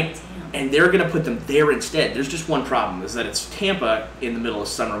 right? Damn. And they're going to put them there instead. There's just one problem, is that it's Tampa in the middle of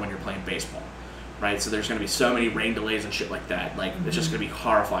summer when you're playing baseball, right? So there's going to be so many rain delays and shit like that. Like, it's just going to be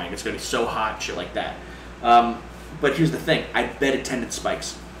horrifying. It's going to be so hot, shit like that. But here's the thing. I bet attendance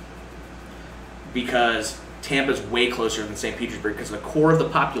spikes. Because Tampa's way closer than St. Petersburg because the core of the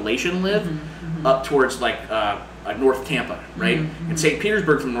population live up towards like North Tampa, right? And St.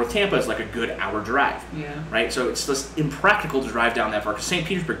 Petersburg from North Tampa is like a good hour drive, right? So it's just impractical to drive down that far because St.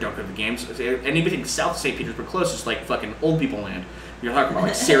 Petersburg don't go to the games. Anything south of St. Petersburg close is like fucking old people land. You're talking about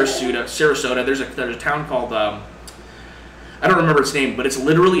like Sarasota. There's a town called I don't remember its name, but it's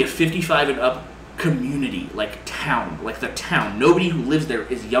literally a 55 and up community, like town, like the town. Nobody who lives there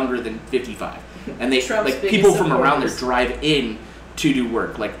is younger than 55. And they like people from around there drive in to do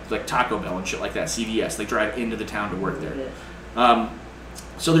work, like Taco Bell and shit like that. CVS, they drive into the town to work there.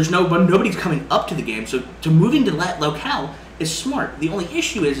 So there's nobody's coming up to the game. So to move into that locale is smart. The only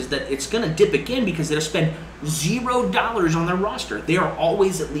issue is that it's gonna dip again because they'll spend $0 on their roster. They are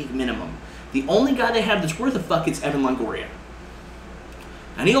always at league minimum. The only guy they have that's worth a fuck is Evan Longoria,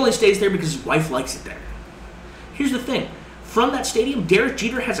 and he only stays there because his wife likes it there. Here's the thing. From that stadium, Derek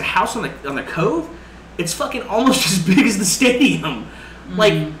Jeter has a house on the Cove. It's fucking almost as big as the stadium.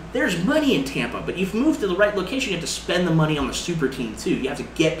 Like, there's money in Tampa, but if you move to the right location, you have to spend the money on the super team, too. You have to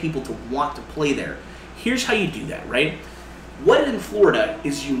get people to want to play there. Here's how you do that, right? What in Florida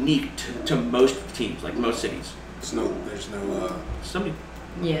is unique to most teams, like most cities? There's no Somebody...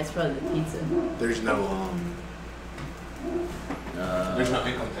 Yeah, it's probably the pizza. There's no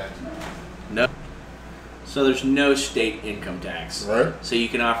income tax. No. So there's no state income tax. Right. So you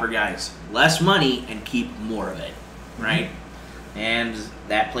can offer guys less money and keep more of it, right? And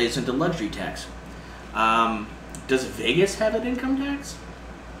that plays into luxury tax. Does Vegas have an income tax?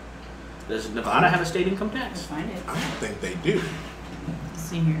 Does Nevada have a state income tax? Find it. I don't think they do. Let's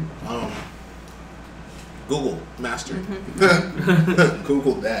see here. Google master.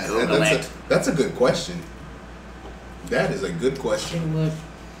 Google that. Google That's a good question. That is a good question. Look.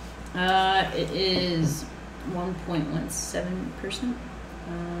 It is 1.17%.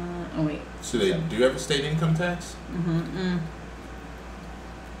 Oh wait. So they do have a state income tax? Mm-hmm.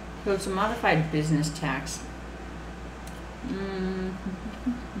 So it's a modified business tax.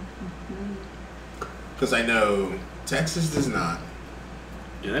 Because I know Texas does not.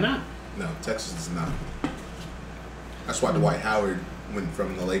 Do they not? No, Texas does not. That's why Dwight Howard went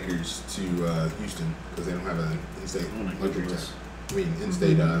from the Lakers to Houston, because they don't have an in-state luxury tax. I mean,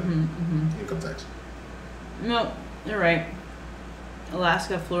 in-state income tax. No, you're right.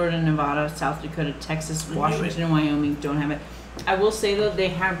 Alaska, Florida, Nevada, South Dakota, Texas, Washington, and Wyoming don't have it. I will say though, they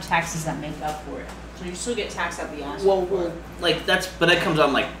have taxes that make up for it. So you still get taxed at the ass. Well, like but that comes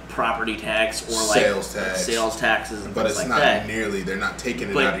on like property tax or like sales taxes and but things it's like not that. nearly. They're not taking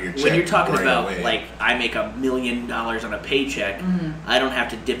it But out of your check. when you're talking right about away. like I make $1 million on a paycheck, I don't have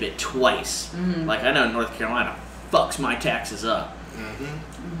to dip it twice. Like I know North Carolina fucks my taxes up.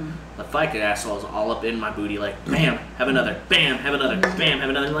 The FICA asshole is all up in my booty, like bam, have another, bam, have another, bam, have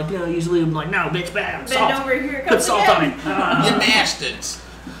another. I'm like, no, usually I'm like, no, bitch, bam, salt. Bend over here, Put salt on it. you bastards.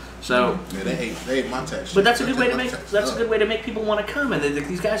 So, Yeah, they hate my tax. but that's a good way to make a good way to make people want to come, and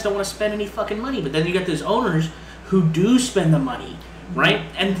these guys don't want to spend any fucking money. But then you got those owners who do spend the money, right?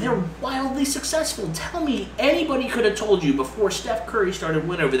 And they're wildly successful. Tell me, anybody could have told you before Steph Curry started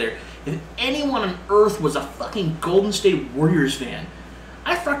winning over there, if anyone on earth was a fucking Golden State Warriors fan,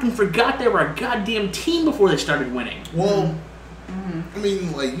 I fucking forgot they were a goddamn team before they started winning. Well, I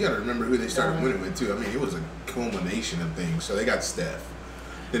mean, like, you gotta remember who they started winning with too. I mean, it was a culmination of things. So they got Steph.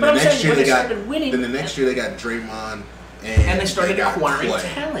 Then But the I'm next saying year when they they got. started winning- Then the next year they got Draymond. And they started got acquiring Clay.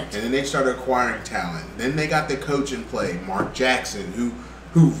 talent. And then they started acquiring talent. Then they got the coach in play, Mark Jackson,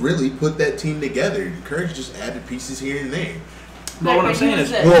 who really put that team together. Curry just added pieces here and there. But what I'm saying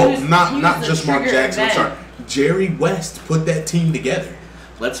is, Not just Mark Jackson. I'm sorry, Jerry West put that team together.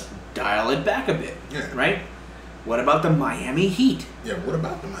 let's dial it back a bit, Yeah. right? What about the Miami Heat? Yeah. What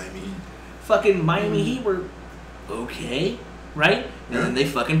about the Miami Heat? Fucking Miami Heat were okay, right? And then they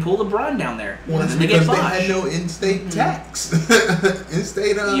fucking pull LeBron down there. Well, and that's then they get because they botched. had no in-state tax.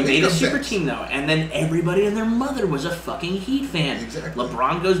 In-state You made a income super tax. team though, and then everybody and their mother was a fucking Heat fan. Exactly.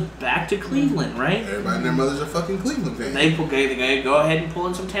 LeBron goes back to Cleveland, right? Everybody and their mother's a fucking Cleveland fan. They go ahead and pull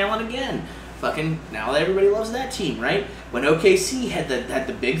in some talent again. Fucking now everybody loves that team, right? When OKC had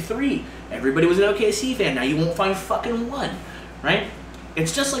the big three, everybody was an OKC fan. Now you won't find fucking one, right?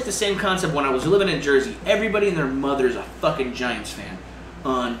 It's just like the same concept when I was living in Jersey. Everybody and their mother's a fucking Giants fan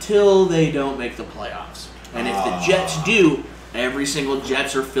until they don't make the playoffs. And if the Jets do, every single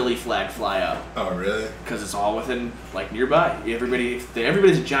Jets or Philly flag fly up. Oh, really? Because it's all within, like, nearby. Everybody's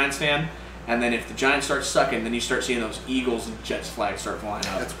a Giants fan, and then if the Giants start sucking, then you start seeing those Eagles and Jets flags start flying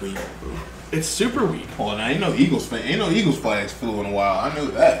up. That's weak. It's super weak. Well, I ain't no Eagles fan. Ain't no Eagles flags flew in a while. I know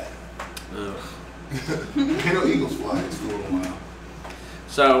that. Ugh. Ain't no Eagles flags flew in a while.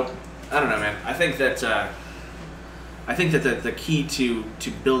 So, I don't know, man. I think that the key to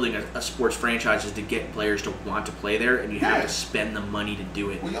building a sports franchise is to get players to want to play there, and you have to spend the money to do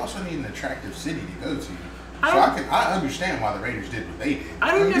it. Well, you also need an attractive city to go to. I I understand why the Raiders did what they did.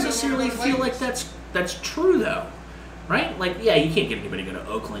 I don't necessarily feel like that's true though, right? Like, yeah, you can't get anybody to go to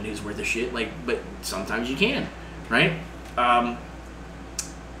Oakland who's worth a shit. Like, but sometimes you can, right?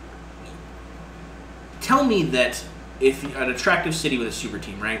 Tell me that if an attractive city with a super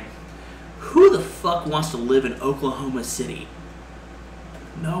team, right? Who the fuck wants to live in Oklahoma City?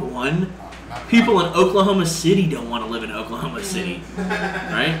 No one. People in Oklahoma City don't want to live in Oklahoma City,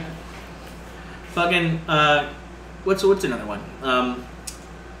 right? Fucking, what's another one?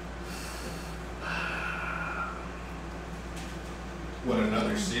 What,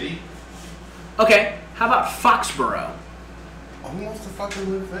 another city? Okay, how about Foxborough? Who wants to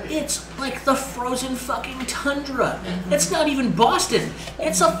fucking live there? It's like the frozen fucking tundra. It's not even Boston.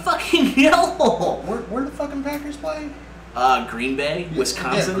 It's a fucking hellhole. Where the fucking Packers play? Green Bay,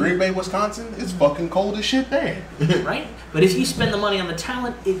 Wisconsin. Yeah, Green Bay, Wisconsin. It's fucking cold as shit there. Right? But if you spend the money on the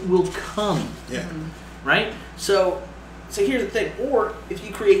talent, it will come. Yeah. Right? So here's the thing. Or if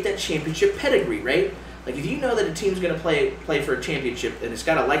you create that championship pedigree, right? Like if you know that a team's going to play for a championship and it's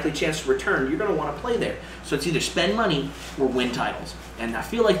got a likely chance to return, you're going to want to play there. So it's either spend money or win titles. And I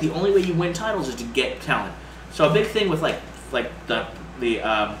feel like the only way you win titles is to get talent. So a big thing with like the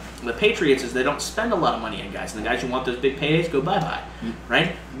Patriots is they don't spend a lot of money on guys. And the guys who want those big paydays go bye-bye,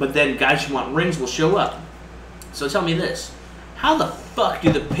 right? But then guys who want rings will show up. So tell me this. How the fuck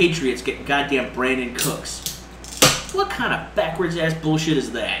do the Patriots get goddamn Brandon Cooks? What kind of backwards-ass bullshit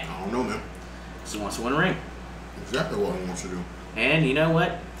is that? I don't know, man. He wants to win a ring. Exactly what he wants to do. And you know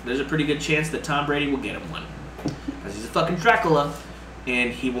what? There's a pretty good chance that Tom Brady will get him one. Because he's a fucking Dracula.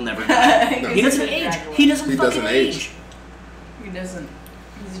 and he will never die. No. He doesn't age. He doesn't fucking age. He doesn't.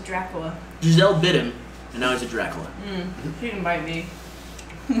 He's a Dracula. Giselle bit him, and now he's a Dracula. She didn't bite me.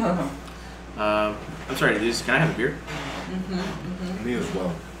 I'm sorry, can I have a beer? Me as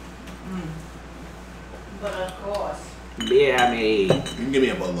well. But of course. Yeah, me. You can give me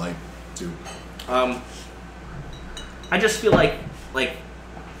a Bud Light, too. I just feel like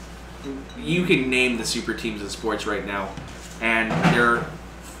you can name the super teams in sports right now, and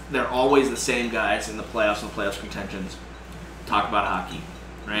they're always the same guys in the playoffs and playoffs contentions. Talk about hockey,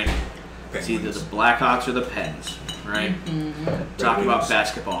 right? It's either the Blackhawks or the Pens, right? Talk about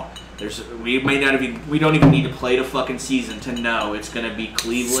basketball. We don't even need to play the fucking season to know it's gonna be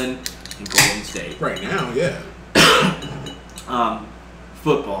Cleveland and Golden State. Right now, yeah.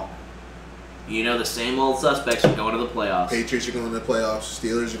 Football. You know the same old suspects are going to the playoffs. Patriots are going to the playoffs.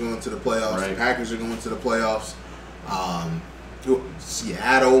 Steelers are going to the playoffs. Right. Packers are going to the playoffs.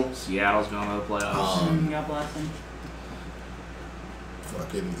 Seattle's going to the playoffs. God bless him.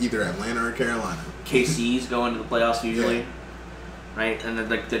 Fucking either Atlanta or Carolina. KC's going to the playoffs usually. Yeah. Right? And then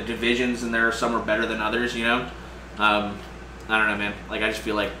the divisions in there, some are better than others, you know? I don't know, man. Like, I just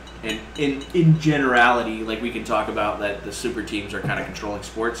feel like in generality, like, we can talk about that the super teams are kind of controlling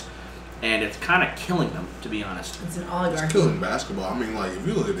sports, and it's kind of killing them, to be honest. It's an oligarchy. It's killing basketball. I mean, like, if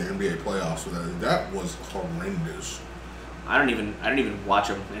you look at the NBA playoffs, that was horrendous. I don't even watch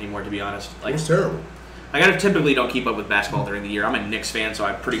them anymore, to be honest. Like, It was terrible. I typically don't keep up with basketball during the year. I'm a Knicks fan, so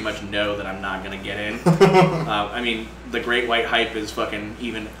I pretty much know that I'm not gonna get in. I mean, the Great White Hype is fucking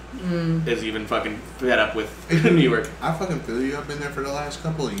even fucking fed up with New York. I fucking feel you. I've been there for the last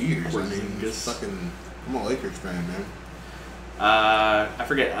couple of years. I mean, I'm a Lakers fan, man. I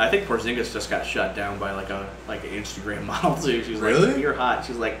forget. I think Porzingis just got shut down by like an Instagram model too. She was like, Really? "You're hot."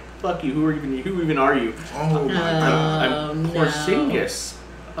 She's like, "Fuck you. Who even are you?" Oh my god. I'm Porzingis.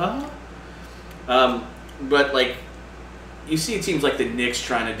 But like, you see teams like the Knicks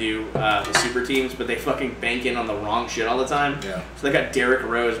trying to do the super teams, but they fucking bank in on the wrong shit all the time. Yeah. So they got Derrick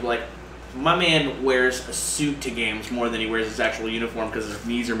Rose, but like, my man wears a suit to games more than he wears his actual uniform because his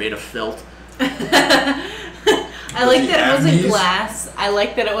knees are made of felt. I like that it wasn't glass. I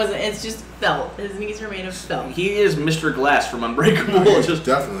like that it wasn't. It's just felt. His knees are made of felt. He is Mr. Glass from Unbreakable. It's Just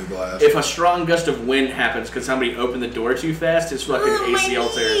definitely glass. if a strong gust of wind happens because somebody opened the door too fast, his fucking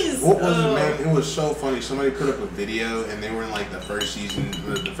ACL tears. What was it, man? It was so funny. Somebody put up a video, and they were in like the first season.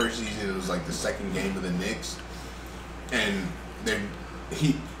 The first season, it was like the second game of the Knicks, and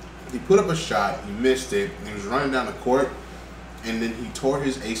he put up a shot. He missed it. And he was running down the court, and then he tore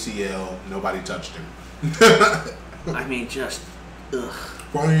his ACL. Nobody touched him. I mean, just ugh.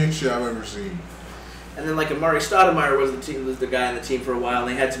 Funniest shit I've ever seen. And then like Amari Stoudemire was the guy on the team for a while, and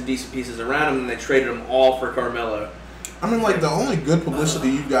they had some decent pieces around him, and they traded him all for Carmelo. I mean, like, the only good publicity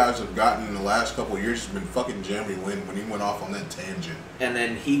you guys have gotten in the last couple of years has been fucking Jeremy Lin when he went off on that tangent. And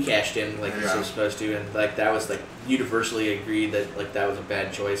then he cashed in like he was supposed to, and like that was like universally agreed that like that was a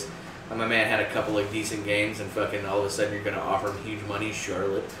bad choice. And my man had a couple of decent games, and fucking all of a sudden you're gonna offer him huge money,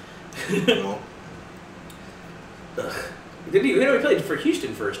 Charlotte. Well, Ugh. He played for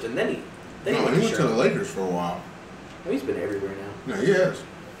Houston first, and then he went to the Lakers for a while. Well, he's been everywhere now. Yeah, he has.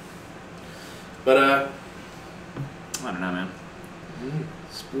 But I don't know, man.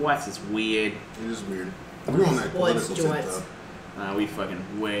 Sports is weird. It is weird. We're on that political tip, though. We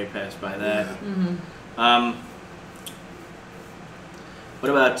fucking way passed by that. Yeah. Mm-hmm. What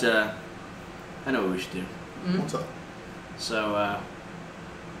about? I know what we should do. What's up? So,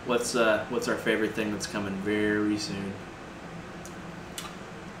 what's our favorite thing that's coming very soon?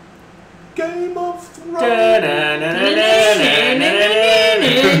 Game of Thrones.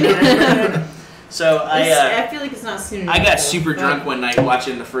 So I feel like it's not soon enough. I got super drunk one night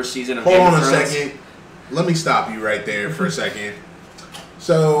watching the first season of Hold Game of on a Thrones. second. Let me stop you right there for a second.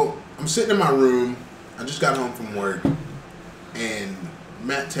 So I'm sitting in my room. I just got home from work, and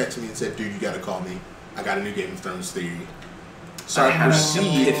Matt texted me and said, "Dude, you got to call me. I got a new Game of Thrones theory." So I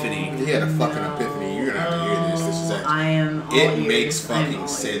proceed. Epiphany. He had a fucking epiphany. You're gonna have to hear this. This is actually. I am all It ears. makes I am fucking all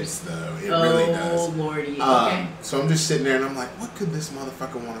sense, ears. though. It really does. Oh, Lordy. Okay. So I'm just sitting there, and I'm like, what could this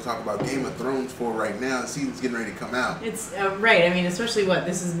motherfucker want to talk about Game of Thrones for right now? The season's getting ready to come out. It's right. I mean, especially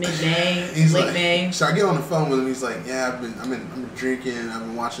this is mid-May, He's late like, May. So I get on the phone with him. He's like, "Yeah, I've been drinking. I've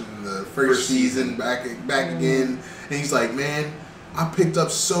been watching the first season back again." And he's like, "Man, I picked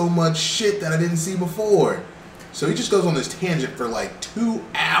up so much shit that I didn't see before." So he just goes on this tangent for like 2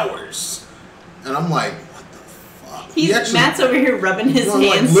 hours, and I'm like, "What the fuck?" Matt's over here rubbing his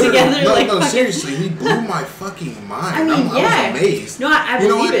hands literally- together. No, like no, fucking, seriously, he blew my fucking mind. I mean, I was amazed. No, I You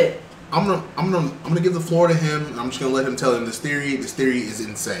know believe what? it. I'm gonna give the floor to him. And I'm just gonna let him tell him this theory. This theory is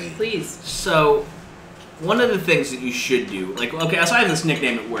insane. Please. So, one of the things that you should do, like, okay, so I have this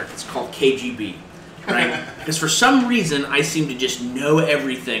nickname at work. It's called KGB, right? Because for some reason, I seem to just know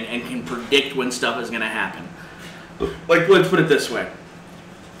everything and can predict when stuff is going to happen. Like, let's put it this way.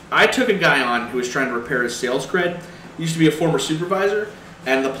 I took a guy on who was trying to repair his sales cred. He used to be a former supervisor.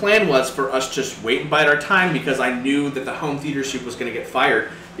 And the plan was for us just wait and bide our time because I knew that the home theater soup was going to get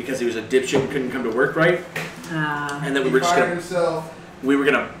fired because he was a dipshit and couldn't come to work right. And then we were just going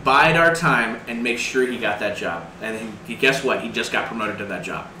to bide our time and make sure he got that job. And he guess what? He just got promoted to that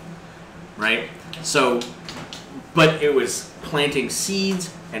job. Right? So, but it was planting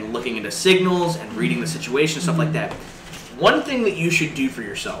seeds and looking into signals and reading the situation, stuff like that. One thing that you should do for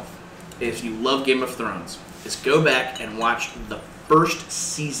yourself, if you love Game of Thrones, is go back and watch the first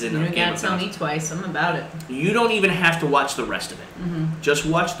season of Game of Thrones. You don't gotta tell me twice. I'm about it. You don't even have to watch the rest of it. Just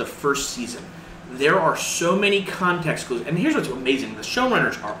watch the first season. There are so many context clues. And here's what's amazing. The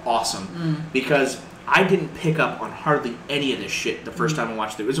showrunners are awesome because I didn't pick up on hardly any of this shit the first time I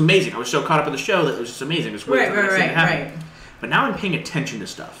watched it. It was amazing. I was so caught up in the show that it was just amazing. It was weird for the next thing to happen. But now I'm paying attention to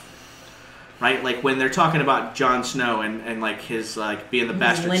stuff. Right? Like when they're talking about Jon Snow and like his like being the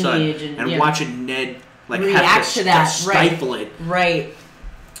bastard son and watching Ned like react have to that, stifle it. Right.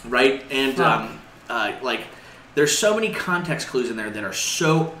 And like there's so many context clues in there that are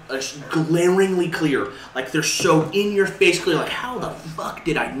so glaringly clear. Like they're so in your face clear. Like how the fuck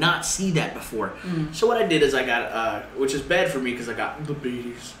did I not see that before? So what I did is I got which is bad for me because I got the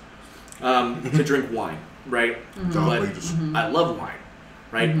babies to drink wine, right? But I love wine.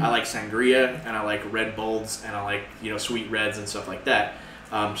 Right, I like sangria and I like Red Bulls and I like sweet reds and stuff like that,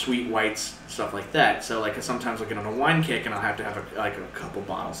 sweet whites, stuff like that. So like sometimes I get on a wine kick and I'll have to have a couple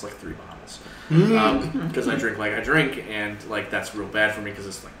bottles, like 3 bottles, because I drink like I drink and like that's real bad for me because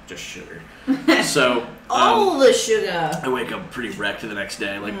it's like just sugar. So all the sugar. I wake up pretty wrecked the next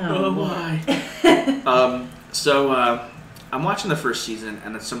day, like why? So I'm watching the first season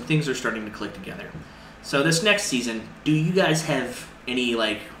and some things are starting to click together. So this next season, do you guys have any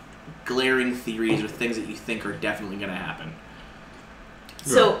like glaring theories or things that you think are definitely going to happen?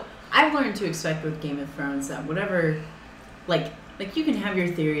 So I've learned to expect with Game of Thrones that whatever, like you can have your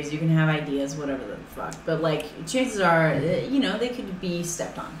theories, you can have ideas, whatever the fuck, but like chances are, they could be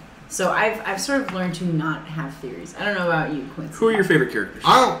stepped on. So I've sort of learned to not have theories. I don't know about you, Quincy. Who are your favorite characters?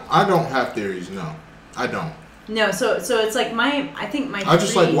 I don't have theories. No, I don't. No, so it's like I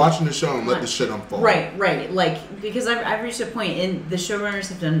just like watching the show and let the shit unfold. Right. Like because I've reached a point, and the showrunners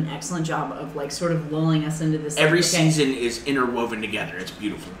have done an excellent job of like sort of lulling us into this. Every season is interwoven together. It's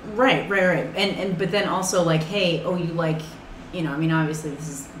beautiful. Right. And but then also like, hey, you like, obviously this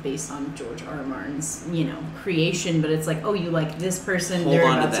is based on George R. R. Martin's creation, but it's like, you like this person. Hold they're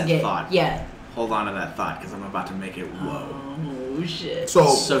on about to that to get thought. Yeah. Hold on to that thought because I'm about to make it whoa. Oh shit! So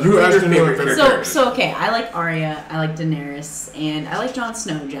who are your favorite characters? So okay, I like Arya, I like Daenerys, and I like Jon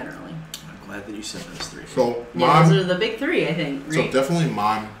Snow generally. I'm glad that you said those 3. So those are the big 3, I think. Right? So definitely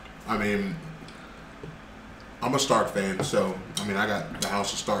mine. I mean, I'm a Stark fan, so I got the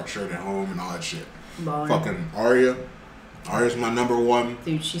House of Stark shirt at home and all that shit. Baller. Fucking Arya. Arya's my number 1.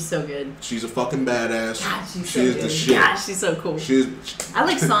 Dude, she's so good. She's a fucking badass. God, she's so good. The shit. God, she's so cool. I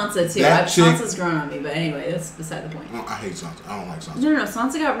like Sansa too. Sansa's grown on me, but anyway, that's beside the point. I hate Sansa. I don't like Sansa. No,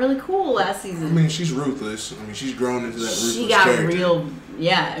 Sansa got really cool last season. I mean, she's ruthless. I mean, she's grown into that ruthless character. She got character. real,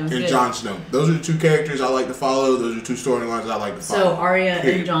 yeah, it was and good. Jon Snow. Those are the 2 characters I like to follow. Those are 2 storylines I like to follow. So Arya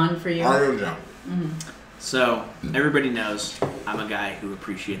and Jon for you? Arya and Jon. So everybody knows I'm a guy who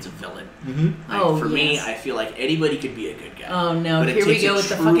appreciates a villain. For me, I feel like anybody could be a good guy. Oh no! Here we go with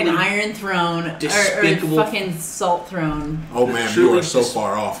the fucking Iron Throne or fucking Salt Throne. Oh man, you are so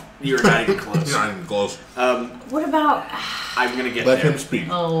far off. You're not even close. You're not even close. What about? I'm gonna get Let there. him speak.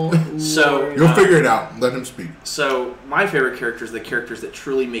 Oh, so you'll figure it out. Let him speak. So my favorite characters are the characters that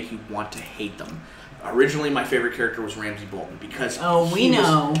truly make you want to hate them. Originally, my favorite character was Ramsay Bolton because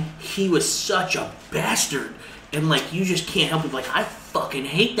he was such a bastard, and like you just can't help it. Like I fucking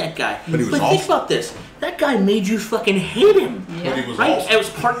hate that guy. But he was awesome. Think about this: that guy made you fucking hate him. Yeah. But he was right? awesome. It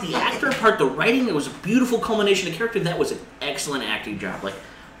was part the actor, part the writing. It was a beautiful culmination of character. That was an excellent acting job. Like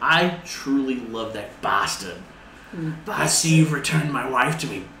I truly love that bastard. I see you've returned my wife to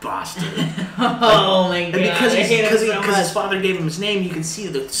me, bastard. Oh my god! And because his father gave him his name, you can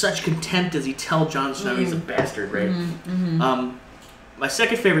see such contempt as he tells Jon Snow he's a bastard, right? My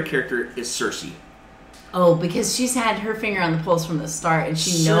second favorite character is Cersei. Oh, because she's had her finger on the pulse from the start, and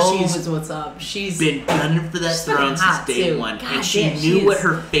she knows what's up. She's been gunning for that throne since day one, and she knew what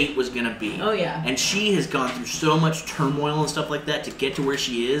her fate was gonna be. Oh yeah. And she has gone through so much turmoil and stuff like that to get to where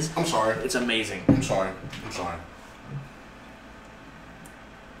she is. I'm sorry. It's amazing. I'm sorry.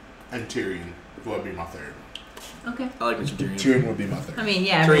 And Tyrion would be my third. Okay. I like Mr. Tyrion. Tyrion would be my third. I mean,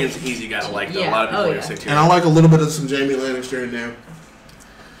 yeah. Tyrion's an easy guy to like, though. Yeah. A lot of people Oh, are yeah. gonna say Tyrion. And I like a little bit of some Jaime Lannister in there.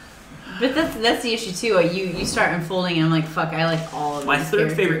 But that's the issue too. You start unfolding, and I'm like, fuck, I like all of My these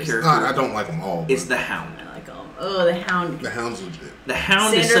third favorite character. I don't like them all. Is the Hound. I like all. Oh, the Hound. The Hound's legit. The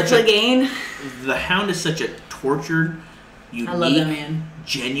Hound Sandor is such Clegane. The Hound is such a tortured, unique, I love that man.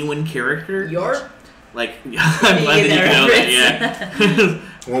 genuine character. York. Like, I'm glad that you know that. Yeah.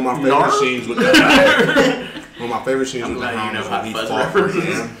 One of my favorite scenes with the Hound. One of my favorite scenes I'm with the glad you Hound know is how when he Fuzz fought references.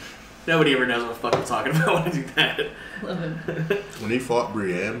 Brienne. Nobody ever knows what the fuck I'm talking about when I do that. Love him. When he fought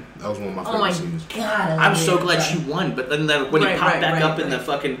Brienne, that was one of my Oh favorite my scenes. god. I'm so glad she won, but then when he popped back up in the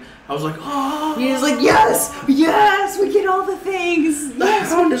fucking, I was like, oh. He was like, yes, we get all the things. The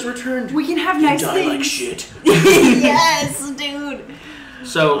Hound has returned. We can have You nice die things. like shit. Yes, dude.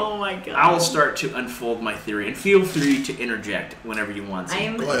 So, Oh my god. I will start to unfold my theory, and feel free to interject whenever you want to. I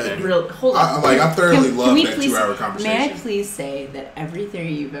am Go ahead. real. Hold on. I thoroughly Can love we that please- 2-hour conversation. May I please say that every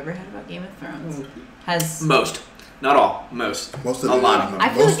theory you've ever had about Game of Thrones has Most. Not all. Most. Most of A them, lot of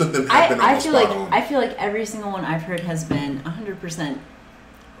them. most of them have been I almost feel spot like on. I feel like every single one I've heard has been 100%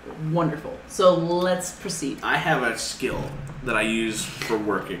 wonderful. So let's proceed. I have a skill that I use for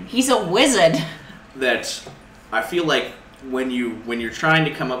working He's a wizard. that I feel like when you're trying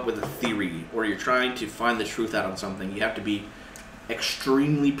to come up with a theory or you're trying to find the truth out on something, you have to be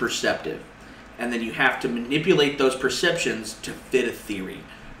extremely perceptive. And then you have to manipulate those perceptions to fit a theory,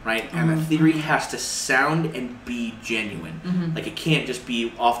 right? And the theory has to sound and be genuine. Like, it can't just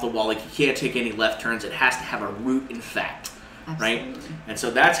be off the wall. Like, you can't take any left turns. It has to have a root in fact, right? Absolutely. And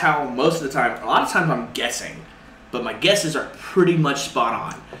so that's how most of the time, a lot of times I'm guessing, but my guesses are pretty much spot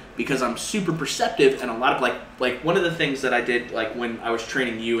on because I'm super perceptive. And a lot of like one of the things that I did, like when I was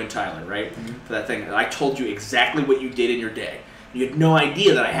training you and Tyler, right, for that thing, I told you exactly what you did in your day. You had no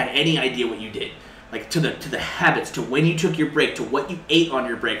idea that I had any idea what you did. Like to the habits, to when you took your break, to what you ate on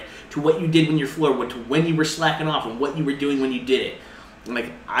your break, to what you did when you're floored, to when you were slacking off, and what you were doing when you did it.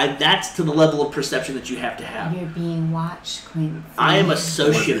 Like, that's to the level of perception that you have to have. You're being watched, Queen. I am a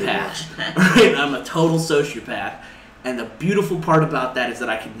sociopath. Right? I'm a total sociopath. And the beautiful part about that is that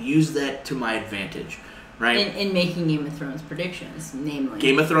I can use that to my advantage. Right? In making Game of Thrones predictions, namely.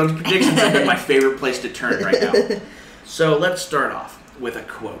 Game of Thrones predictions have been my favorite place to turn right now. So let's start off with a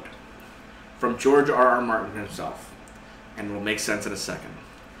quote from George R.R. Martin himself. And it'll make sense in a second.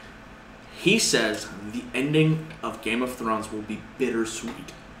 He says the ending of Game of Thrones will be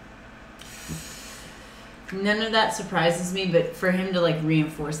bittersweet. None of that surprises me, but for him to like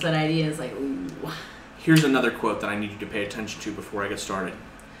reinforce that idea is like, ooh. Here's another quote that I need you to pay attention to before I get started.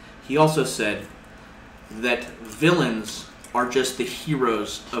 He also said that villains are just the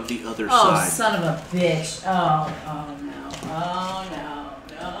heroes of the other Oh, side. son of a bitch. Oh no.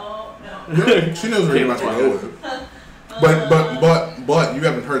 Oh no. She knows where you're about to go with it. But you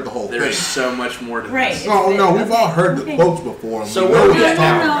haven't heard the whole There's thing. so much more to Right. this. No, we've all heard the quotes before. So we where know are we what at he's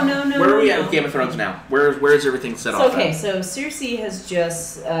talking now? about. No. Where are we at with Game of Thrones now? Where's everything set off? Okay, at? so Cersei has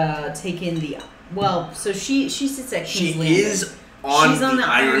just taken the so she sits at King's She Landing. is on She's on the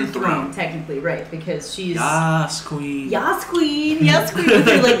Iron Throne. technically, right? Because she's Yas, queen. Yas Queen with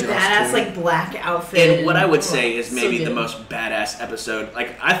her like badass like black outfit. And what I would say is so maybe the good. most badass episode.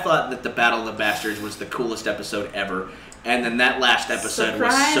 Like, I thought that the Battle of the Bastards was the coolest episode ever, and then that last episode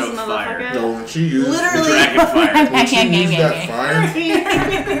Surprise, was so motherfucker. fire. No, when she used Literally. The dragon fire. when she used that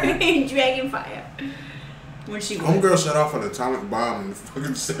fire, Dragon fire. When she homegirl set off an atomic bomb in the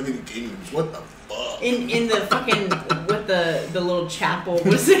fucking 70 Kingdoms. What the fuck? in the fucking with the little chapel.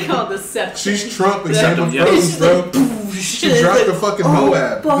 What's it called? The septum. She's Trump and Septum, Game yeah. of Thrones, bro. She dropped the fucking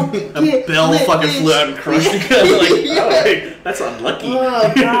Moab. A bell fucking flew out and crushed together. Like, oh, wait, that's unlucky.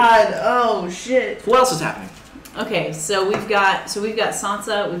 Oh god. Oh shit. What else is happening? Okay, so we've got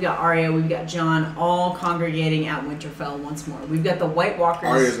Sansa, we've got Arya, we've got Jon, all congregating at Winterfell once more. We've got the White Walkers.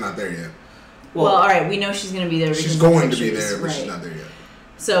 Arya's not there yet. Well, all right, we know she's going to be there. She's because going of to be pictures, there, but right. she's not there yet.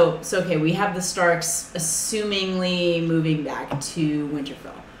 So okay, we have the Starks assumingly moving back to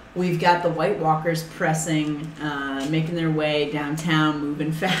Winterfell. We've got the White Walkers pressing, making their way downtown,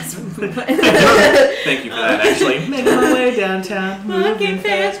 moving fast. Thank you for that, actually. Making my way downtown, Walking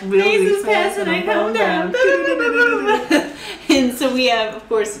fast, faces fast, and I come down. And so we have, of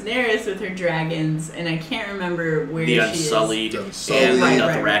course, Daenerys with her dragons, and I can't remember where The she Unsullied The and Unsullied. the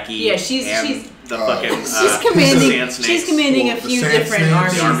Right. Dothraki. Yeah, she's and the fucking she's commanding a few different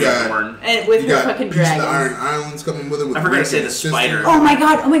armies. The army of Dorne. And with her fucking dragons. The Iron Islands coming with it. With I forgot to say the spider. Oh my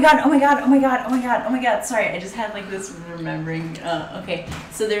god. Sorry, I just had like this remembering. Okay,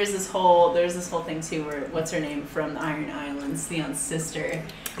 so there's this whole thing too where what's her name from the Iron Islands, Theon's sister,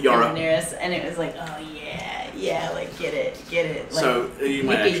 Yara, and it was like, oh yeah, like get it. Like, so you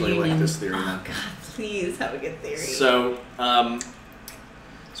might actually like this theory. Oh god, please have a good theory. So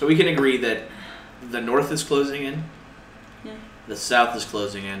we can agree that the north is closing in. Yeah. The south is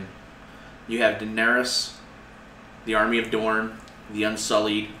closing in. You have Daenerys, the army of Dorne, the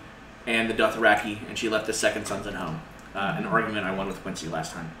Unsullied, and the Dothraki, and she left the second sons at home. An argument I won with Quincy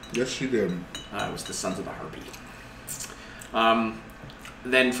last time. Yes, she did. It was the Sons of the Harpy.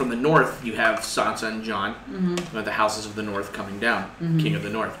 Then from the north, you have Sansa and Jon, the houses of the north coming down. King of the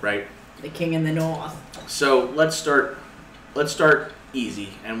North, right? The king in the north. So let's start easy,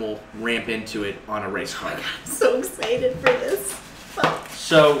 and we'll ramp into it on a race car. Oh my God, I'm so excited for this. Fuck.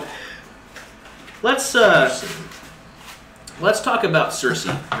 So let's talk about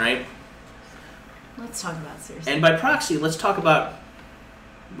Cersei, right? Let's talk about Cersei. And by proxy, let's talk about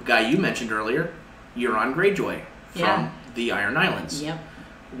the guy you mentioned earlier, Euron Greyjoy from the Iron Islands. Yep.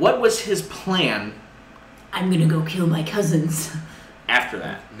 What was his plan? I'm gonna go kill my cousins. After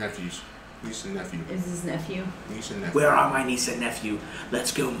that, Nephews. Niece and nephew. Is his nephew? Niece and nephew. Where are my niece and nephew?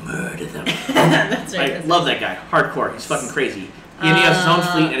 Let's go murder them. That's right. I love that guy. Hardcore. He's fucking crazy. He has his own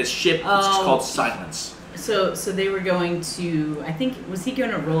fleet and his ship. It's called Silence. So they were going to. I think was he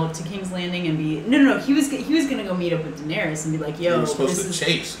going to roll up to King's Landing and be? No. He was going to go meet up with Daenerys and be like, "Yo, he was supposed to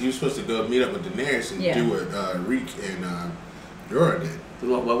chase. He was supposed to go meet up with Daenerys and do what Reek and Jorah did.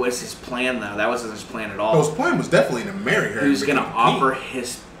 What was his plan though? That wasn't his plan at all. His plan was definitely to marry her. He was going to offer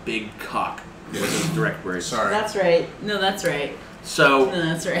his big cock. Was his direct words. Sorry. That's right. No, that's right. So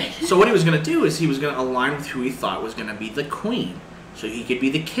that's right. So what he was going to do is he was going to align with who he thought was going to be the queen, so he could be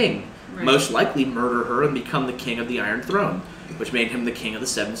the king. Right. Most likely murder her and become the king of the Iron Throne, which made him the king of the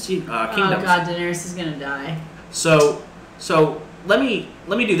Seven Kingdoms. Oh God, Daenerys is going to die. So let me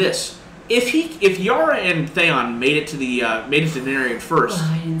do this. If Yara and Theon made it to Daenerys first.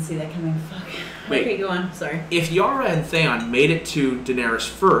 Oh, I didn't see that coming. Fuck. Wait. Okay, go on. Sorry. If Yara and Theon made it to Daenerys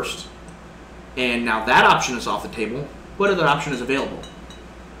first, and now that option is off the table, what other option is available?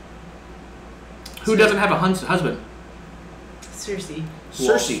 Who doesn't have a husband? Cersei.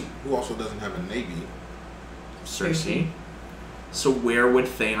 Cersei. Who also doesn't have a navy? Cersei. So where would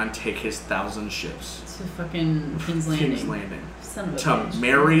Theon take his 1,000 ships? To fucking King's Landing. King's Landing. Son of a to bitch.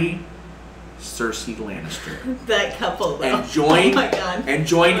 Marry Cersei Lannister. That couple, though. And join, oh my God. And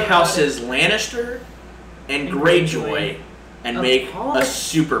join houses Lannister and Greyjoy and make a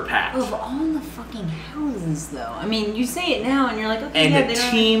super pact. Of all the fucking houses, though. I mean, you say it now and you're like, okay, and a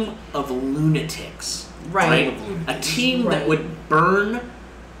team of lunatics. Right? A team that would burn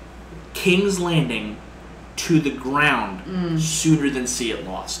King's Landing to the ground sooner than see it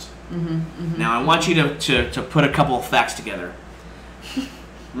lost. Now, I want you to put a couple of facts together.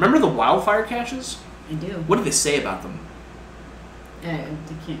 Remember the wildfire caches? I do. What do they say about them?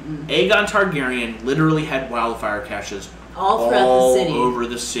 Aegon Targaryen literally had wildfire caches all throughout the city. All over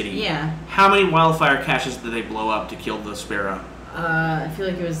the city. Yeah. How many wildfire caches did they blow up to kill the sparrow? I feel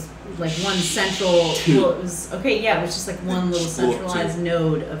like it was like one central. Two. Well, it was okay. Yeah, it was just like one little centralized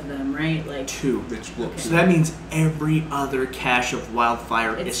node of them, right? Like two. So that means every other cache of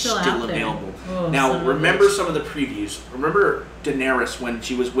wildfire is still available. Oh, now, remember some of the previews. Remember Daenerys when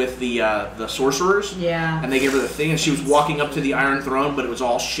she was with the sorcerers? Yeah. And they gave her the thing, and she was walking up to the Iron Throne, but it was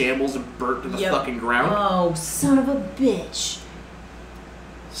all shambles and burnt to the fucking ground. Oh, son of a bitch.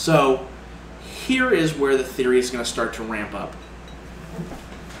 So here is where the theory is going to start to ramp up.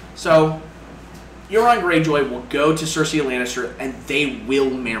 So, Euron Greyjoy will go to Cersei Lannister and they will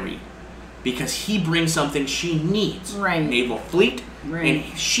marry. Because he brings something she needs. Right. Naval fleet. Right.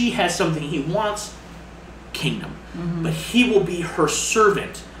 And she has something he wants. Kingdom. But he will be her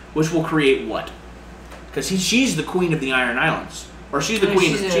servant, which will create what? Because she's the queen of the Iron Islands. Or she's the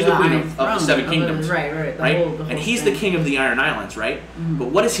queen of the Seven Kingdoms. Right. And he's the king of the Iron Islands, right? But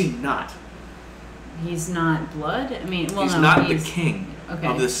what is he not? He's not blood? I mean, well, he's not the king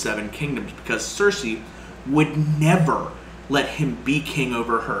of the Seven Kingdoms because Cersei would never let him be king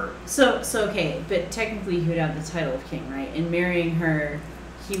over her. So okay, but technically he would have the title of king, right? And marrying her,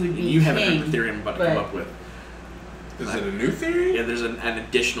 he would be king. You haven't heard the theory I'm about to come up with. Is it a new theory? Yeah, there's an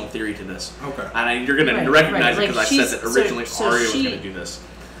additional theory to this. Okay. And you're going to recognize it because I said that originally Arya was going to do this.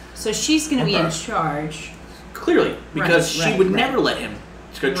 So she's going to be in charge. Clearly, because she would never let him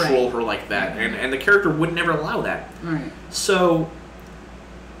control her like that, and the character would never allow that. Right. So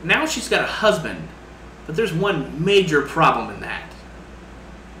now she's got a husband, but there's one major problem in that.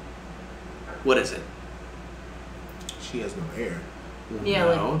 What is it? She has no heir. Yeah,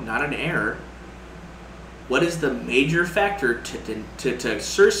 no, not an heir. What is the major factor to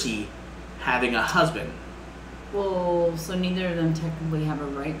Cersei having a husband? Well, so neither of them technically have a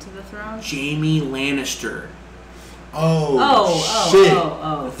right to the throne? Jaime Lannister. Oh, shit.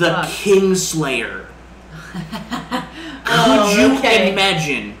 The fuck. Kingslayer. Could you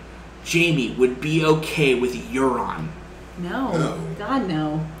imagine Jaime would be okay with Euron? No. God,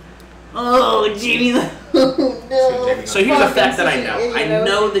 no. Oh, Jaime. No. So here's a fact that I know. I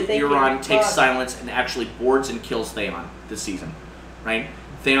know that Euron takes silence and actually boards and kills Theon this season. Right?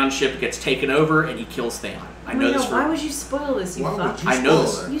 Theon's ship gets taken over and he kills Theon. I know this. Why would you spoil this, you fuck? I know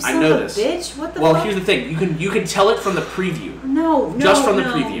this. You I know son of a bitch. What the Well, fuck? here's the thing. You can tell it from the preview. No. Just from the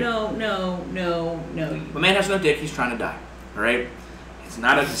preview. No. The man has no dick. He's trying to die. All right. It's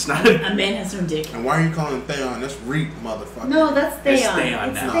not a. A man has no dick. And why are you calling Theon? That's Reek, motherfucker. No, that's Theon. It's Theon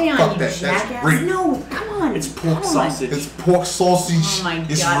It's now. Theon, Fuck you that. That's jackass. Reek. No, come on. It's pork sausage. It's pork sausage. Oh my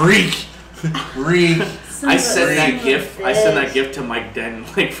It's God. Reek. Reek. I send that gif. I send that gif to Mike Den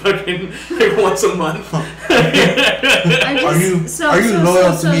like fucking like once a month. Are you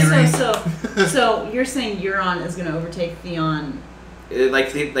loyal to me, Reek? So you're saying Euron is gonna overtake Theon? They're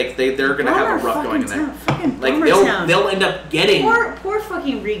gonna have a rough going in there. Like Town. they'll end up getting. Poor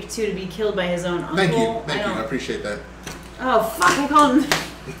fucking Reek too to be killed by his own uncle. Thank you. I appreciate that. Oh fuck! I called him.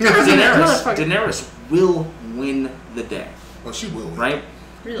 Daenerys will win the day. Well, she will win. Right?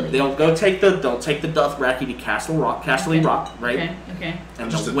 Really? They'll take the Dothraki to Castle Rock, right? Okay. I'm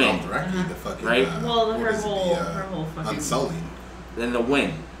And just they'll a win. Dothraki, the fucking. Right? Well, what her is it, whole fucking Unsullied. Then they'll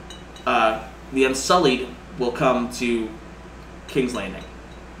win. The Unsullied will come to King's Landing,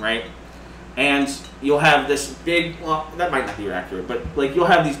 right? And you'll have this big. Well, that might not be accurate, but like you'll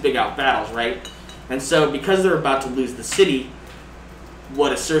have these big out battles, right? And so because they're about to lose the city, what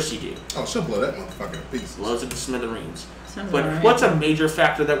does Cersei do? Oh, she'll blow that motherfucker to pieces. Blows it to smithereens. Sounds But alright. what's a major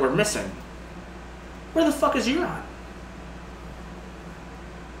factor that we're missing? Where the fuck is Euron?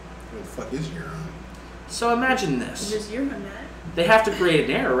 Where the fuck is Euron? So imagine this. Just Euron, that. They have to create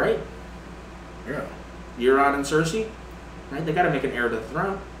an heir, right? Yeah. Euron and Cersei, right? They got to make an heir to the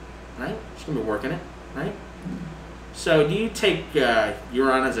throne, right? She's gonna be working it, right? So do you take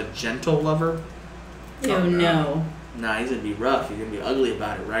Euron as a gentle lover? Oh no. Nah, he's gonna be rough. He's gonna be ugly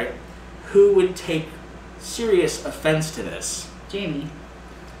about it, right? Who would take serious offense to this? Jaime.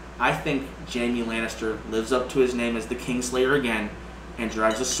 I think Jaime Lannister lives up to his name as the Kingslayer again and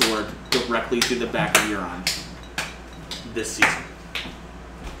drives a sword directly through the back of Euron this season.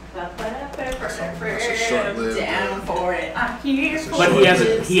 Down for it. I'm here for But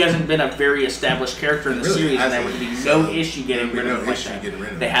it. he hasn't been a very established character in the Really series, and there hasn't. would be no issue getting rid of him like issue that. getting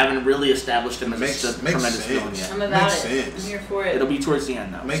rid of They him. haven't really established him as Makes a tremendous villain sense. yet. I'm about Makes it. sense. I'm here for it. It'll be towards the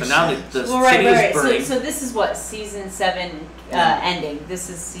end though. Makes So now sense. that the Well, city is burning, So this is what season 7 ending. This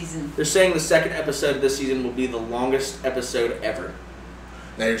is season. they're saying the second episode of this season will be the longest episode ever.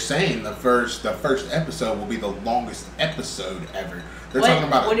 They're saying the first episode will be the longest episode ever. They're talking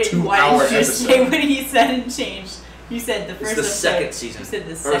about a 2-hour Why did you just say episode. what he said and changed? You said the first It's the episode. second season. You said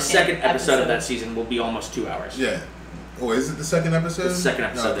the Or the second episode of that season will be almost 2 hours. Yeah. Oh, is it the second episode? It's the second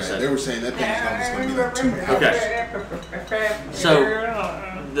episode, they Okay. said. They were saying that thing's almost going to be like 2 hours. Okay. So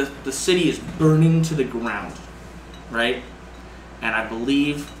the city is burning to the ground, right? And I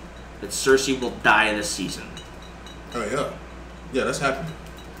believe that Cersei will die this season. Oh, yeah. Yeah, that's happening.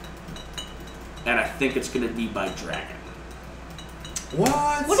 And I think it's going to be by dragon.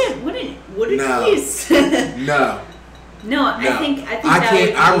 What? What did No. you say? No. No, I No. think I that can't.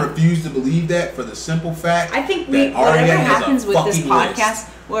 would I be- refuse to believe that for the simple fact. I think that whatever Arya has a happens with this fucking list. podcast,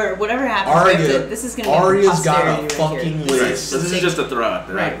 or whatever happens, we have to, this is going to be Arya's got a posterity fucking right here. list. So this is just a throw out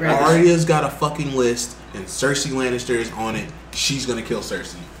there. Right. Arya's got a fucking list, and Cersei Lannister is on it. She's gonna kill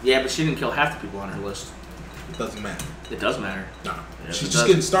Cersei. Yeah, but she didn't kill half the people on her list. It doesn't matter. It does matter. Nah. Yes, She's it just does.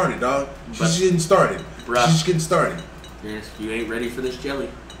 getting started, dog. She's But- just getting started. Bruh. She's just getting started. Yes, you ain't ready for this jelly.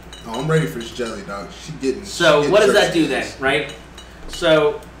 Oh, I'm ready for this jelly, dog. She getting. So she what does getting that do Cersei. then, right?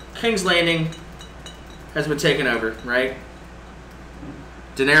 So King's Landing has been taken over, right?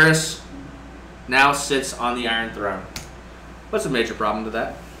 Daenerys now sits on the Iron Throne. What's the major problem to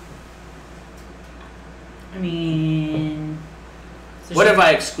that? I mean, so What she- have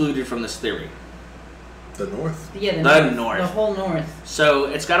I excluded from this theory? The North. Yeah, The North. the whole North. So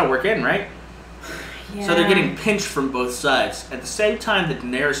it's got to work in, right? Yeah. So they're getting pinched from both sides. At the same time that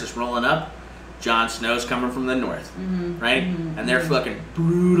Daenerys is rolling up, Jon Snow's coming from the north, right? And they're fucking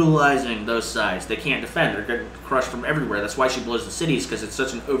brutalizing those sides. They can't defend. They're getting crushed from everywhere. That's why she blows the cities, because it's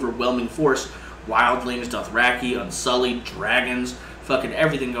such an overwhelming force. Wildlings, Dothraki, Unsullied, dragons, fucking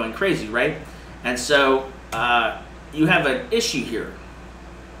everything going crazy, right? And so you have an issue here.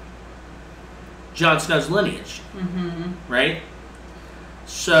 Jon Snow's lineage, right?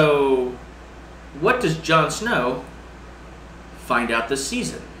 So what does Jon Snow find out this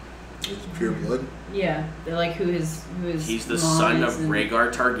season? It's pure blood. Yeah, they're like who is he's the son of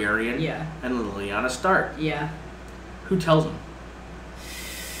Rhaegar Targaryen and Lyanna Stark. Yeah. Who tells him?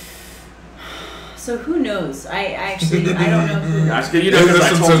 So who knows? I don't know who.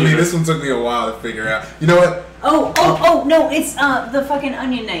 This one took me a while to figure out. You know what? Oh no, it's the fucking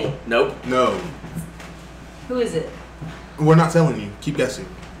Onion Knight. Nope. No. Who is it? We're not telling you. Keep guessing.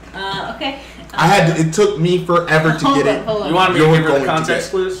 Okay. It took me forever to get it. Hold on. You want me to give her the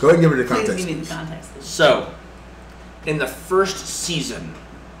context clues? Go ahead and give her the context. Please give me the context clues. So, in the first season.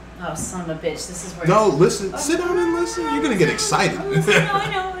 Oh, son of a bitch! This is where. No, listen. Sit down and listen. You're gonna get excited.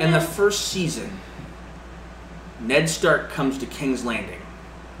 I know. In the first season, Ned Stark comes to King's Landing,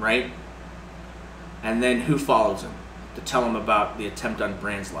 right? And then who follows him to tell him about the attempt on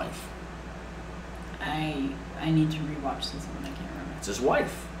Bran's life? I need to rewatch this one. I can't remember. It's his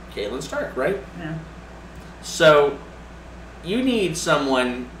wife, Catelyn Stark, right? Yeah. So, you need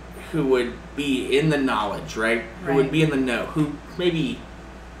someone who would be in the knowledge, right? Who would be in the know, who maybe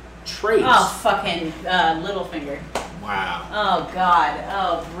trades. Oh, fucking Littlefinger. Wow. Oh, God.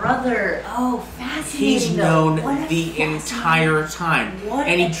 Oh, brother. Oh, fascinating. He's known the entire time.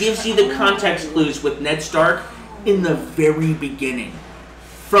 And he gives you the context clues with Ned Stark in the very beginning.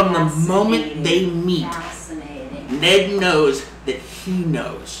 From the moment they meet, Ned knows that he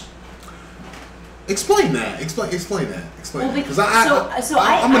knows. Explain that. Explain that. Well, because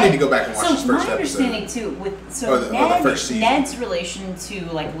I'm gonna need to go back and watch this first episode. So my understanding too, with Ned's relation to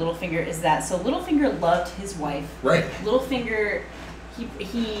like Littlefinger is that Littlefinger loved his wife. Right. Littlefinger,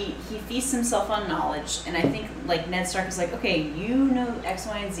 he feasts himself on knowledge, and I think like Ned Stark is like, okay, you know X,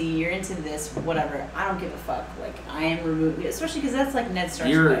 Y, and Z, you're into this, whatever. I don't give a fuck. Like I am removed, especially because that's like Ned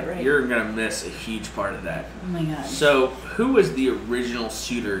Stark's play, right? You're gonna miss a huge part of that. Oh my god. So who was the original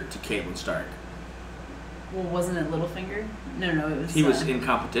suitor to Catelyn Stark? Well, wasn't it Littlefinger? No, it was. He was in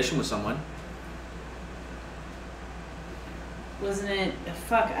competition with someone. Wasn't it?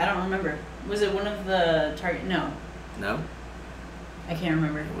 Fuck, I don't remember. Was it one of the target? No. No. I can't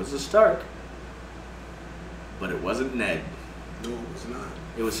remember. It was a Stark. But it wasn't Ned. No, it was not.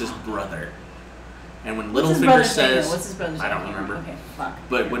 It was his brother. And when What's Littlefinger says, what's his brother's I don't name? remember. Okay, fuck.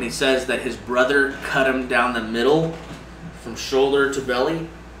 But when he says that his brother cut him down the middle, from shoulder to belly,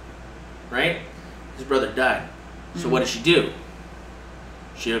 right? His brother died. So what does she do?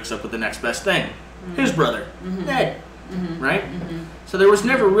 She hooks up with the next best thing. His brother, Ned. Right? So there was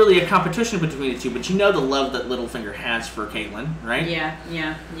never really a competition between the two, but you know the love that Littlefinger has for Catelyn, right?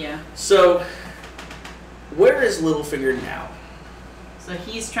 Yeah. So, where is Littlefinger now? So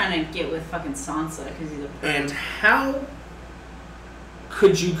he's trying to get with fucking Sansa because he's a perv. And how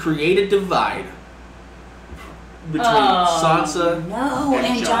could you create a divide between Sansa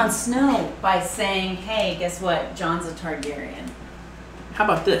and Jon Snow by saying, hey, guess what? Jon's a Targaryen. How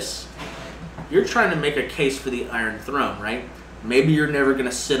about this? You're trying to make a case for the Iron Throne, right? Maybe you're never going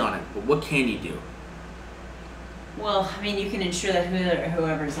to sit on it, but what can you do? Well, I mean, you can ensure that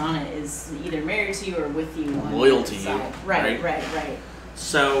whoever's on it is either married to you or with you. Loyal to you. Right.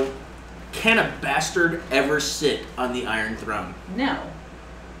 So, can a bastard ever sit on the Iron Throne? No.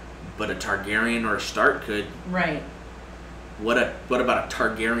 But a Targaryen or a Stark could. Right. What about a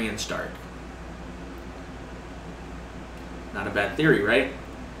Targaryen Stark? Not a bad theory, right?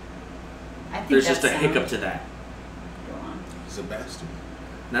 I think there's just a hiccup to that. Go on. He's a bastard.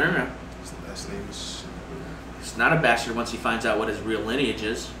 No. His last name is... He's not a bastard once he finds out what his real lineage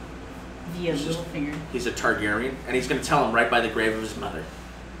is. Via Littlefinger. He's a Targaryen, and he's going to tell him right by the grave of his mother.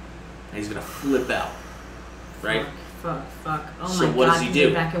 And he's going to flip out. Right? Fuck. Oh so my what god, does he do?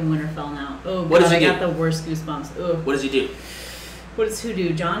 We're back in Winterfell now. Oh what god, does he I got the worst goosebumps. Ugh. What does he do? What does who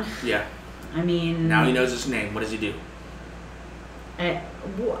do, Jon? Yeah. I mean... Now he knows his name. What does he do?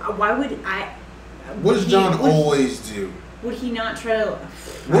 Why would I... What does Jon always do? Would he not try to...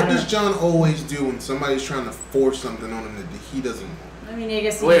 What does Jon always do when somebody's trying to force something on him that he doesn't want? I mean, I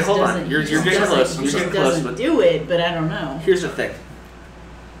guess he Wait, just hold doesn't... on. You're getting close. He just doesn't do it, but I don't know. Here's the thing.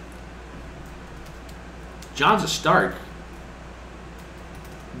 Jon's a Stark,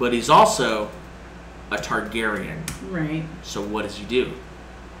 but he's also a Targaryen. Right. So what does he do?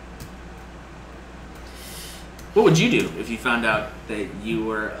 What would you do if you found out that you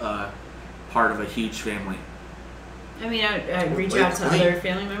were part of a huge family. I mean, I'd reach out to other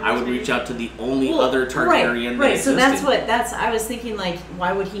family members. I would reach out to the only other Targaryen. Right. So I was thinking, like,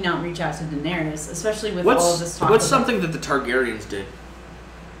 why would he not reach out to Daenerys, especially with all of this talk? What's something that the Targaryens did?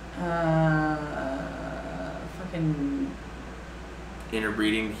 Fucking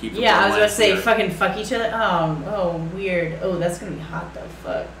interbreeding to keep. Yeah, I was about to say fucking fuck each other. Oh, weird. Oh, that's gonna be hot though.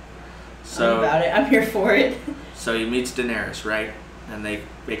 Fuck. So I'm about it. I'm here for it. So he meets Daenerys, right? And they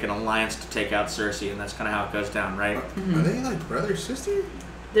make an alliance to take out Cersei, and that's kind of how it goes down, right? Mm-hmm. Are they like brother sister?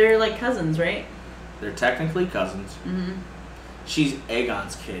 They're like cousins, right? They're technically cousins. Mm-hmm. She's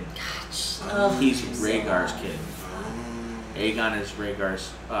Aegon's kid. Oh, he's Rhaegar's kid. Aegon is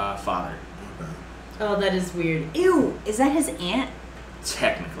Rhaegar's father. Okay. Oh, that is weird. Ew, is that his aunt?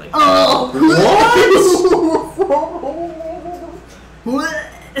 Technically. Oh, what?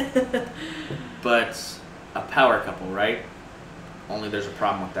 But a power couple, right? Only there's a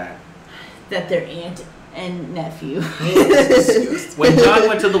problem with that. That they're aunt and nephew. When Jon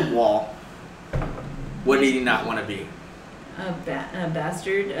went to the wall, what did he not want to be? A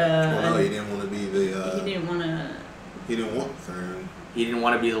bastard. Well, no, he didn't want to be the. He didn't want to. He didn't want the throne. He didn't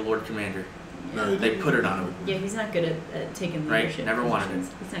want to be the Lord Commander. No, they put it on him. Yeah, he's not good at taking leadership. Right, never wanted it.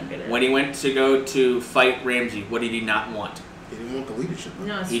 He's not good at it. When he went to go to fight Ramsay, what did he not want? He didn't want the leadership.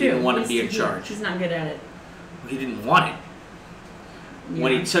 No, it's he true. didn't want to be in charge. He's not good at it. He didn't want it. Yeah.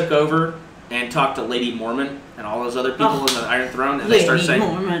 When he took over and talked to Lady Mormont and all those other people on the Iron Throne, and they start saying,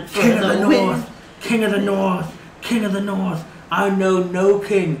 "King of the North, King of the North, King of the North. I know no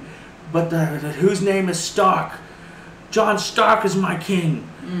king, but whose name is Stark. Jon Stark is my king.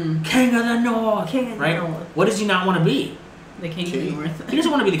 King of the North." King of the North. What does he not want to be? The King of the North. He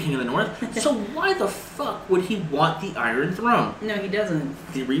doesn't want to be the King of the North. So why the fuck would he want the Iron Throne? No, he doesn't.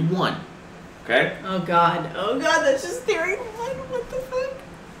 Theory 1. Okay? Oh god, that's just theory 1. What the fuck?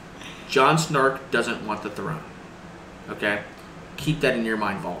 Jon Stark doesn't want the throne. Okay? Keep that in your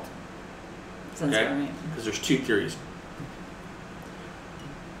mind vault. Sounds okay? right. Because there's 2 theories.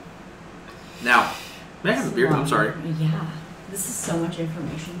 Now, may I have a beer? I'm sorry. Yeah. This is so much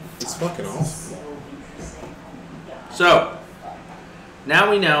information. It's fucking awesome. So interesting. Oh my god. So,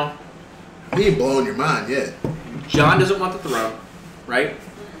 now we know He ain't blowing your mind yet. Jon doesn't want the throne, right?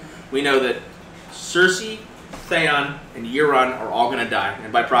 We know that Cersei, Theon, and Euron are all going to die.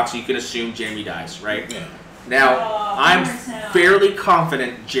 And by proxy, you can assume Jaime dies, right? Yeah. Now, I'm fairly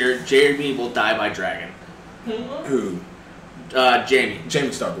confident Jaime will die by dragon. Who? Jaime.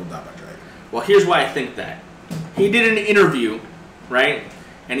 Jaime Stark will die by dragon. Well, here's why I think that. He did an interview, right?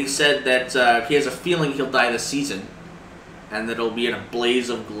 And he said that he has a feeling he'll die this season. And that it'll be in a blaze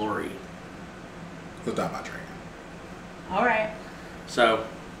of glory. He'll die by dragon. Alright. So,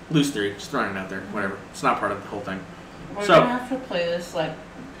 loose theory. Just throwing it out there. Whatever. It's not part of the whole thing. We're gonna have to play this like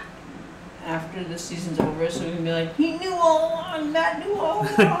after the season's over, so we can be like, he knew all along, Matt knew all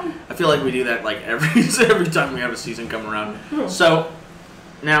along. I feel like we do that like every time we have a season come around. So,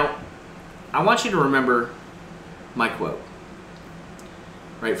 now, I want you to remember my quote.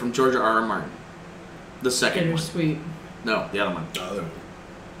 Right, from George R.R. Martin. The second one. Bittersweet. No, the other one. The other one.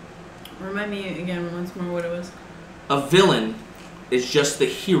 Remind me again once more what it was. A villain is just the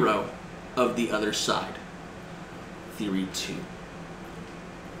hero of the other side. Theory 2.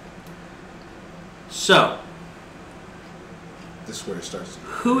 So, this is where it starts.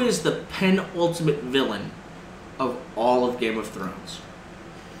 who is the penultimate villain of all of Game of Thrones?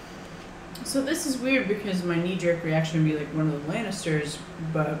 So this is weird because my knee-jerk reaction would be like one of the Lannisters,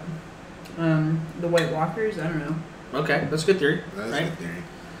 but the White Walkers, I don't know. Okay, that's a good theory. That's right? a good theory.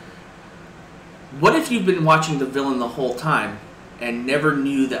 What if you've been watching the villain the whole time and never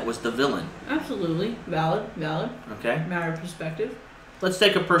knew that was the villain? Absolutely. Valid. Okay? Matter of perspective. Let's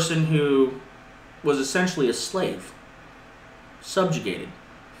take a person who was essentially a slave, subjugated,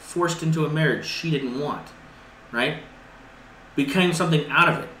 forced into a marriage she didn't want, right? Became something out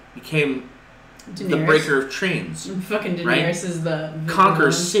of it. Became Daenerys. the breaker of chains. Fucking Daenerys right? is the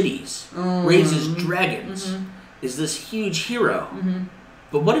Conquers cities, raises Mm-hmm. dragons, is this huge hero. Mm-hmm.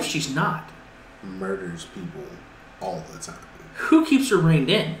 But what if she's not? Murders people all the time. Who keeps her reined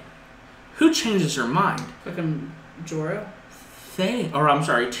in? Who changes her mind? Fucking Jorah.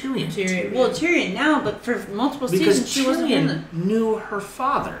 Tyrion. Well, Tyrion now, but for multiple Because seasons she wasn't in Tyrion knew her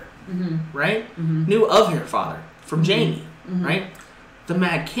father, Mm-hmm. right? Mm-hmm. Knew of her father from Jaime, Mhm. right? The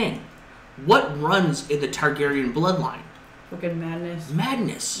Mad King. What runs in the Targaryen bloodline? Fucking madness.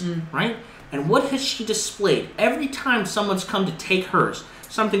 Madness, Mm. right? And what has she displayed? Every time someone's come to take hers,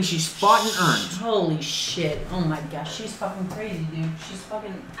 something she's fought and earned, Holy shit. Oh my gosh. She's fucking crazy, dude. She's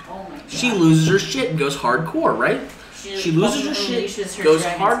fucking. Oh my god. she loses her shit and goes hardcore, right? She loses her shit, goes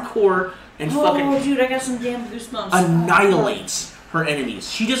hardcore, and fucking dude, I got some damn goosebumps. annihilates her enemies.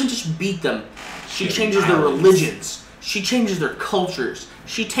 She doesn't just beat them. She changes their religions. She changes their cultures.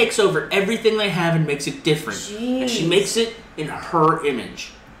 She takes over everything they have and makes it different. Jeez. And she makes it in her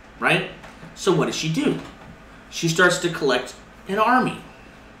image, right? So what does she do? She starts to collect an army,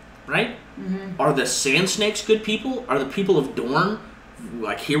 right? Mm-hmm. Are the Sand Snakes good people? Are the people of Dorne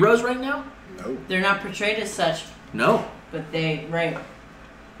like heroes right now? No. They're not portrayed as such. No. But they, right.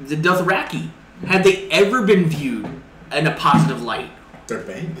 The Dothraki, have they ever been viewed in a positive light? They're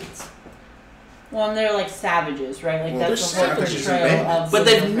bandits. Well, and they're like savages, right? Like well, that's the whole savages portrayal of. But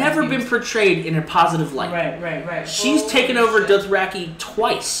they've never been portrayed in a positive light. Right. She's taken over Dothraki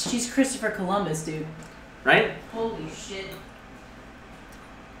twice. She's Christopher Columbus, dude. Right? Holy shit.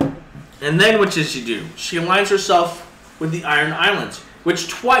 And then what does she do? She aligns herself with the Iron Islands, which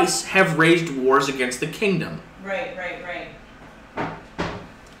twice have waged wars against the kingdom. Right.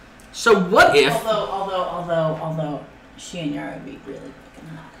 So what if... Although, she and Yara would be really fucking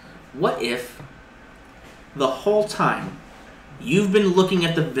hot. What if the whole time you've been looking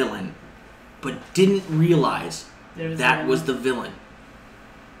at the villain, but didn't realize that was the villain?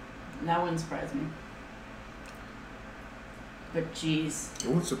 That wouldn't surprise me. But jeez. It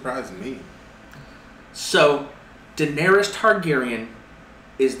wouldn't surprise me. So, Daenerys Targaryen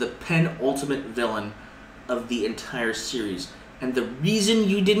is the penultimate villain of the entire series. And the reason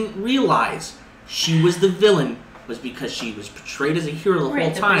you didn't realize she was the villain was because she was portrayed as a hero the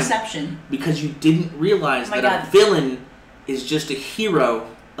whole time. Perception. Because you didn't realize that a villain is just a hero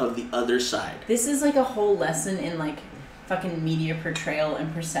of the other side. This is like a whole lesson in like fucking media portrayal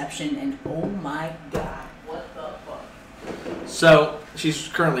and perception, and oh my god, what the fuck? So she's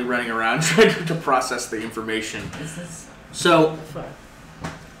currently running around trying to process the information. So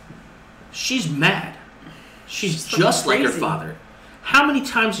she's mad. She's just like her father. How many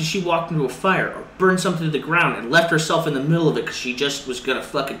times has she walked into a fire or burned something to the ground and left herself in the middle of it because she just was gonna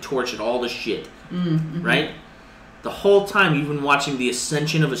fucking torch it all to shit? Mm-hmm. Right? The whole time you've been watching the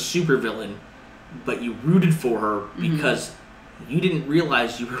ascension of a supervillain, but you rooted for her because you didn't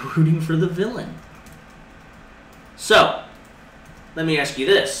realize you were rooting for the villain. So, let me ask you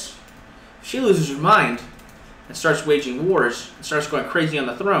this. If she loses her mind and starts waging wars and starts going crazy on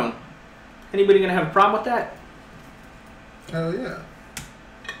the throne, anybody gonna have a problem with that? Hell yeah.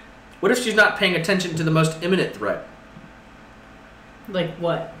 What if she's not paying attention to the most imminent threat? Like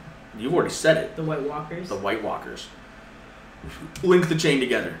what? You've already said it. The White Walkers? The White Walkers. Link the chain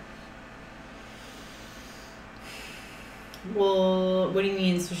together. Well, what do you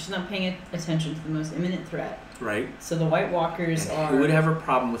mean? So she's not paying attention to the most imminent threat. Right. So the White Walkers and are... who would have a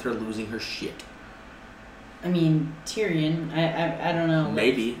problem with her losing her shit? I mean, Tyrion. I don't know.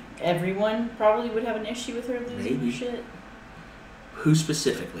 Maybe. Everyone probably would have an issue with her losing her shit. Who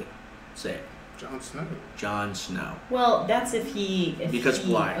specifically? Say it. Jon Snow. Jon Snow. Well, that's if he...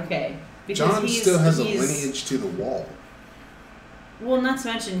 why? Okay. Because Jon still has a lineage to the wall. Well, not to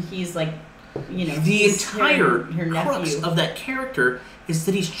mention he's like, you know... The entire her crux nephew. of that character is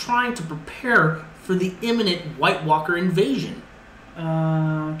that he's trying to prepare for the imminent White Walker invasion.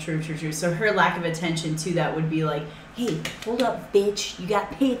 True. So her lack of attention to that would be like, hey, hold up, bitch. You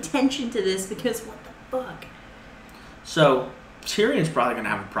gotta pay attention to this because what the fuck? So... Tyrion's probably going to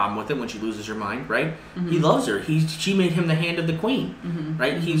have a problem with it when she loses her mind, right? Mm-hmm. He loves her. She made him the hand of the queen,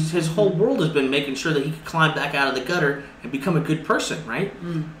 right? His whole world has been making sure that he could climb back out of the gutter and become a good person, right?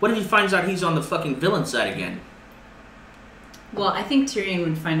 What if he finds out he's on the fucking villain side again? Well, I think Tyrion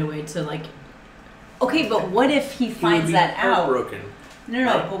would find a way to like... Okay, but what if he finds that out? Heartbroken.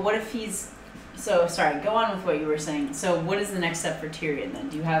 No, but what if he's... So, sorry, go on with what you were saying. So, what is the next step for Tyrion then?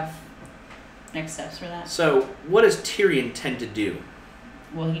 Do you have... next steps for that? So, what does Tyrion tend to do?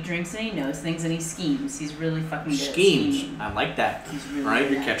 Well, he drinks and he knows things and he schemes. He's really fucking good at schemes. scheming. I like that. He's really All right,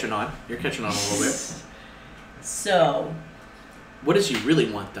 good you're at catching on. You're catching on a little bit. So, what does he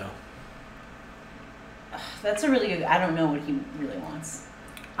really want, though? That's a really good... I don't know what he really wants.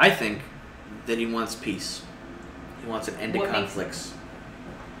 I think that he wants peace. He wants an end to conflicts.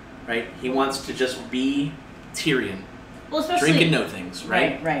 Right? He wants to just be Tyrion. Well, especially... Drink and know things,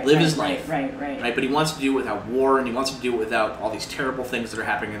 right? Live his life. Right? But he wants to do it without war, and he wants to do it without all these terrible things that are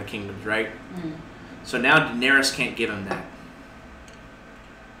happening in the kingdoms, right? So now Daenerys can't give him that.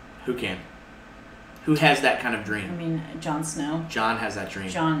 Who can? Who has that kind of dream? I mean, Jon Snow. Jon has that dream.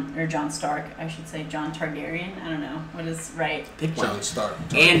 Jon Stark, I should say. Jon Targaryen. I don't know. What is right? Pick one. Jon Stark.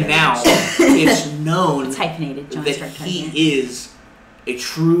 And now it's known it's hyphenated. Jon that Stark he is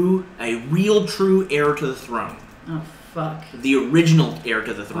a real true heir to the throne. Oh, fuck. The original heir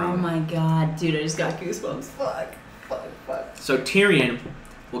to the throne. Oh my god. Dude, I just got goosebumps. Fuck. So Tyrion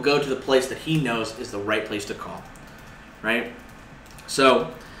will go to the place that he knows is the right place to call, right?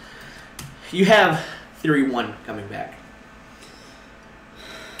 So you have Theory 1 coming back.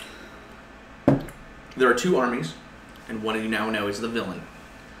 There are 2 armies, and one you now know is the villain.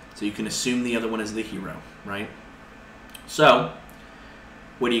 So you can assume the other one is the hero, right? So,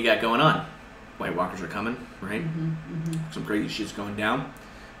 what do you got going on? White Walkers are coming, right? Some crazy shit's going down.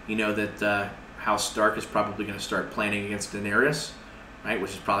 You know that House Stark is probably going to start planning against Daenerys, right?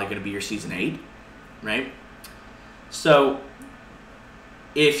 Which is probably going to be your season 8, right? So,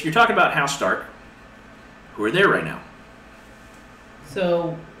 if you're talking about House Stark, who are there right now?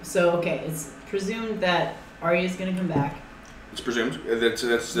 So okay, it's presumed that Arya's gonna come back. It's presumed. That's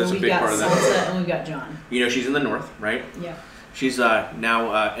a big part of that. We got Sansa and we got Jon. You know she's in the north, right? Yeah. She's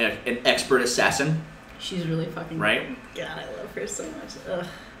now an expert assassin. She's really fucking right. God, I love her so much. Ugh.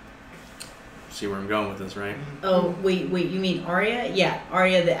 See where I'm going with this, right? Oh wait, you mean Arya? Yeah,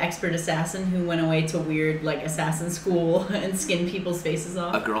 Arya, the expert assassin who went away to weird like assassin school and skinned people's faces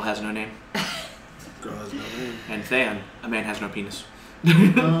off. A girl has no name. Girl has no name. And Than, a man has no penis.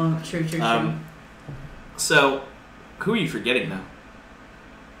 Oh, true. So, who are you forgetting now?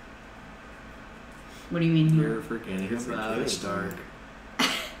 What do you mean here? You're forgetting about Stark.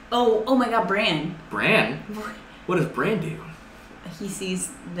 Oh my God, Bran. Bran? What does Bran do? He sees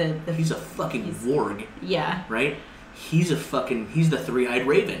the He's a fucking warg. Yeah. Right? He's the 3-eyed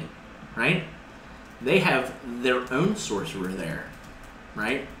raven. Right? They have their own sorcerer there.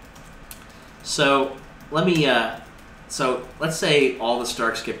 Right? So, let's say all the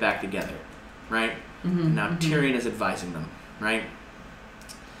Starks get back together. Right? Now Tyrion is advising them. Right?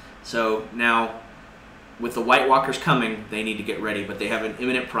 So, now, with the White Walkers coming, they need to get ready, but they have an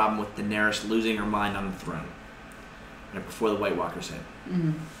imminent problem with Daenerys losing her mind on the throne. Right before the White Walkers hit.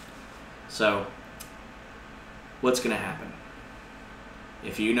 So, what's going to happen?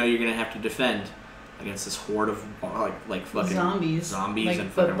 If you know you're going to have to defend against this horde of like fucking zombies like,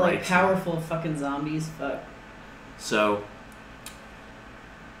 and fucking but like rights. powerful fucking zombies. Fuck. So,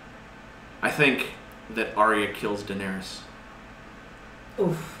 I think that Arya kills Daenerys.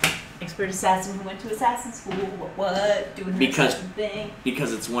 Oof. Expert assassin who went to assassin school. What? Doing her assassin thing.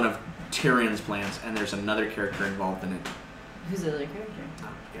 Because it's one of Tyrion's plans, and there's another character involved in it. Who's the other character?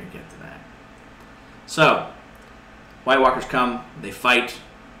 I'm gonna get to that. So, White Walkers come, they fight,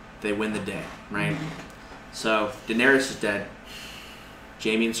 they win the day, right? So, Daenerys is dead.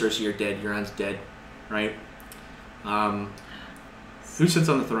 Jaime and Cersei are dead. Euron's dead, right? Who sits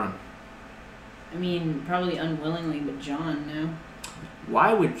on the throne? I mean, probably unwillingly, but Jon, no?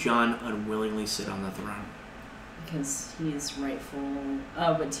 Why would Jon unwillingly sit on the throne? Because he's rightful.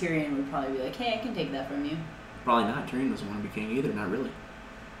 Oh, but Tyrion would probably be like, hey, I can take that from you. Probably not. Tyrion doesn't want to be king either, not really.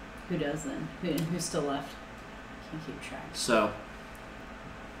 Who does then? Who's still left? Can't keep track. So,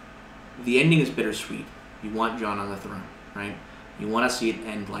 the ending is bittersweet. You want Jon on the throne, right? You want to see it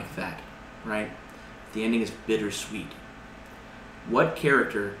end like that, right? The ending is bittersweet. What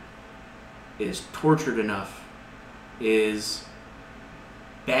character is tortured enough, is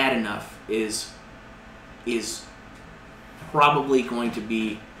bad enough, is probably going to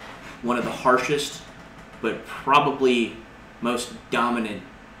be one of the harshest, but probably most dominant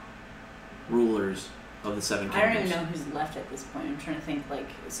rulers of the Seven Kingdoms? I don't even know who's left at this point. I'm trying to think, like,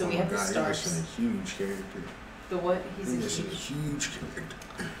 so we have the Starks. He's a huge character. The what? He's a huge character.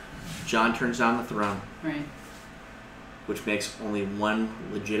 Jon turns down the throne. Right. Which makes only one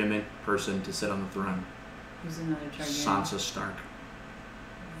legitimate person to sit on the throne. Who's another Targaryen? Sansa Stark.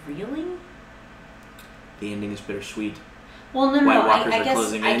 Really? The ending is bittersweet. Well, no. White Walkers I are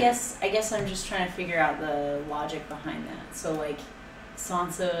closing in. guess I'm just trying to figure out the logic behind that. So, like,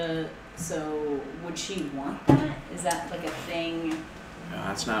 Sansa. So, would she want that? Is that like a thing? No,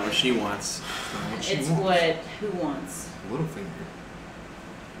 that's not what she wants. Who wants? Littlefinger.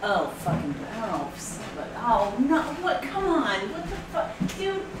 Oh, fucking. Oh, no. What? Come on. What the fuck?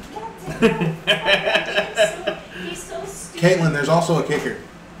 Dude, goddamn. He's so stupid. Caitlin, there's also a kicker.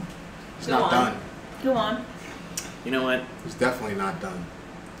 It's Go not on. done. Go on. You know what? It's definitely not done.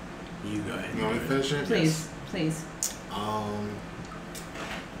 You go ahead. You want me to finish it? Please. Please.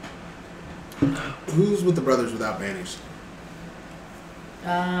 Who's with the Brothers Without Banners?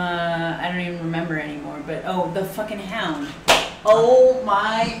 I don't even remember anymore, but the fucking Hound. Oh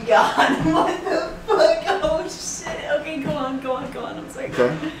my god, what the fuck? Oh shit. Okay, go on, I'm sorry.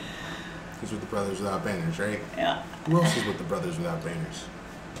 Okay. He's with the Brothers Without Banners, right? Yeah. Who else is with the Brothers Without Banners?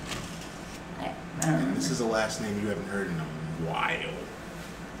 I don't remember. And this is the last name you haven't heard in a while.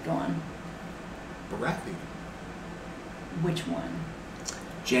 Go on. Baratheon. Which one?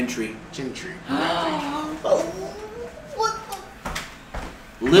 Gentry. Gentry. Oh, what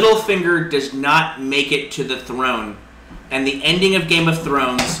the? Littlefinger does not make it to the throne, and the ending of Game of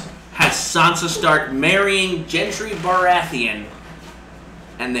Thrones has Sansa Stark marrying Gendry Baratheon,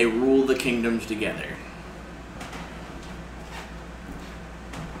 and they rule the kingdoms together.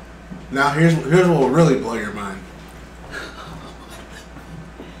 Now here's what will really blow your mind.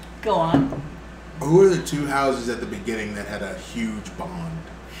 Go on. Who are the two houses at the beginning that had a huge bond?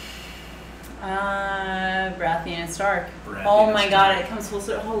 Baratheon and Stark. Baratheon Oh my and god, Stark. it comes full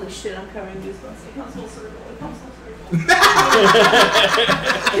circle. Holy shit, I'm covering goosebumps. It comes full circle. It comes full circle.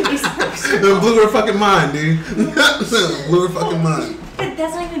 It blew her fucking mind, dude. Blew her fucking mind. But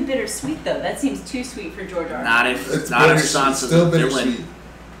that's not even bittersweet though. That seems too sweet for George R. R. Not if It's not if bittersweet. Sansa's Still a villain. bittersweet.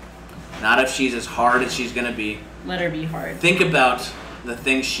 Not if she's as hard as she's gonna be. Let her be hard. Think about the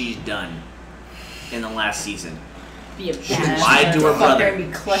things she's done in the last season. Be a She badass lied to her motherfucker brother. and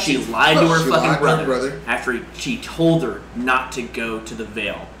be clutching. She lied to her She fucking lied to her brother, brother. after she told her not to go to the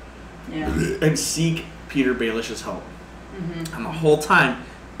Vale Yeah. and seek Peter Baelish's help. Mm-hmm. And the whole time,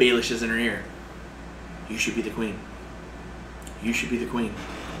 Baelish is in her ear. You should be the queen. You should be the queen.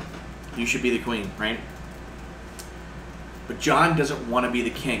 You should be the queen, right? But Jon doesn't want to be the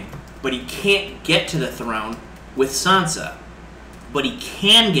king. But he can't get to the throne with Sansa. But he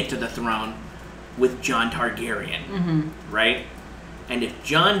can get to the throne with Jon Targaryen, Mm-hmm. right? And if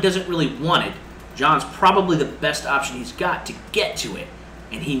Jon doesn't really want it, Jon's probably the best option he's got to get to it.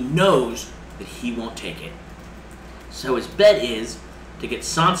 And he knows that he won't take it. So his bet is to get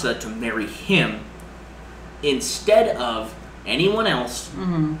Sansa to marry him instead of anyone else,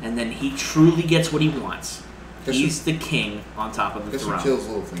 Mm-hmm. and then he truly gets what he wants. Guess He's the king on top of the Guess who throne. kills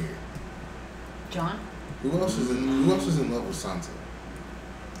Littlefinger? John? Who else is in love with Sansa?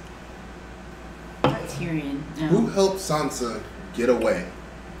 Tyrion. No. Who helped Sansa get away?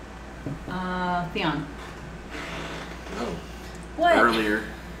 Theon. No. What? Earlier.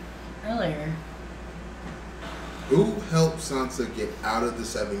 Earlier. Who helped Sansa get out of the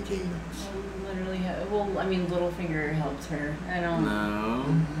Seven Kingdoms? Literally. Well, I mean, Littlefinger helped her. I don't. No.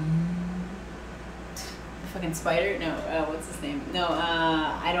 The fucking spider? No. What's his name? No.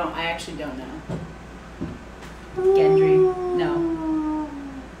 I don't. I actually don't know. Gendry. No.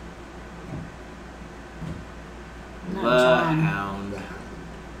 Not The Jon. Hound.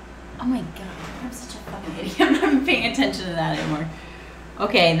 Oh my god, I'm such a fucking idiot. I'm not even paying attention to that anymore.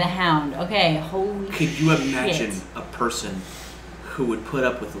 Okay, the Hound. Okay, holy Could you imagine shit. a person who would put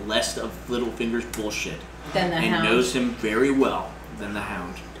up with less of Littlefinger's bullshit Then the and Hound. knows him very well than the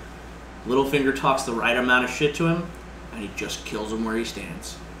Hound? Littlefinger talks the right amount of shit to him, and he just kills him where he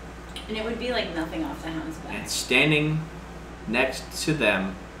stands. And it would be like nothing off the Hound's back. And standing next to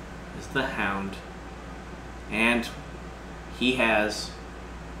them is the Hound, and he has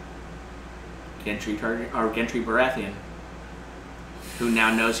Gendry Baratheon, who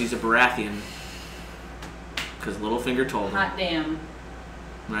now knows he's a Baratheon because Littlefinger told him, Hot damn.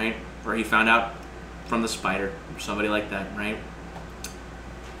 right? Or he found out from the spider, or somebody like that, right?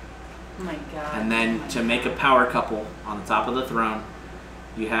 Oh my god. And then to make a power couple on the top of the throne,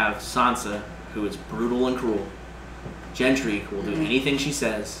 you have Sansa, who is brutal and cruel. Gendry, who will do anything she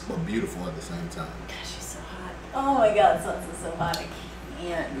says. But beautiful at the same time. God, she's so hot. Oh my god, Sansa's so hot. I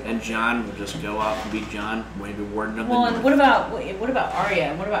can't. And Jon will just go off and be Jon, maybe warden of the Well, North. and what about Arya?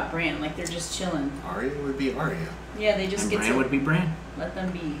 And what about Bran? Like they're just chilling. Arya would be Arya. Yeah, they just And get Bran to would be Bran. let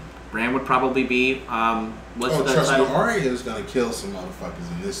them be. Bran would probably be, what's the Trust title? me, Arya is gonna kill some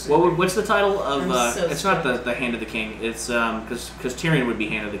motherfuckers in this. What's the title of, I'm so it's not stoked. the Hand of the King, it's, because Tyrion would be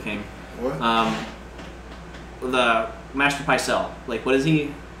Hand of the King. What? The Master Pycelle, like, what is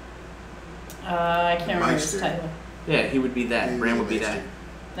he? I can't remember his Meister. title. Yeah, he would be that. Bran would be that.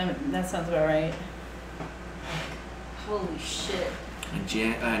 That sounds about right. Holy shit. And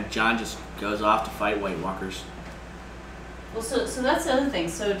Jon just goes off to fight White Walkers. Well, so that's the other thing.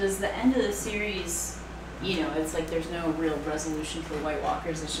 So does the end of the series, it's like there's no real resolution for the White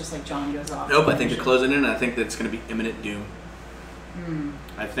Walkers. It's just like Jon goes off. Nope, I think they're closing in, and I think that it's going to be imminent doom. Hmm.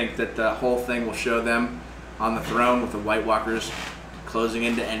 I think that the whole thing will show them on the throne with the White Walkers closing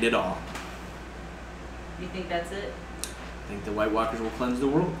in to end it all. You think that's it? I think the White Walkers will cleanse the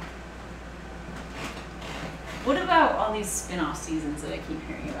world. What about all these spin-off seasons that I keep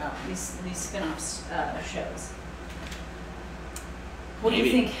hearing about? These spin-off shows. What do you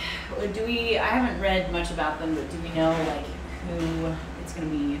Maybe. think? I haven't read much about them, but do we know like who it's going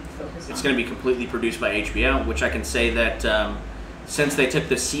to be focused on? It's going to be completely produced by HBO, which I can say that since they took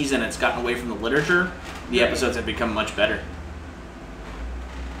this season, it's gotten away from the literature. The Right. episodes have become much better.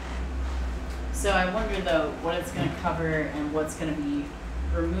 So I wonder though what it's going to cover and what's going to be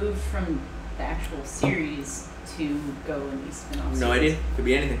removed from the actual series to go in these spin-offs. No idea. Could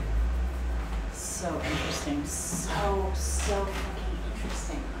be anything. So interesting. So fucking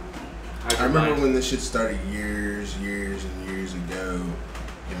interesting. Oh my god. I remember when this shit started years and years ago,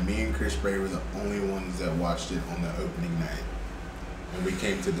 and me and Chris Bray were the only ones that watched it on the opening night when we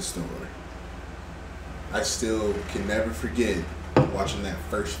came to the store. I still can never forget watching that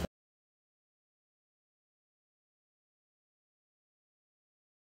first